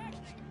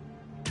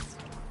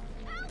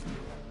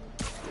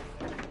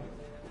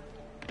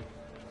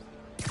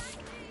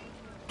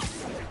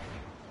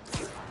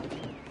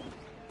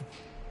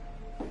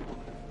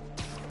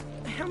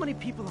How many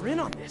people are in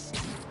on this?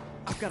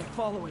 I've got to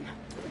follow him.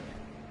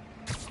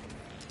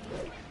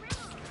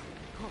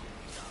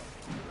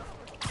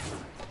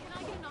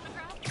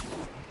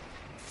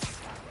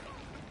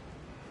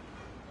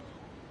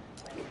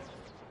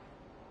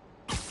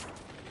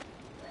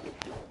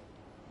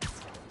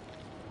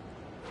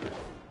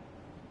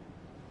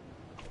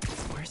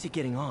 Where's he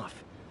getting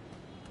off?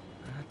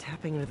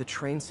 Tapping into the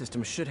train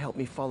system should help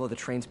me follow the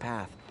train's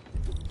path.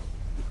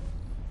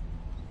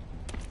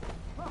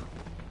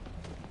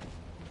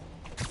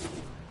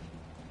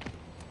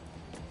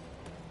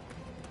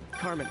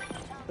 Carmen,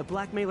 the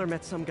blackmailer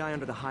met some guy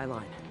under the High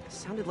Line.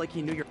 Sounded like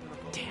he knew your...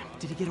 Damn,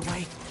 did he get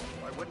away?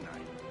 why wouldn't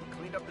I?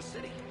 Cleaned up the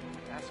city.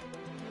 That's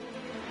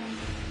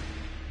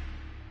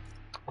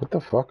What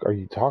the fuck are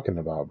you talking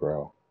about,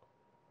 bro?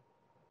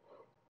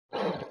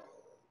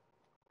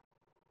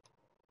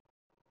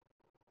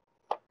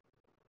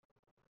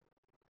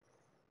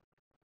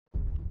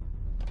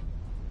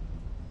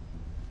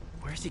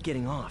 Where's he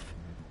getting off?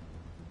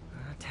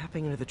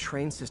 Tapping into the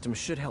train system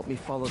should help me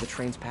follow the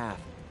train's path.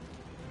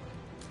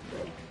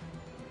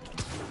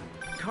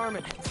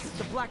 Carmen,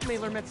 the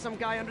blackmailer met some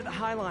guy under the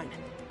High Line.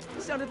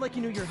 Sounded like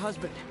he knew your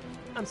husband.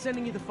 I'm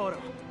sending you the photo.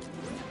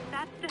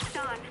 That's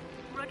Deshaun,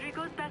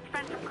 Rodrigo's best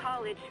friend from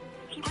college.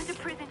 He went to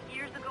prison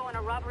years ago on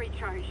a robbery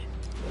charge.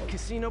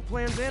 Casino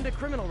plans and a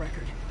criminal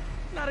record.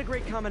 Not a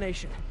great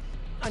combination.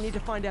 I need to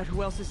find out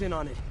who else is in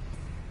on it.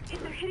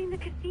 If they're hitting the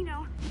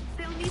casino,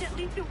 they'll need at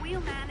least a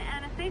wheelman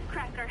and a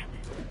safecracker.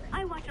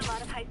 I watch a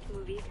lot of heist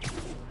movies.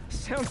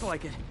 Sounds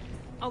like it.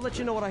 I'll let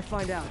you know what I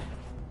find out.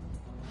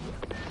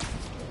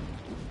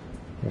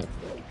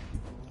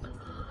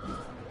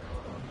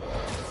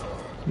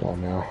 Come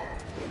on now.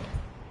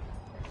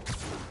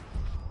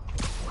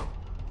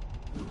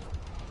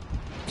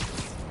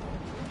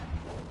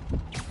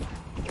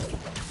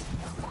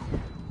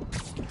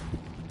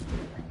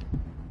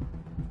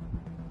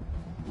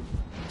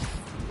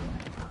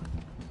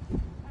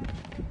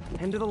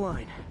 End of the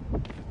line.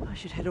 I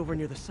should head over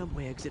near the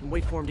subway exit and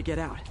wait for him to get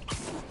out.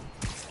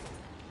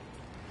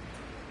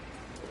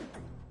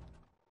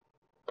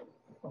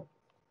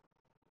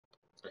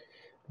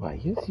 Why,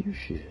 yes, you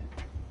should.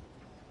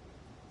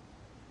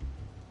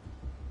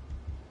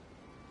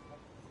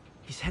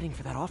 He's heading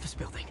for that office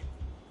building.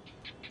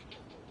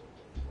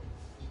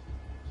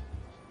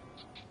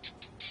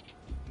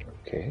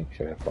 Okay,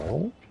 should I follow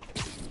him?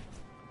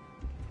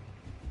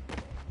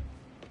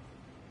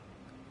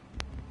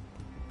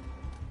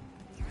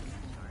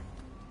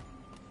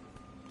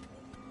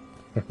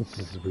 This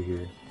is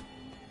weird.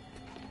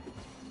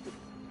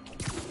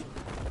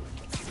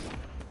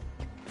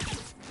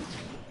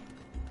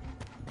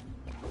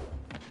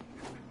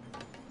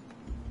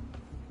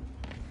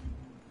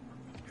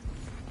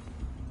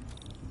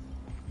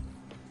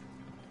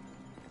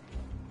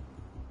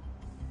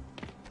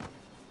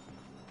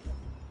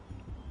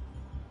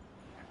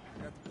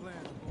 Got the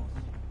plans, boss.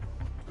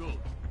 Good.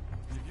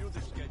 Review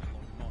the schedule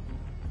on Monday.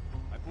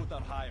 I put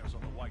out hires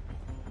on the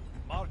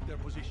whiteboard. Mark their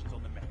positions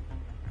on the map.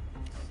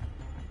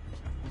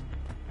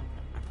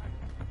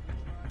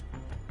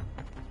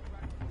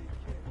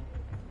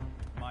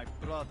 My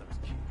brother's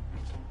kid.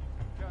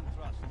 Can't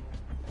trust him.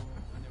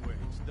 Anyway,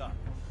 it's done.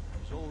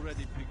 He's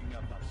already picking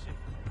up our signal.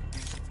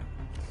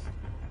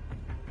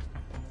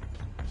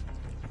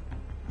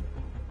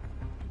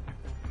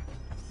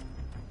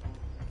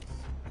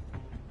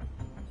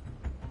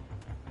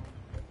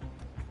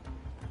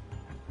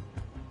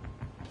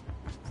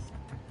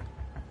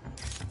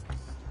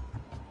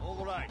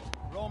 All right,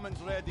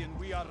 Roman's ready and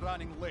we are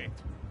running late.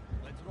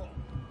 Let's roll.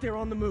 They're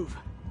on the move.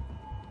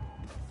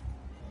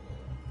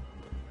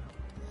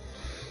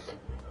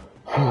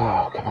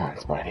 Oh, come on,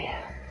 Spidey.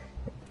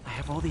 I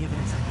have all the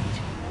evidence I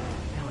need.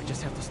 Now I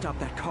just have to stop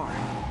that car.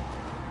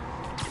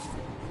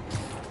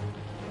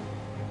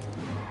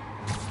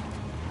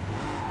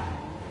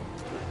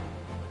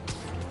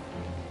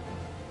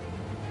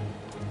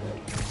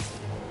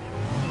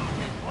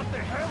 What the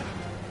hell?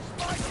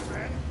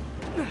 Spider-Man!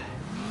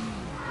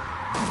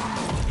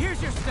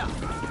 Here's your stuff.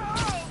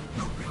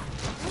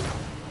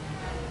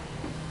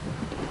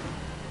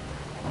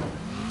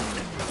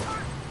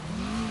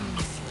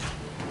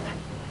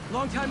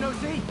 Long time no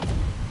see.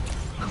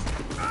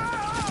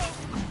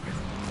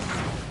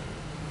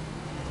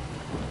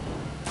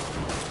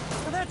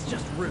 Well, that's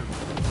just rude.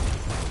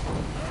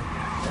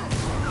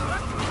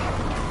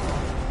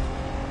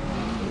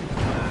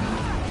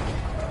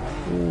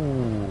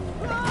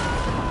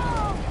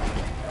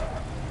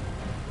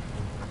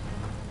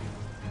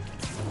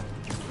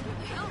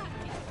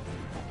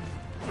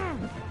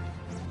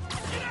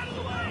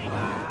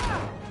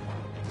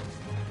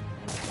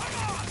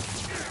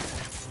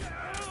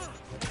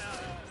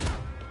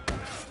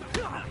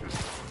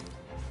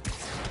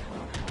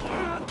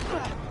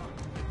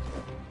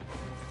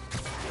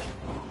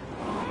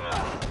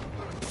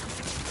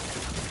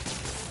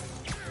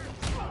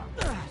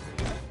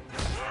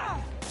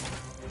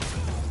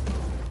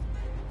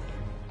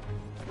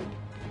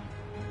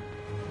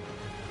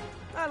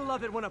 I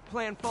love it when a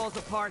plan falls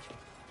apart.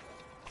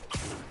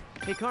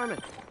 Hey, Carmen.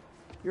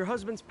 Your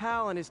husband's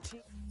pal and his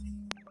team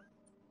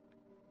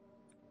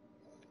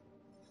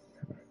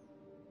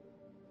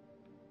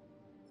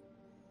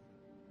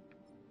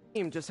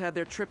just had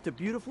their trip to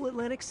beautiful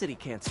Atlantic City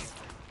canceled.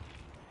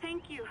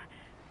 Thank you.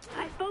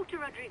 I spoke to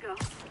Rodrigo.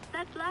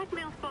 That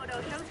blackmail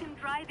photo shows him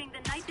driving the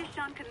night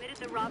Deshaun committed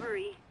the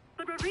robbery.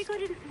 But Rodrigo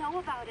didn't know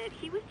about it.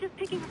 He was just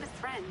picking up his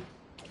friend.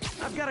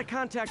 I've got a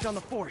contact on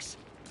the force.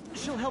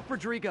 She'll help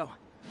Rodrigo,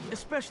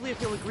 especially if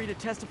he'll agree to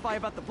testify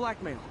about the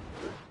blackmail.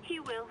 He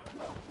will.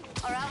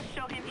 Or I'll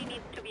show him he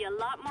needs to be a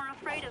lot more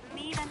afraid of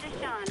me than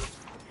Deshaun.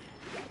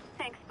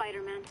 Thanks,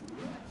 Spider-Man.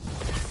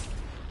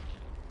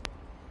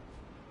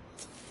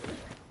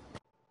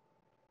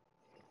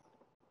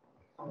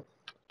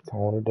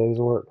 All a day's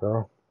work,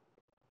 girl.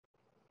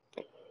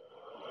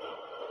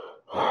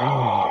 Oh,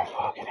 I'm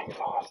fucking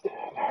exhausted.